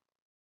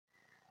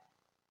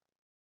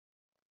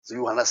 So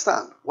you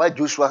understand why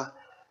Joshua,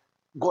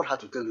 God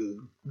had to tell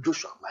him,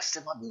 Joshua, my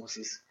servant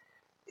Moses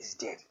is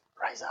dead.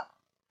 Rise up.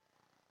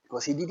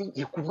 Because he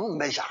could not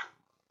measure.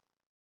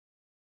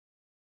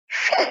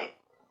 Share.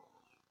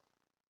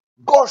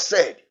 God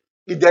said,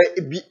 if there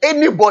be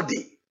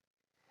anybody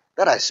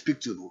that I speak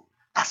to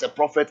as a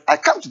prophet, I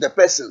come to the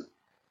person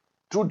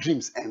through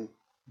dreams and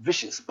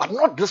visions, but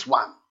not this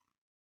one.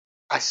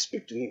 I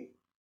speak to him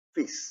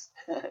face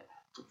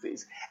to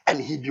face, and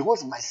he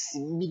beholds my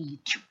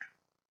similitude.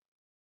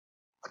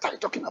 What are you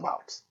talking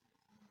about?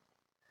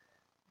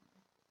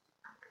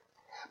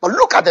 But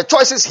look at the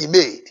choices he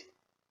made.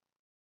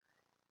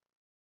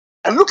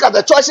 And look at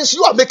the choices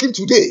you are making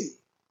today.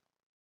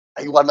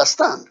 And you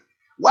understand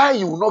why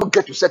you will not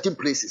get to certain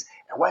places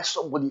and why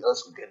somebody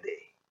else will get there.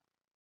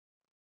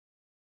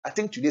 I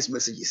think today's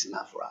message is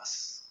enough for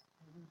us.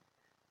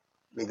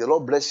 May the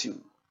Lord bless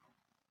you.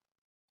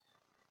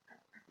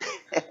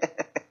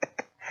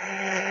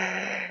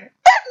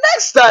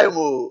 Next time,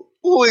 who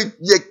will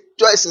your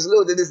choices?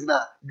 Look at this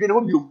now.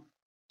 You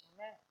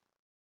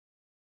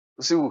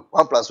see, 1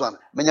 + 1,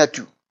 many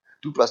 2,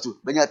 2 + 2,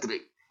 many 3.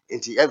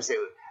 And you say,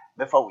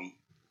 "Mefa we."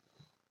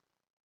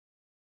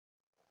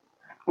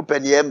 Who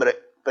penny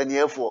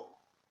for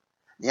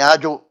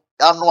Niajo,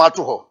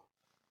 Anuatuho.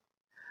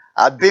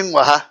 I've been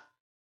with her.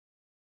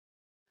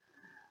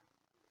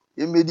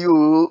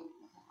 Immediately.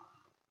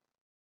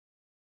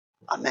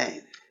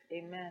 Amen.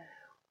 Amen.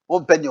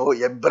 One penny or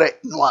your bread,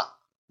 no,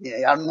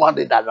 yeah, I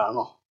wanted that.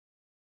 No,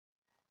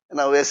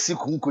 and I will see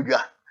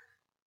Kunkuja.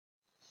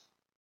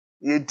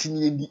 Yet,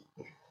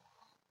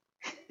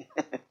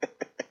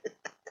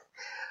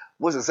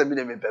 most of the same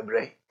me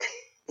pebre.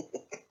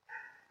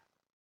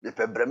 Me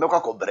pebre, me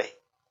kwa kobre.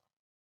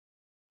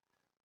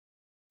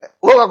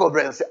 What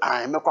kobre and say,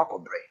 I am a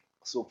kobre.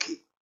 It's okay.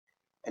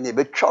 And you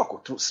be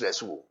chalk to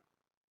stress.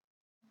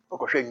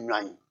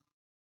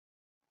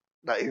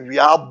 Now, if we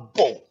are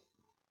born,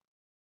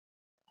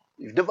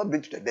 you've never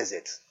been to the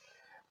desert.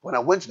 When I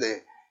went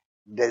to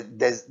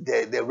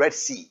the Red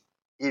Sea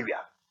area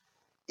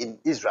in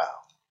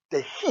Israel,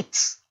 the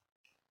heat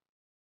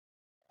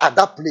at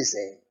that place,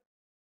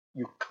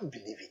 you can't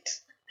believe it.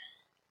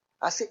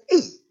 I say,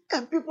 hey,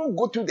 and people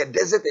go to the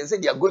desert and say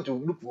they are going to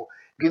look for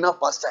greener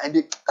pasture, and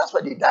that's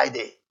why they die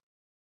there.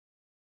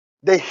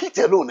 The heat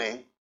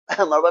alone, my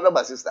brother,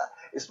 my sister,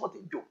 it's not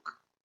a joke.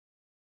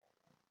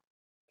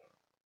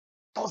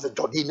 That was the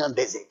Jordanian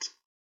desert.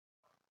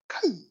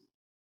 Kai.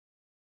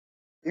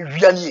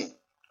 If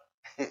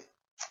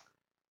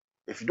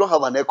you don't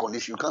have an air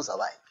condition, you can't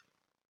survive.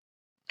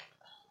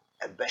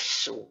 A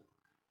vessel.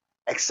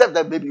 Except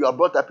that maybe you are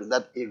brought up in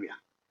that area,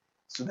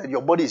 so that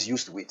your body is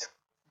used to it.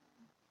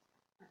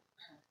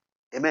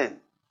 Amen.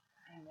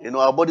 You know,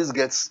 our bodies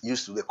get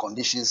used to the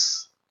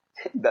conditions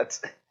that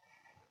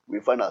we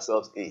find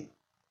ourselves in.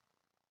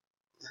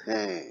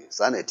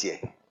 Sanity.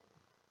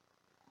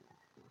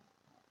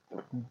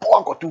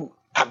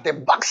 At the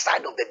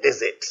backside of the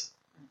desert.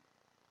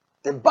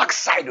 The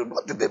backside of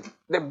the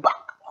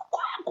back.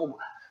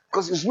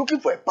 Because he's looking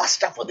for a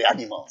pasture for the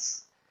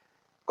animals.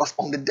 Because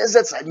on the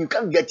desert side, you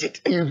can't get it.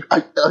 And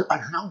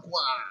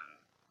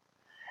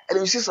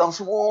you see some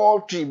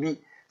small tree, they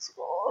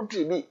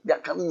are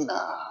coming in.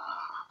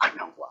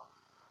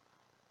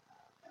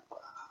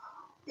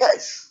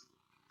 Yes.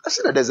 I've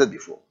seen the desert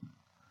before.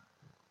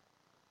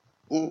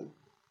 I've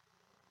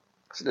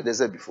seen the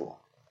desert before.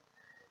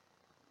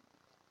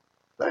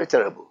 Very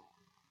terrible.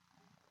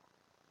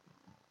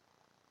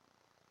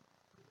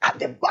 At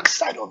the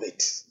backside of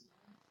it,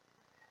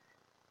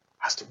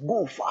 has to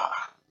go far.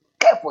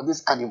 Care for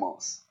these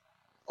animals.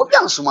 You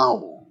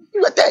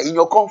are there in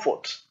your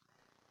comfort.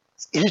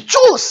 He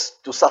chose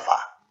to suffer.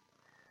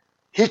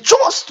 He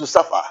chose to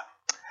suffer.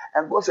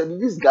 And God said,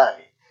 this guy,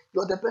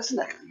 you're the person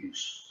I can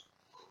use.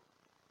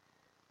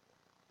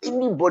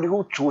 Anybody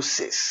who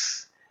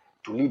chooses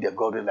to lead a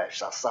godly life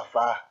shall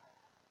suffer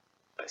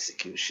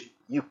persecution.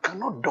 You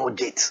cannot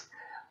dodge it.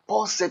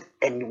 Paul said,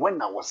 and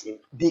when I was in,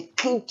 they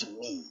came to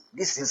me.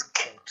 This is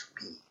came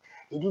to me.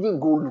 He didn't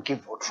go looking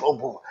for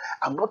trouble.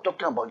 I'm not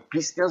talking about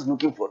Christians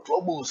looking for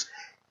troubles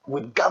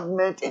with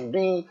government and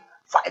doing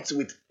fights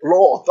with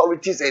law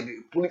authorities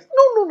and police.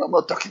 No, I'm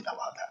not talking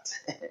about that.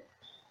 I'm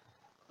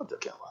not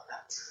talking about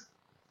that.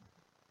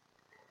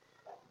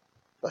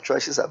 But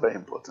choices are very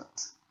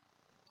important.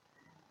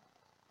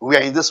 We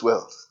are in this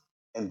world,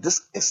 and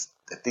this is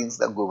the things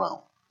that go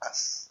around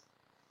us.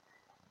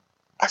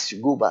 As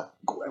you go back,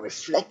 go and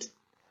reflect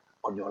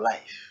on your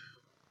life.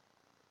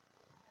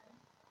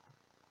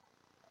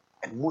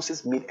 And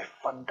Moses made a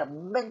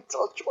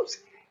fundamental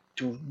choice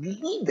to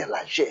leave the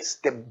largesse,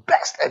 the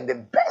best and the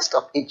best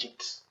of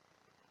Egypt,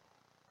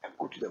 and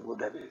go to the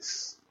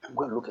wilderness and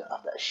go and look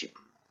after a sheep,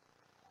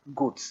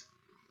 goats,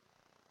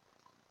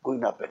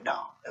 going up and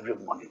down every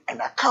morning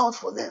and account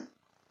for them.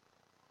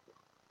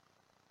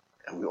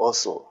 And we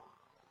also,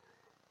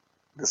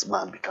 this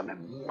man became a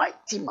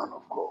mighty man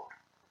of God,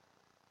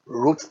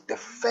 wrote the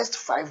first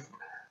 5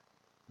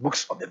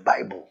 books of the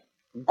Bible.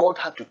 God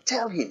had to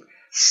tell him,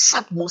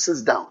 sat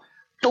Moses down,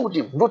 told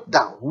him,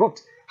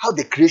 wrote how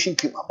the creation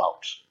came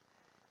about.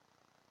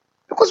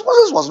 Because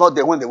Moses was not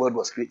there when the world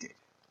was created.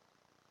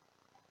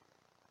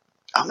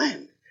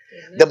 Amen.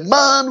 Mm-hmm. The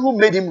man who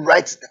made him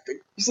write the thing.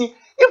 You see,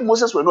 if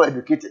Moses were not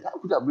educated, how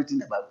could he have written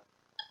the Bible?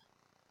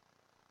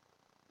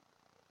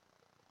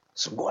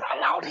 So God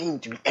allowed him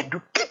to be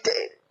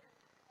educated.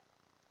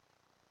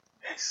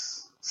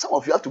 Yes. Some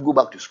of you have to go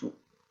back to school.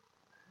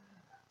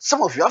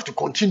 Some of you have to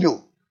continue.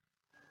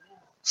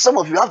 Some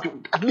of you have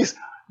to at least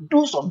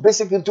do some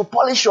basic things to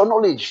polish your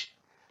knowledge.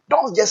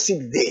 Don't just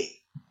sit there.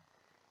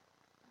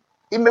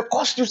 It may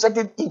cost you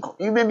certain income.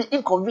 You may be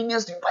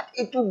inconvenienced, but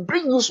it will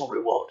bring you some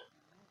reward.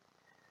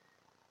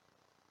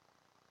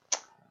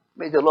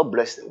 May the Lord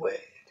bless the word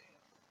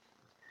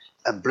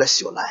and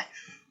bless your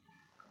life.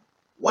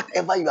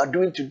 Whatever you are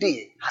doing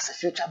today has a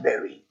future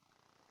bearing.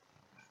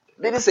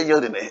 Ladies and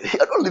gentlemen,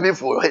 you're not living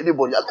for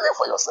anybody, you're living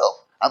for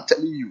yourself. I'm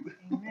telling you.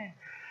 Amen.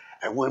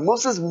 And when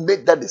Moses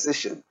made that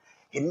decision,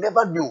 he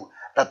never knew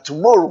that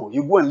tomorrow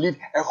you go and lead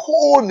a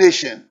whole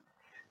nation.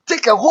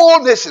 Take a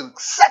whole nation,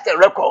 set a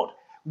record,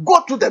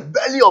 go to the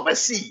belly of a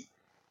sea.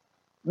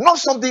 Not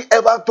something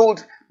ever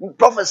told,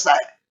 prophesied,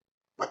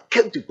 but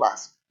came to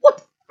pass.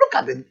 What? Look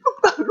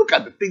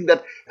at the thing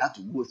that you had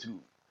to go through.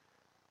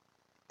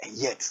 And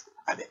yet,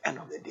 at the end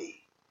of the day,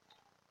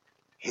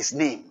 his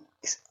name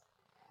is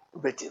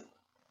written.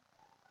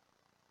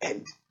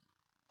 And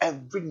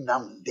every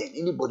now and then,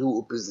 anybody who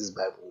opens this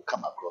Bible will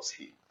come across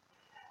him.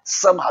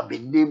 Some have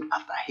been named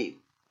after him.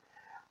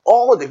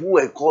 All the who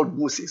were called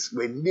Moses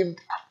were named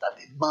after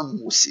the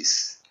man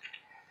Moses.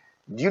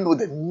 Do you know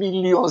the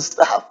millions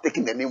that have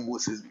taken the name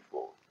Moses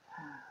before?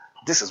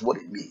 This is what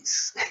it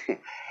means.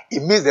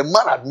 It means the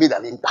man had made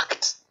an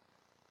impact.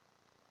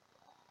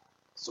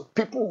 So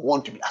people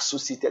want to be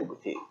associated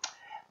with him.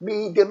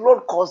 May the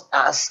Lord cause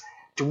us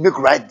to make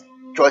right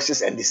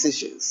choices and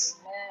decisions.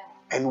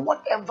 And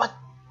whatever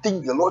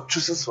thing the Lord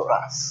chooses for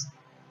us,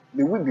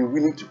 may we be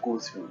willing to go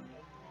through.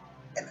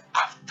 And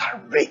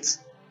after it,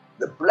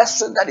 the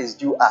blessing that is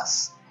due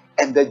us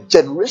and the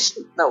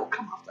generation that will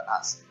come after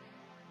us,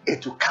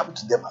 it will come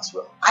to them as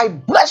well. I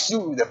bless you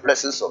with the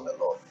blessings of the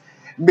Lord.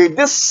 May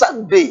this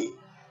Sunday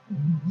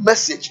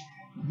message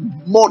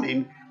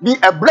morning be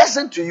a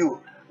blessing to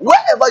you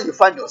wherever you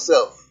find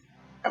yourself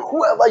and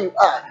whoever you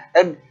are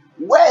and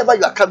wherever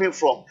you are coming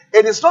from.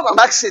 It is not an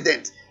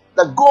accident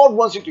that God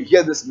wants you to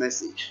hear this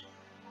message.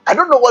 I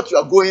don't know what you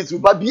are going through,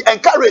 but be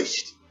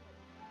encouraged.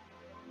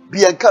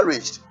 Be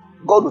encouraged.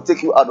 God will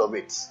take you out of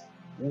it.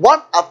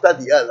 One after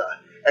the other.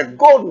 And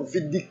God will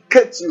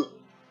vindicate you.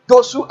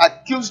 Those who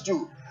accused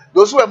you,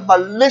 those who were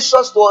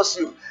malicious towards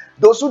you,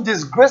 those who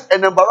disgraced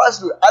and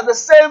embarrassed you, at the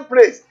same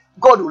place,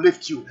 God will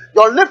lift you.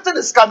 Your lifting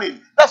is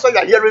coming. That's why you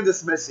are hearing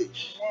this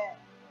message.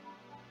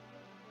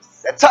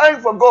 The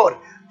time for God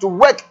to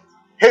work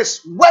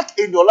His work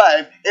in your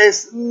life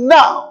is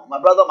now, my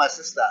brother, my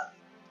sister.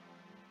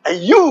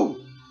 And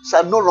you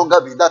shall no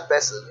longer be that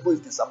person who is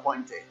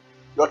disappointed.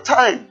 Your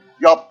time,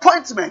 your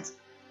appointment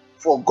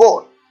for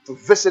God to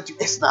visit you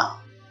is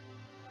now.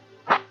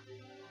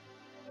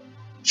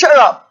 Cheer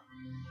up,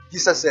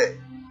 Jesus said.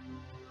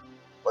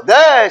 For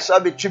there shall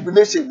be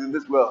tribulation in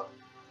this world.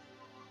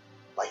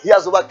 But He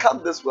has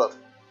overcome this world.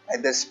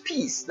 And there's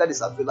peace that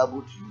is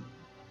available to you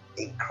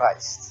in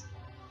Christ.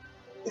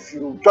 If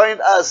you join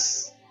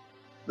us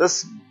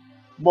this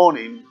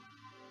morning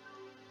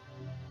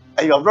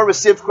and you have not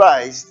received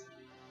Christ,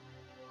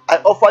 I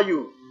offer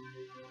you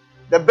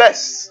the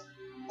best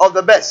of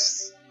the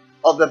best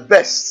of the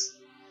best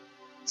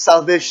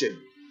salvation.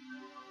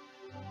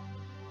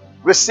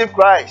 Receive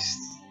Christ.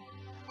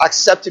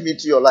 Accept Him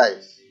into your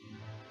life.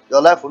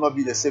 Your life will not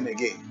be the same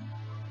again.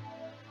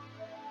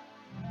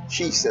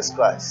 Jesus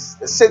Christ,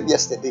 the same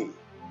yesterday,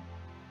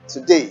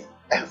 today,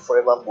 and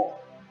forevermore.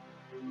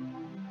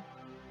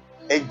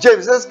 And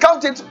James says,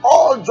 count it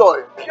all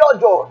joy, pure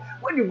joy,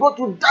 when you go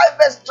through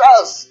diverse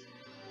trials,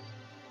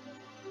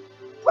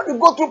 when you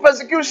go through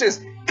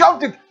persecutions.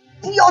 Count it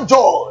pure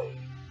joy.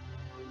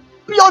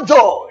 Pure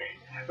joy.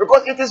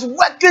 Because it is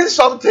working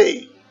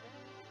something.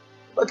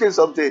 Working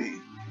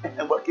something.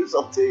 Working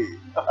something.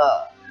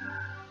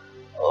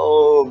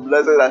 Oh,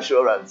 blessed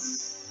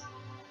assurance.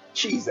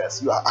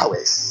 Jesus, you are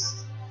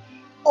ours.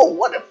 Oh,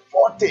 what a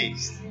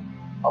foretaste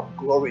of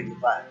glory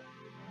divine.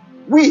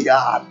 We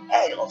are an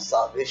heir of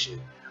salvation,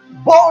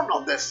 born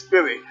of the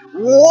Spirit,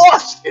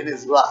 washed in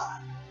His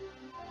blood.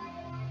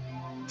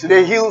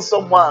 Today, heal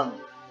someone,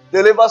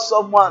 deliver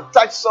someone,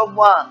 touch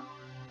someone,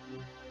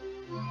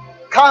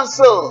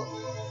 cancel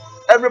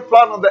every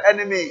plan of the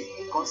enemy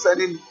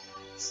concerning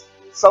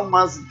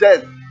someone's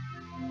death.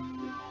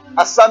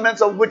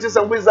 Assignments of witches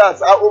and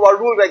wizards are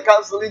overruled and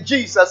cancelled in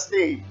Jesus'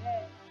 name.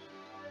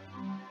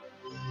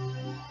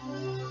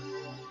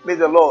 May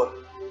the Lord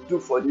do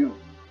for you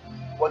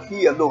what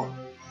He alone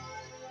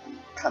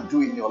can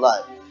do in your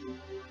life.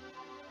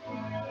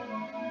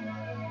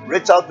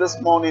 Reach out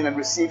this morning and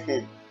receive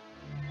Him.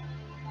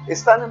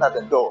 He's standing at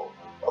the door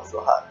of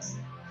your heart.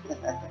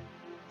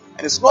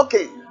 And He's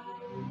knocking.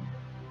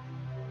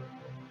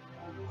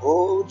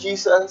 Oh,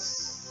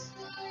 Jesus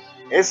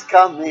is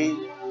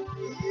coming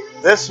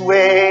this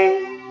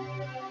way.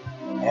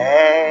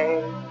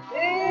 Hey,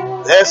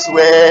 this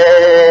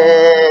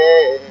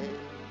way.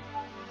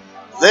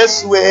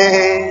 This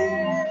way.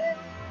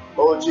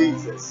 Oh,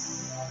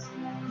 Jesus.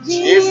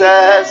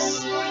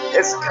 Jesus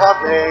is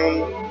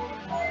coming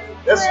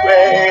this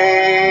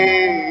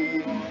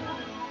way.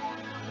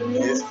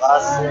 He's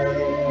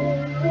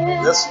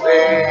passing this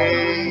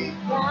way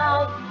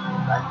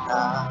right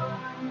now.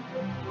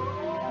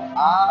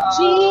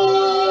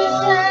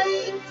 Jesus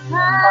is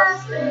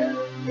passing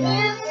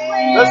this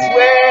way. This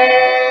way.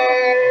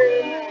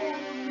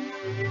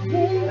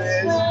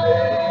 This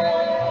way.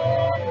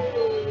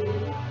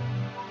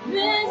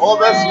 Oh,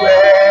 this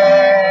way.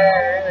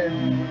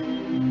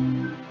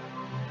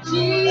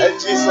 And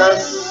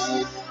Jesus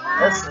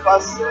is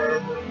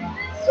passing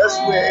this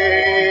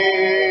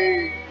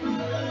way.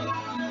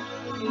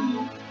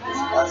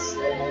 He's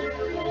passing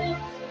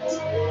this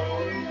way.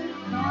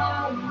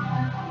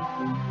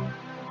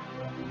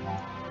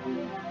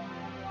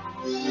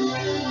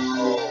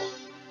 Oh,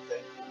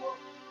 thank you, Lord.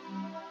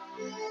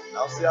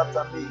 Now say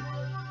after me.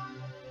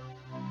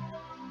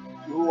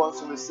 You who wants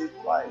to receive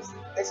Christ,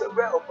 it's a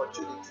rare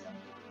opportunity.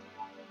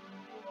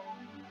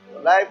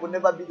 Your life will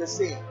never be the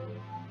same.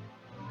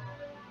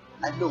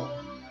 I know,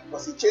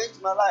 because He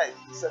changed my life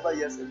several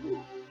years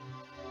ago.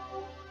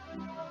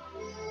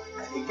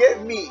 And He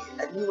gave me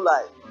a new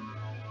life,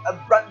 a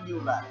brand new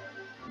life.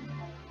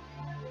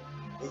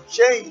 He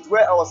changed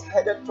where I was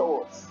headed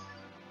towards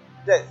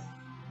death.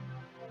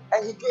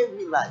 And He gave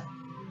me life.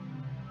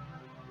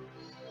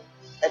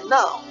 And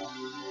now,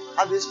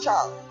 I'm His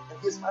child, and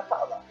He's my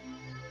Father.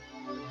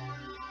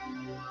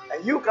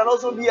 And you can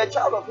also be a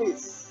child of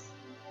His,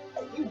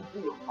 and He will be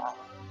your Father.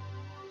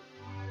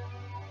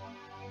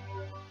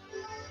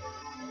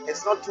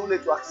 It's not too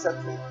late to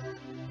accept Him.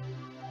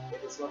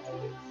 It is not too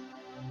late.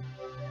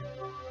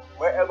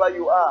 Wherever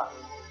you are,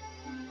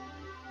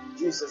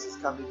 Jesus is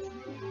coming to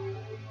you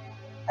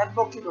and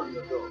knocking on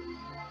your door.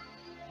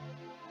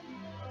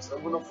 So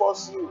I'm going to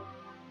force you,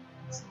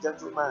 as a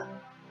gentleman.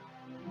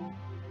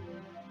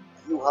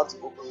 You have to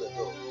open the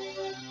door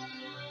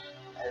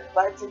and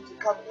invite Him to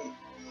come in.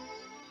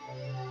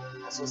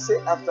 And so say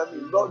after me,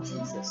 Lord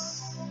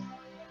Jesus,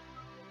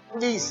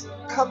 please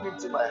come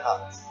into my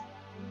heart.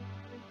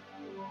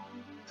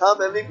 Come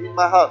and live in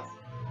my heart.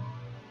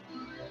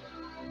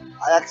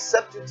 I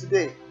accept You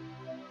today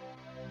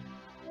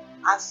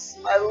as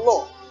my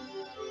Lord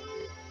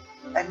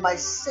and my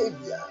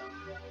Savior.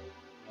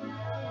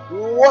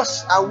 Wash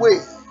away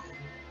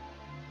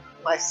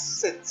my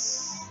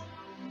sins.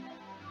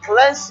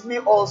 Cleanse me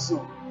also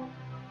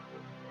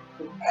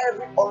from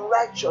every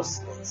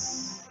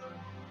unrighteousness.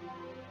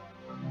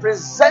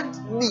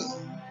 Present me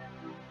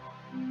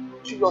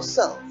to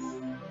yourself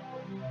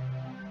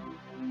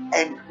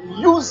and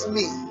use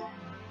me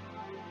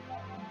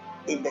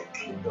in the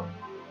kingdom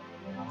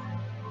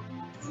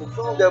to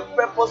fulfill the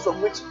purpose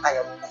of which I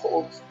am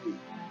called to be.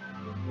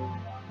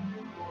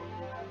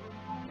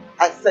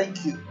 I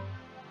thank you.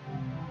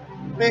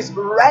 Please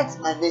write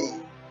my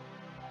name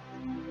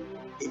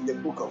in the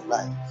book of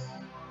life.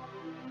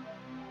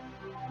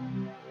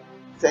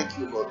 Thank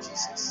you, Lord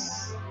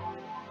Jesus.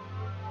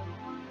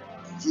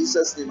 In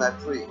Jesus' name I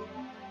pray.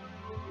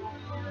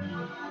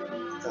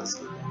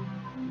 Thanksgiving.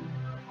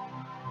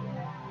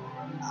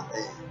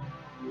 Amen.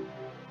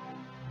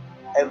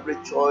 Every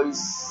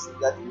choice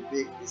that you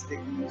make is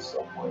taking you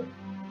somewhere.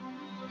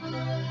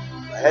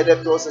 You are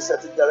headed towards a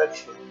certain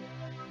direction.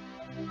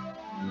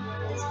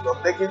 If you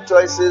are making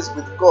choices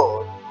with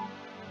God,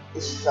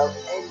 it shall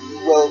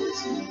end well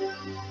with you.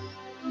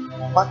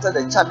 No matter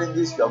the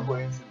challenges you are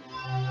going through,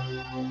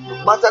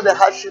 no matter the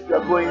hardship you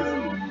are going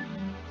through,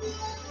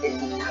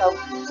 it will come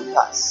to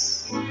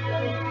pass.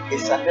 It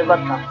shall never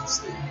come to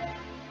stay.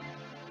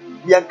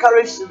 Be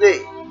encouraged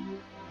today.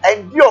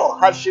 Endure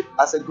hardship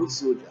as a good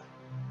soldier.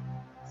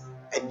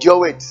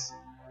 Endure it.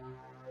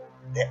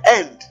 The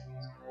end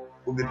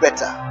will be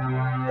better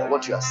than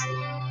what you are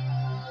seeing.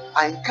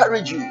 I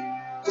encourage you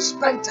to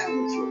spend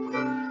time with your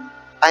God.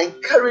 I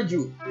encourage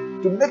you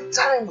to make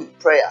time with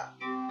prayer.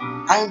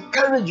 I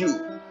encourage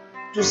you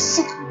to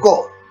seek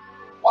God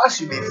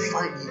whilst you may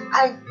find Him.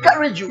 I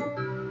encourage you.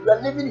 You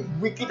are living in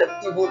wicked and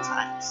evil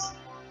times.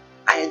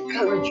 I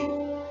encourage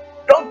you.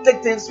 Don't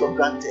take things for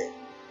granted.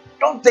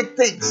 Don't take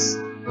things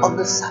on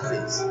the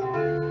surface.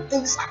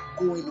 Things are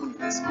going on in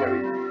the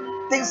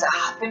spirit. Things are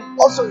happening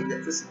also in the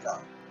physical.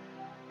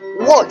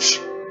 Watch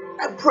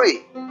and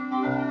pray.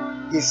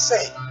 He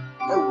said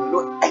that we will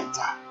not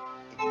enter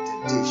into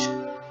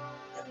temptation.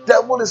 The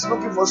devil is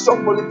looking for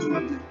somebody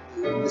to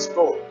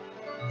destroy.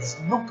 He's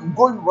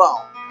going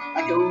round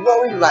like a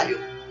roaring lion,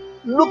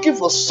 looking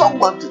for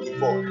someone to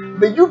devour.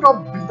 May you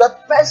not be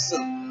that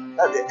person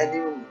that the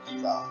enemy will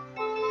devour.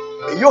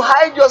 May you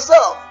hide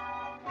yourself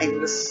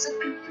in the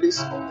secret place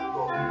of the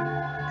Lord.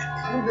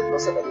 And may you make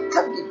yourself a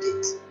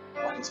candidate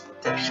for His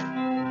protection.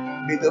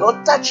 May the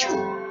Lord touch you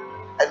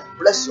and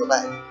bless your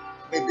life.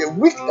 May the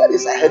week that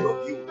is ahead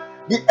of you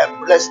be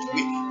a blessed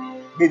week.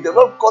 May the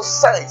Lord cause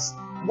signs,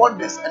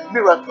 wonders, and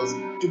miracles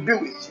to be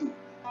with you.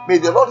 May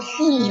the Lord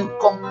heal you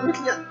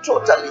completely and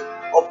totally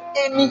of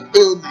any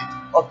ailment,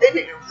 of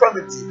any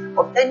infirmity,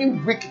 of any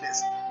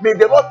weakness. May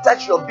the Lord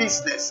touch your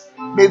business.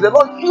 May the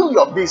Lord heal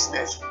your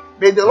business.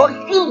 May the Lord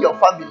heal your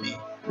family.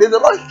 May the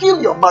Lord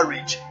heal your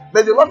marriage.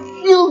 May the Lord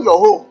heal your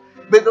home.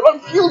 May the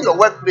Lord heal your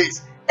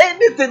workplace.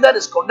 Anything that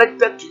is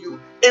connected to you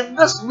in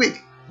this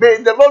week,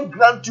 may the Lord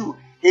grant you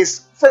His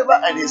favor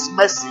and His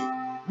mercy.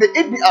 May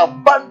it be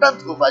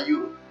abundant over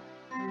you.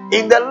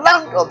 In the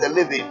land of the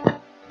living,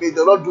 may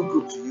the Lord do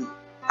good to you.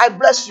 I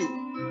bless you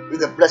with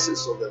the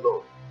blessings of the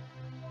Lord.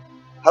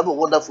 Have a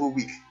wonderful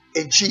week.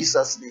 In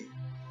Jesus' name.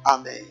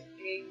 Amen.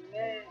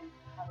 Amen.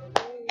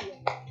 Hallelujah.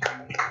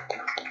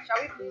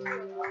 Shall we please pray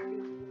for our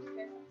youth?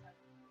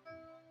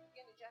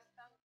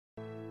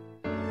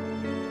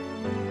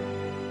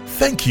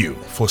 Thank you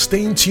for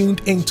staying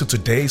tuned into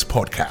today's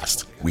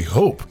podcast. We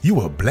hope you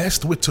were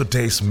blessed with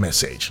today's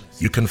message.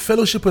 You can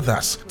fellowship with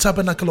us,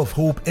 Tabernacle of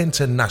Hope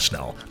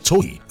International,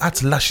 Tohi at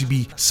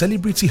Lashibi,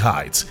 Celebrity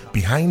Heights,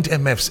 behind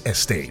MF's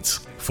estate.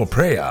 For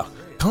prayer,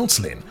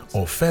 counseling,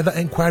 or further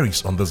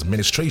inquiries on this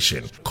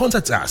ministration,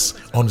 contact us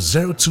on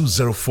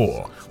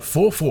 0204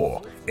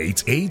 44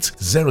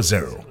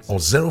 8800 or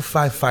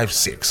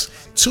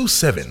 0556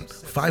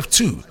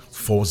 275240.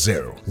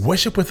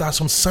 Worship with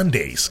us on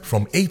Sundays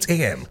from 8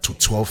 a.m. to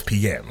 12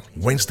 p.m.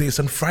 Wednesdays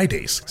and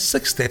Fridays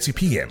 6:30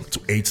 p.m. to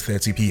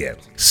 8:30 p.m.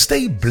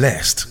 Stay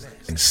blessed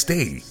and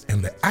stay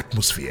in the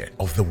atmosphere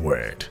of the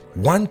Word.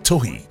 One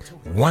Tohi,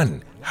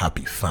 one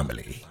happy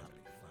family.